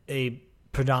a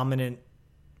predominant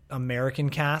American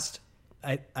cast,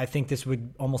 I think this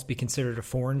would almost be considered a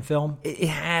foreign film. It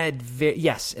had,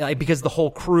 yes, because the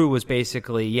whole crew was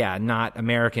basically, not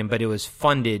American, but it was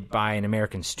funded by an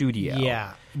American studio.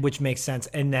 Yeah, which makes sense.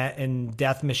 And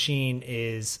Death Machine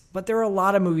but there are a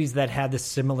lot of movies that had this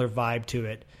similar vibe to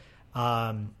it.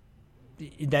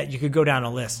 That you could go down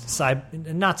a list.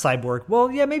 Not Cyborg.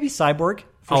 Well, yeah, maybe Cyborg.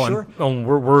 For sure.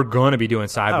 We're going to be doing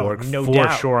Cyborg no for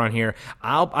doubt. Sure on here.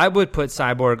 I would put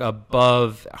Cyborg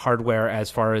above Hardware as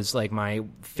far as like my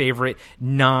favorite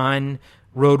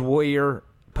non-Road Warrior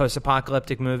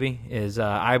post-apocalyptic movie is.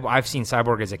 I've seen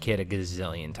Cyborg as a kid a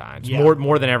gazillion times,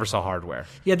 more than I ever saw Hardware.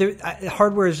 Yeah,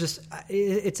 Hardware is just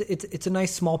it's a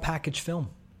nice small package film.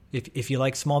 If you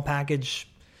like small package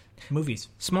movies.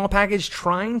 Small package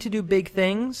trying to do big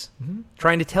things,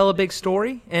 trying to tell a big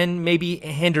story, and maybe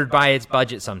hindered by its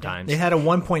budget sometimes. It had a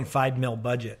 $1.5 million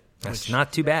budget. That's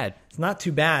not too bad. It's not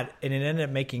too bad, and it ended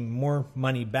up making more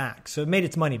money back. So it made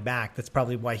its money back. That's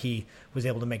probably why he was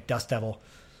able to make Dust Devil.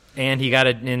 And he got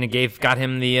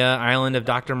him the Island of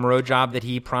Dr. Moreau job that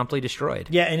he promptly destroyed.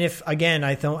 Yeah, and if, again,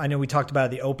 I know we talked about it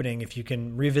at the opening, if you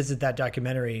can revisit that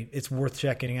documentary, it's worth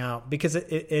checking out. Because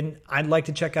and I'd like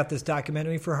to check out this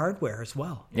documentary for Hardware as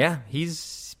well. Yeah,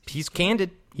 he's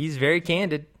candid. He's very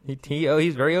candid.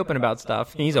 He's very open about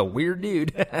stuff. He's a weird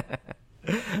dude.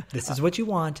 This is what you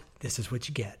want. This is what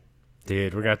you get.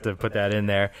 Dude, we're going to have to put that in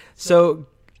there. So,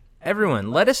 everyone,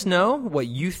 let us know what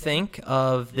you think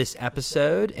of this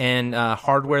episode and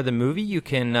Hardware the movie. You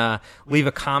can leave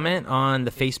a comment on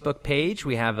the Facebook page.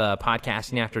 We have a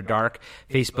Podcasting After Dark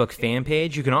Facebook fan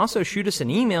page. You can also shoot us an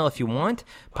email if you want,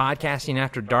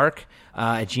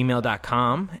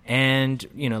 podcastingafterdark@gmail.com. And,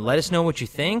 let us know what you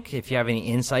think, if you have any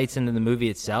insights into the movie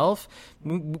itself.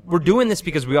 We're doing this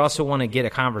because we also want to get a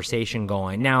conversation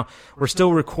going. Now, we're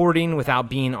still recording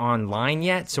without being online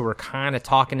yet, so we're kind of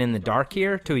talking in the dark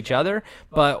here to each other,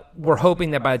 but we're hoping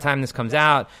that by the time this comes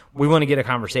out, we want to get a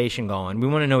conversation going. We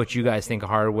want to know what you guys think of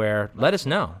Hardware. Let us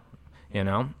know,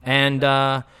 And,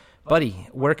 buddy,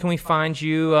 where can we find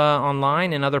you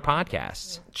online and other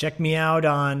podcasts? Check me out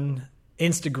on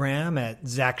Instagram at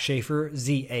Zach Schaefer,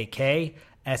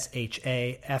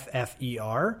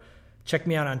 ZakSchaeffer. Check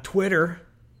me out on Twitter,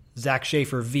 Zach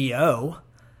Schaefer VO.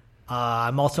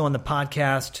 I'm also on the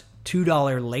podcast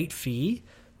 $2 Late Fee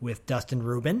with Dustin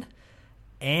Rubin.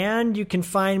 And you can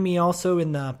find me also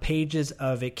in the pages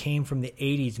of It Came From the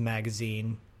 80s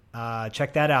magazine.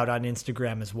 Check that out on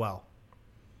Instagram as well.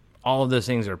 All of those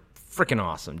things are freaking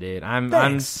awesome, dude. I'm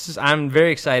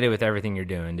very excited with everything you're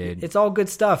doing, dude. It's all good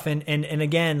stuff. And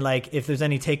again, like, if there's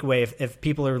any takeaway, if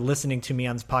people are listening to me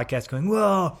on this podcast going,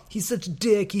 whoa, he's such a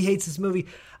dick, he hates this movie.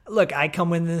 Look, I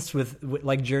come in this with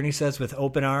like Journey says, with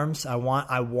open arms. I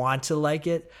want to like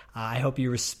it. I hope you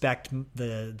respect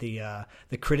the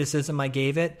criticism I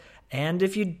gave it. And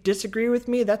if you disagree with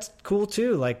me, that's cool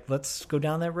too. Like, let's go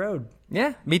down that road.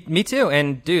 Yeah, me too.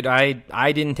 And dude, I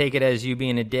didn't take it as you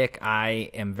being a dick. I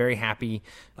am very happy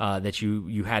that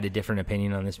you had a different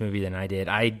opinion on this movie than I did.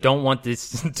 I don't want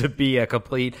this to be a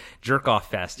complete jerk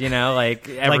off fest, like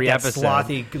every like that episode.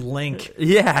 Slothy Link.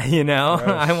 Yeah,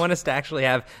 I want us to actually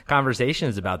have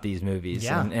conversations about these movies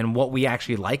and what we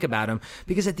actually like about them.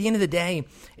 Because at the end of the day,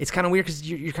 it's kind of weird because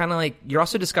you're kind of like, you're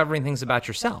also discovering things about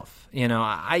yourself.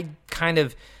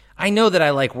 I know that I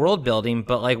like world building,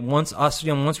 but like once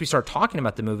we start talking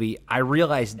about the movie, I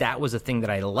realized that was a thing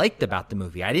that I liked about the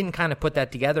movie. I didn't kind of put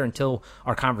that together until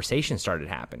our conversation started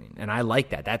happening, and I like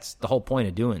that. That's the whole point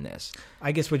of doing this.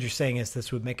 I guess what you're saying is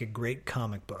this would make a great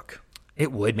comic book.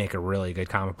 It would make a really good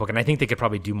comic book, and I think they could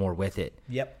probably do more with it.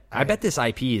 Yep. I bet this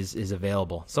IP is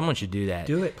available. Someone should do that.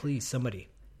 Do it, please, somebody.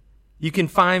 You can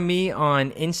find me on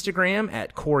Instagram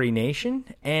at Corey Nation,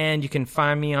 and you can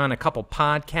find me on a couple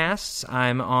podcasts.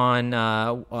 I'm on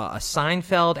a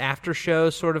Seinfeld after show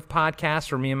sort of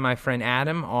podcast where me and my friend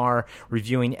Adam are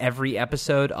reviewing every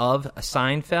episode of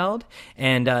Seinfeld,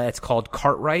 and it's called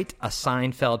Cartwright, a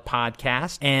Seinfeld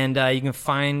podcast. And you can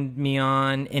find me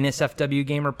on NSFW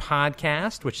Gamer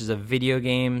Podcast, which is a video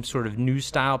game sort of new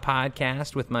style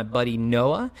podcast with my buddy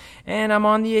Noah, and I'm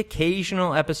on the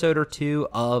occasional episode or two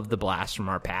of the Blast from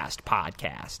Our Past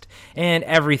podcast. And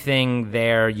everything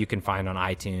there you can find on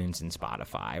iTunes and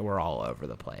Spotify. We're all over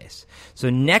the place. So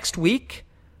next week,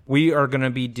 we are going to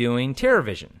be doing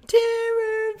TerrorVision.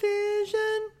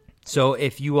 So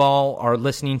if you all are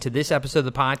listening to this episode of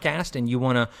the podcast and you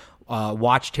want to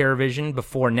watch TerrorVision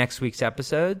before next week's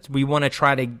episodes, we want to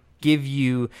try to give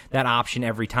you that option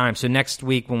every time. So next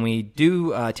week when we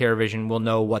do TerrorVision, we'll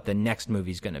know what the next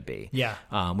movie's going to be. Yeah.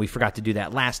 We forgot to do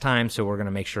that last time, so we're going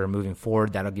to make sure moving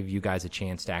forward that'll give you guys a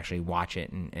chance to actually watch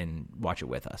it and watch it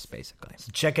with us, basically.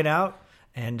 So check it out,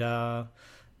 and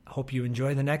hope you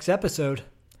enjoy the next episode.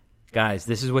 Guys,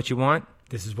 this is what you want.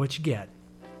 This is what you get.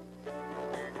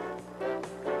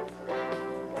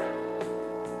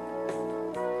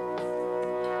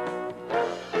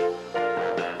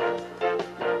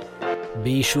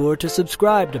 Be sure to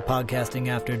subscribe to Podcasting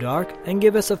After Dark and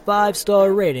give us a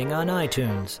 5-star rating on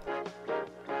iTunes.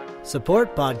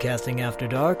 Support Podcasting After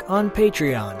Dark on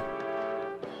Patreon.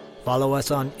 Follow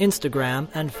us on Instagram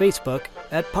and Facebook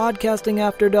at Podcasting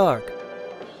After Dark.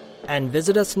 And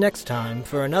visit us next time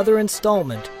for another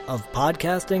installment of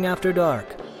Podcasting After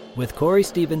Dark with Corey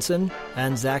Stevenson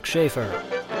and Zach Schaefer.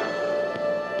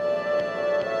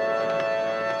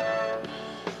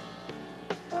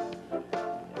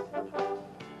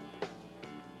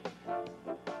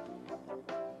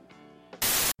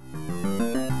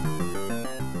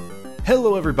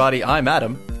 Hello, everybody. I'm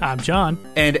Adam. I'm John.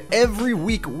 And every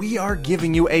week we are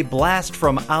giving you a blast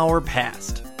from our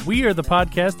past. We are the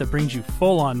podcast that brings you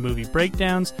full-on movie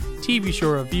breakdowns, TV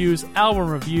show reviews, album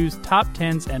reviews, top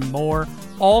 10s, and more,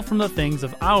 all from the things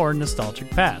of our nostalgic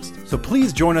past. So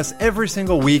please join us every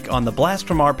single week on the Blast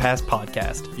from Our Past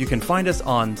podcast. You can find us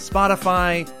on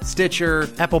Spotify, Stitcher,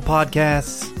 Apple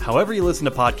Podcasts. However you listen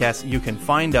to podcasts, you can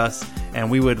find us, and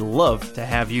we would love to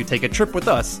have you take a trip with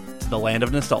us to the land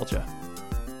of nostalgia.